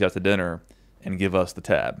the rookies out to dinner and give us the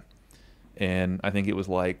tab. And I think it was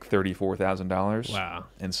like $34,000. Wow.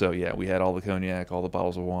 And so yeah, we had all the cognac, all the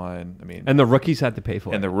bottles of wine. I mean, And the rookies had to pay for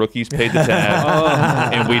and it. the rookies paid the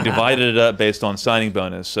tab, and we divided it up based on signing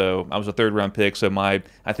bonus. So I was a 3rd round pick, so I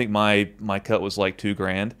think my cut was like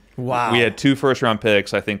 $2,000. Wow. We had 2 first-round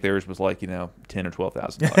picks. I think theirs was like $10,000 or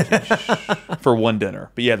 $12,000 for one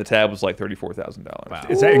dinner. But yeah, the tab was like $34,000. Wow.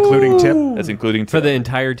 is that including tip? That's including For tip. the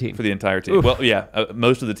entire team. For the entire team. Well, yeah,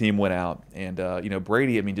 most of the team went out, and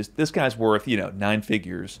Brady. I mean, just this guy's worth 9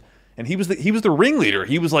 figures, and he was the ringleader.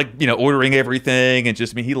 He was like ordering everything, and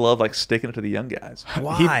just he loved like sticking it to the young guys.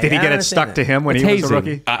 Why? Did he I get don't it stuck understand to him when It's he was a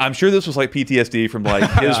hazing. rookie? I'm sure this was like PTSD from like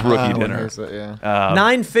his rookie dinner. Yeah. that.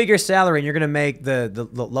 9-figure salary, and you're going to make the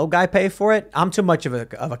low guy pay for it? I'm too much of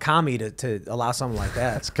a commie to allow something like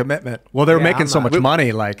that. It's commitment. Well, they were Yeah, making I'm so not- much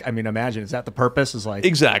money. Like, I mean, imagine, is that the purpose? Is like,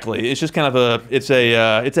 Exactly. It's just kind of it's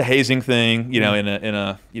a hazing thing, in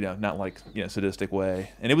a not like sadistic way.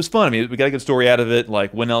 And it was fun. I mean, we got a good story out of it.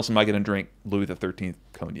 Like, when else am I going to drink Louis the 13th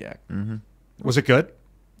cognac? was it good?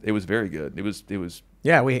 It was very good. It was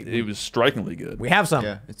Yeah, it was strikingly good. we have some.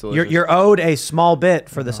 Yeah, it's you're, delicious. you're owed a small bit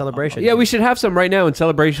for the celebration. Yeah, we should have some right now in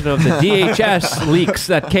celebration of the DHS leaks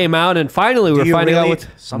that came out, and finally we're you finding really- out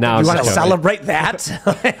what. No, You it's want to just joking. celebrate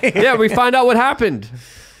that? Yeah, we find out what happened.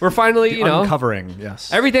 We're finally, Uncovering,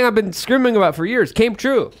 yes. everything I've been screaming about for years came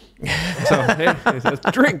true. So hey, let's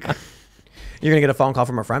drink. You're going to get a phone call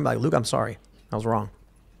from a friend like, Luke, I'm sorry. I was wrong.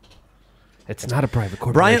 It's not a private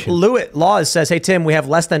Bryant corporation. Lewitt Laws says, hey, Tim, we have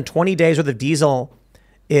less than 20 days worth of diesel.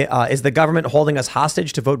 Is the government holding us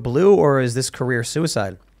hostage to vote blue, or is this career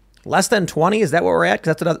suicide? Less than 20? Is that what we're at?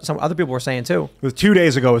 Because that's what some other people were saying, too. It was 2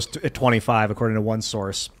 days ago, it was at 25, according to one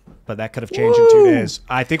source. But that could have changed in 2 days.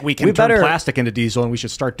 I think we can We turn better- plastic into diesel, and we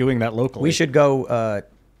should start doing that locally. We should go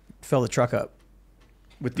fill the truck up.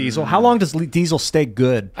 With diesel. How long does diesel stay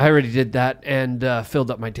good? I already did that and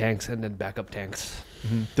filled up my tanks and then backup tanks.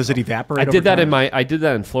 Does it evaporate? I over did that time? I did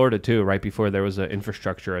that in Florida too, right before there was an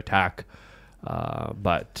infrastructure attack.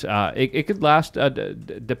 But it could last.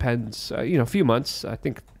 Depends. A few months. I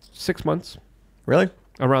think 6 months Really?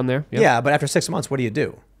 around there. Yeah, but after 6 months, what do you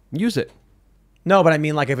do? Use it. No, but I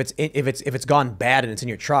mean, like, if it's gone bad and it's in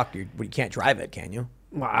your truck, you can't drive it, can you?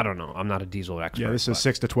 Well, I don't know. I'm not a diesel expert. Yeah, this is but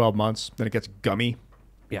 6 to 12 months. Then it gets gummy.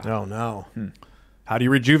 yeah. Oh, no. How do you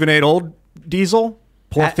rejuvenate old diesel?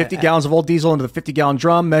 Pour 50 gallons of old diesel into the 50-gallon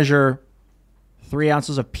drum. Measure 3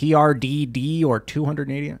 ounces of PRDD or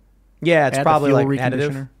 280. Yeah, it's Add the probably fuel like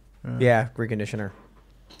reconditioner. additive. Yeah, reconditioner.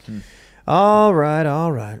 All right,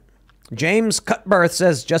 all right. James Cutbirth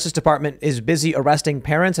says Justice Department is busy arresting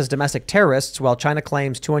parents as domestic terrorists, while China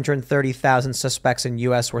claims 230,000 suspects in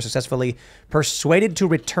U.S. were successfully persuaded to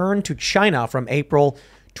return to China from April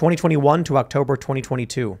 2021 to October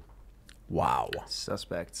 2022. Wow.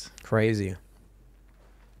 Suspects. Crazy.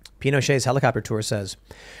 Pinochet's helicopter tour says,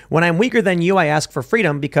 when I'm weaker than you, I ask for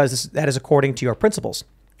freedom because that is according to your principles.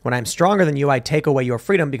 When I'm stronger than you, I take away your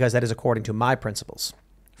freedom because that is according to my principles.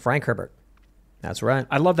 Frank Herbert. That's right.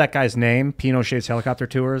 I love that guy's name, Pinochet's helicopter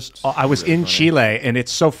tours. I was in Chile, and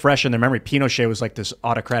it's so fresh in their memory. Pinochet was like this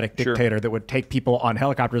autocratic dictator that would take people on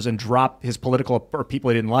helicopters and drop his political or people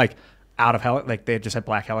he didn't like out of like they just had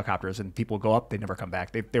black helicopters, and people would go up, they'd never come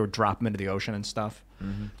back. They would drop them into the ocean and stuff.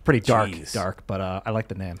 Pretty dark, but I like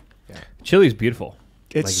the name. Yeah. Chile's beautiful.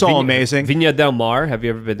 It's so amazing. Viña del Mar. Have you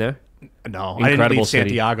ever been there? No, I didn't leave city.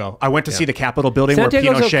 Santiago. I went to see the Capitol building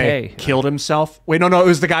Santiago's where Pinochet okay. killed himself. Wait, no, it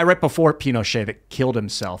was the guy right before Pinochet that killed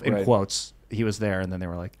himself, in Right. quotes. He was there, and then they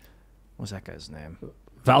were like, what was that guy's name?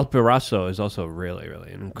 Valparaiso is also really,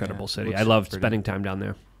 really an incredible city. I loved spending time down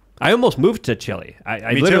there. I almost moved to Chile.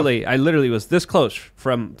 I Me too. literally was this close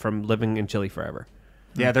from living in Chile forever.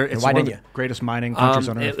 Yeah, it's why one of didn't the greatest mining countries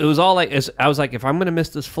on earth. It was all like I was like, if I'm gonna miss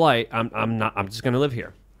this flight, I'm just gonna live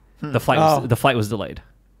here. The flight was delayed.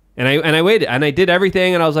 And I waited, and I did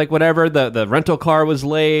everything, and I was like, whatever. The rental car was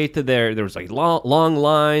late. There was like long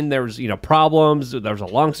line. There was problems. There was a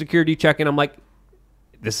long security check, and I'm like,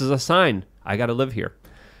 this is a sign. I got to live here.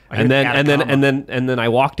 And then I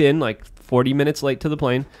walked in like 40 minutes late to the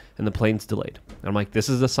plane, and the plane's delayed. And I'm like, this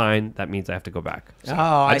is a sign. That means I have to go back. So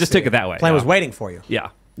I just took it that way. Plane was waiting for you. Yeah,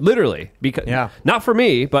 literally. Because not for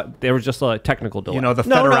me, but there was just a technical delay. The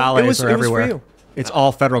federales it was are everywhere. for you. It's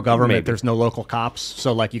all federal government. Maybe. There's no local cops.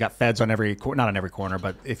 So, like, you got feds on every not on every corner,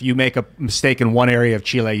 but if you make a mistake in one area of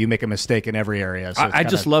Chile, you make a mistake in every area. So I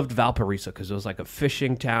just loved Valparaiso because it was like a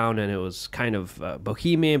fishing town, and it was kind of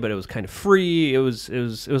bohemian, but it was kind of free. It was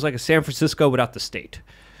like a San Francisco without the state.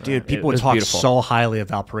 Dude, people it would was talk beautiful. so highly of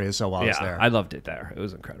Valparaiso while I was Yeah, there. I loved it there. It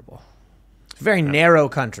was incredible. Very narrow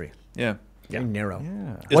country. Yeah. Very narrow.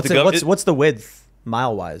 Is What's the gov- it, what's the width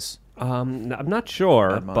mile wise? I'm not sure,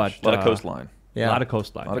 Not much. but A lot of coastline. Yeah. a lot of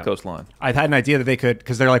coastline. A lot of coastline. I had an idea that they could,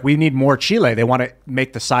 because they're like, we need more Chile. They want to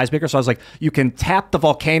make the size bigger. So I was like, you can tap the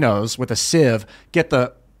volcanoes with a sieve, get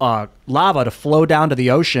the lava to flow down to the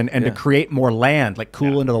ocean and to create more land, like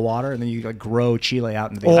cool into the water, and then you like grow Chile out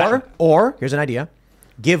into the ocean. Or here's an idea: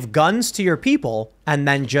 give guns to your people and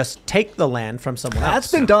then just take the land from someone else.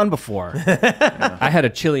 That's been done before. I had a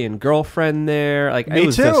Chilean girlfriend there. Like Me it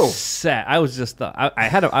was too. just set. I was just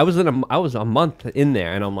I was a month in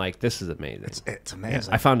there, and I'm like, this is amazing. It's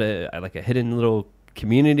amazing. I found a hidden little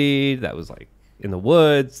community that was like in the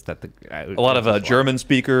woods. A lot of German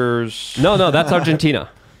speakers. No, that's Argentina.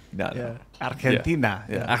 No. Argentina.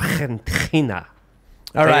 Yeah. Argentina.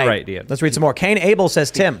 All right, right, Ian. Let's read some more. Kane Abel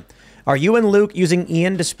says, Tim, are you and Luke using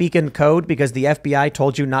Ian to speak in code because the FBI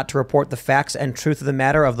told you not to report the facts and truth of the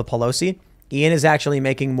matter of the Pelosi? Ian is actually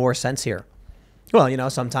making more sense here. Well,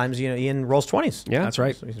 sometimes Ian rolls 20s. Yeah, That's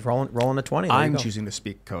right. So he's rolling a 20. There you I'm go. choosing to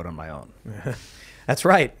speak code on my own. That's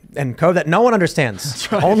right. And code that no one understands.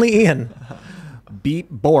 Only Ian.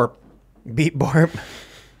 Beep borp. Beat Borp.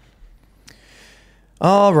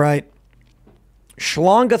 All right.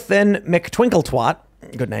 Schlongathin McTwinkletwat,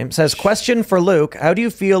 good name, says, question for Luke. How do you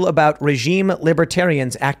feel about regime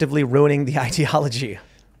libertarians actively ruining the ideology?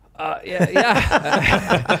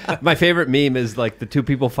 Yeah. My favorite meme is like the two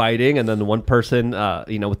people fighting, and then the one person,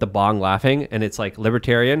 with the bong laughing, and it's like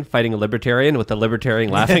libertarian fighting a libertarian with the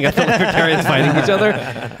libertarian laughing at the libertarians fighting each other.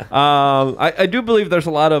 I do believe there's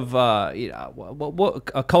a lot of a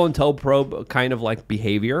COINTELPRO kind of like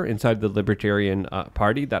behavior inside the Libertarian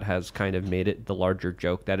Party that has kind of made it the larger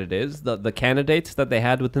joke that it is. The candidates that they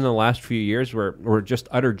had within the last few years were just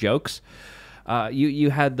utter jokes.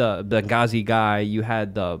 You had the Benghazi guy, you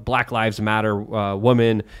had the Black Lives Matter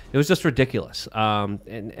woman. It was just ridiculous.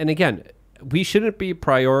 And again, we shouldn't be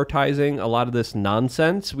prioritizing a lot of this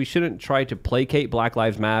nonsense. We shouldn't try to placate Black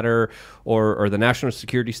Lives Matter or the national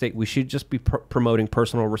security state. We should just be promoting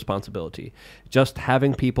personal responsibility. Just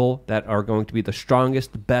having people that are going to be the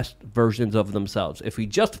strongest, best versions of themselves. If we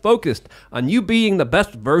just focused on you being the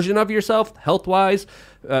best version of yourself, health-wise,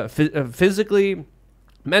 physically,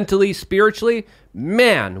 mentally, spiritually,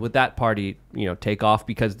 man, would that party, take off,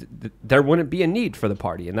 because there wouldn't be a need for the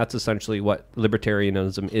party. And that's essentially what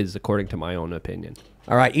libertarianism is, according to my own opinion.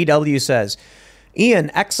 All right. EW says, Ian,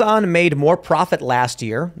 Exxon made more profit last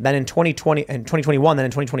year than in 2020 and 2021 than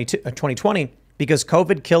in 2020 because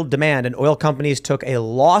COVID killed demand and oil companies took a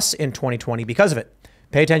loss in 2020 because of it.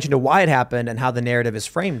 Pay attention to why it happened and how the narrative is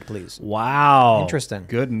framed, please. Wow. Interesting.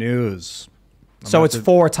 Good news. So it's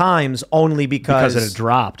 4 times only because it had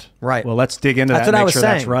dropped. Right. Well, let's dig into That's that what and I make was sure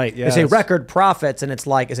saying. that's right. They say record profits, and it's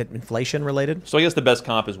like, is it inflation related? So I guess the best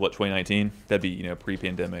comp is what, 2019? That'd be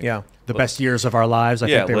pre-pandemic. Yeah. The best years of our lives, I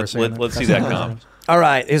think they were saying. Let's see that comp. All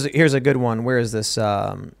right. Here's a good one. Where is this?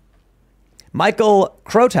 Michael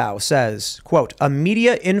Krotow says, quote, a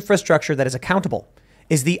media infrastructure that is accountable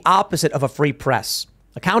is the opposite of a free press.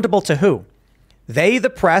 Accountable to who? They, the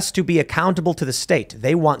press, to be accountable to the state.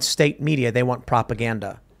 They want state media. They want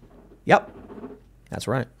propaganda. Yep. That's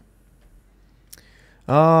right.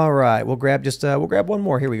 All right. We'll grab one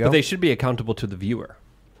more. Here we go. But they should be accountable to the viewer.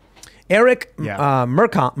 Eric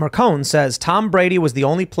Mercone says Tom Brady was the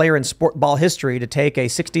only player in sport ball history to take a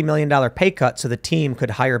 $60 million pay cut so the team could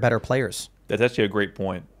hire better players. That's actually a great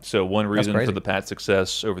point. So one reason crazy. for the Pats'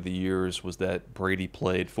 success over the years was that Brady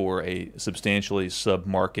played for a substantially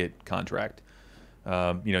sub-market contract.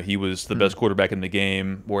 He was the best quarterback in the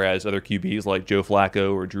game, whereas other QBs like Joe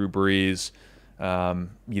Flacco or Drew Brees,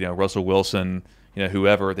 Russell Wilson,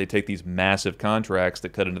 whoever, they take these massive contracts that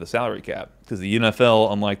cut into the salary cap. Because the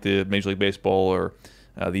NFL, unlike the Major League Baseball or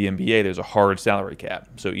the NBA, there's a hard salary cap.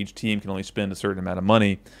 So each team can only spend a certain amount of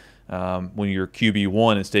money. When your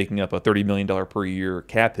QB1 is taking up a $30 million per year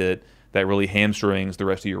cap hit, that really hamstrings the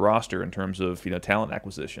rest of your roster in terms of talent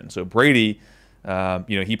acquisition. So Brady,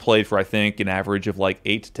 he played for I think an average of like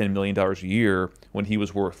 $8 to $10 million a year when he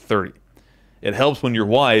was worth 30. It helps when your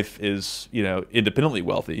wife is independently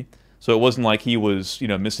wealthy. So it wasn't like he was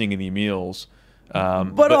missing any meals.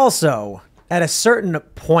 But also at a certain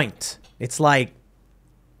point, it's like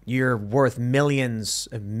you're worth millions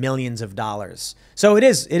of dollars. So it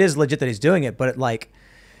is legit that he's doing it, but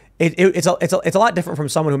it's a lot different from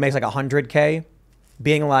someone who makes like $100K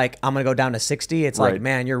being like, I'm going to go down to 60. It's Right. like,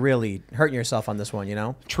 man, you're really hurting yourself on this one,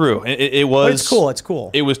 True. It was. But it's cool. It's cool.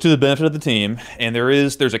 It was to the benefit of the team, and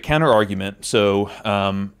there's a counter argument. So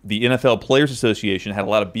the NFL Players Association had a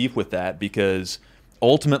lot of beef with that because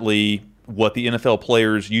ultimately what the NFL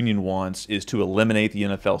Players Union wants is to eliminate the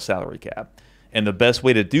NFL salary cap. And the best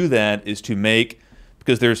way to do that is to make,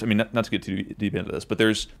 because there's, not to get too deep into this, but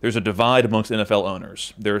there's a divide amongst NFL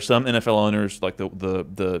owners. There are some NFL owners, like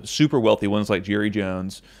the super wealthy ones like Jerry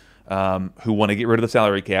Jones, who want to get rid of the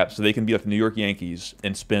salary cap so they can be like the New York Yankees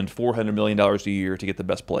and spend $400 million a year to get the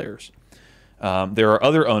best players. There are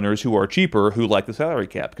other owners who are cheaper who like the salary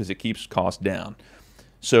cap because it keeps costs down.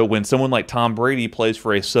 So when someone like Tom Brady plays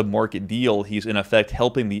for a sub-market deal, he's in effect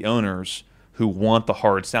helping the owners who want the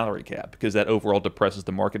hard salary cap because that overall depresses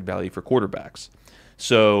the market value for quarterbacks.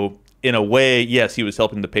 So in a way, yes, he was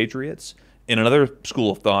helping the Patriots. In another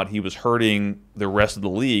school of thought, he was hurting the rest of the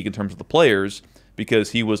league in terms of the players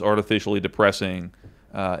because he was artificially depressing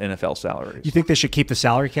NFL salaries. You think they should keep the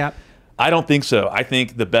salary cap? I don't think so. I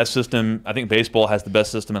think the best system, I think baseball has the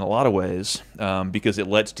best system in a lot of ways because it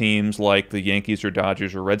lets teams like the Yankees or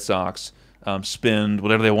Dodgers or Red Sox spend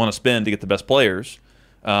whatever they want to spend to get the best players.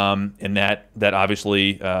 And that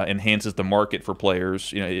obviously enhances the market for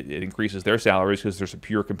players. It increases their salaries because there's a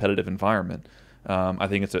pure competitive environment. I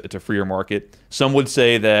think it's a freer market. Some would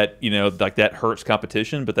say that like that hurts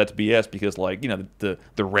competition, but that's BS because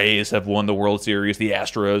the Rays have won the World Series, the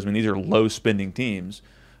Astros. These are low spending teams.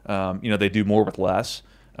 They do more with less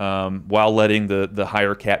while letting the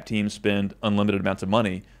higher cap teams spend unlimited amounts of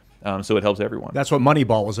money. So it helps everyone. That's what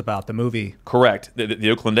Moneyball was about, the movie. Correct.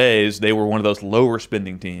 The Oakland A's, they were one of those lower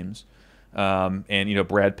spending teams. And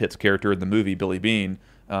Brad Pitt's character in the movie, Billy Bean,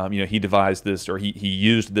 he devised this, or he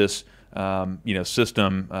used this,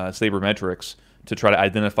 system, sabermetrics, to try to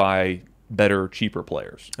identify better, cheaper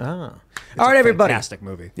players. All right, everybody. Fantastic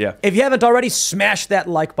movie. Yeah. If you haven't already, smash that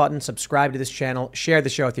like button, subscribe to this channel, share the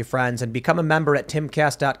show with your friends, and become a member at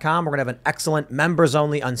timcast.com. We're going to have an excellent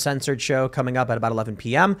members-only uncensored show coming up at about 11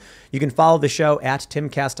 p.m. You can follow the show at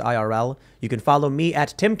Timcast IRL. You can follow me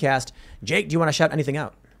at Timcast. Jake, do you want to shout anything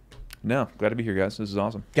out? No, glad to be here, guys. This is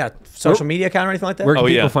awesome. Got a social media account or anything like that? Where can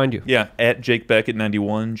people find you? Yeah, at Jake Bequette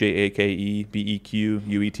 91,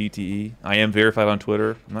 JakeBequette. I am verified on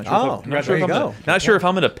Twitter. I'm not sure. Not sure if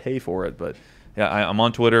I'm going to pay for it, but yeah, I'm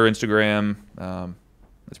on Twitter, Instagram.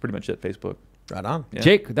 That's pretty much it. Facebook. Right on. Yeah.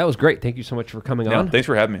 Jake, that was great. Thank you so much for coming on. Thanks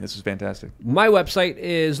for having me. This is fantastic. My website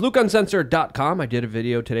is LukeUncensored.com. I did a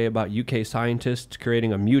video today about UK scientists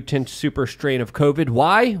creating a mutant super strain of COVID.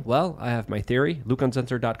 Why? Well, I have my theory.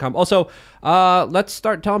 LukeUncensored.com. Also, let's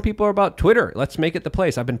start telling people about Twitter. Let's make it the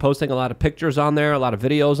place. I've been posting a lot of pictures on there, a lot of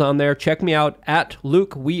videos on there. Check me out at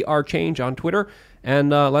Luke We Are Change on Twitter. and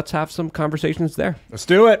let's have some conversations there. Let's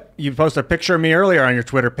do it. You posted a picture of me earlier on your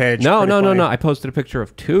Twitter page. No. Pretty funny. I posted a picture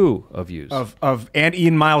of 2 of you. And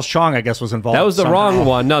Ian Miles Chong, I guess, was involved. That was the somehow. wrong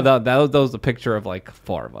one. No, that was a picture of like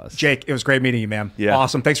 4 of us. Jake, it was great meeting you, man. Yeah.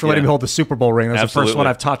 Awesome. Thanks for letting me hold the Super Bowl ring. That was the first Absolutely. one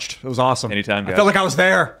I've touched. It was awesome. Anytime, guys. I felt like I was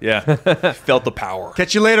there. Yeah. Felt the power.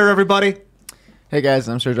 Catch you later, everybody. Hey guys,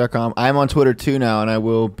 I'm Serge.com. I'm on Twitter too now, and I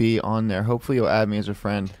will be on there. Hopefully, you'll add me as a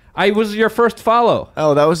friend. I was your first follow.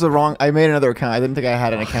 Oh, that was the wrong. I made another account. I didn't think I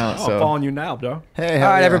had an account. I'm So following you now, bro. hey, All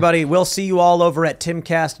right, everybody. We'll see you all over at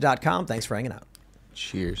timcast.com. Thanks for hanging out.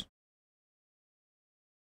 Cheers.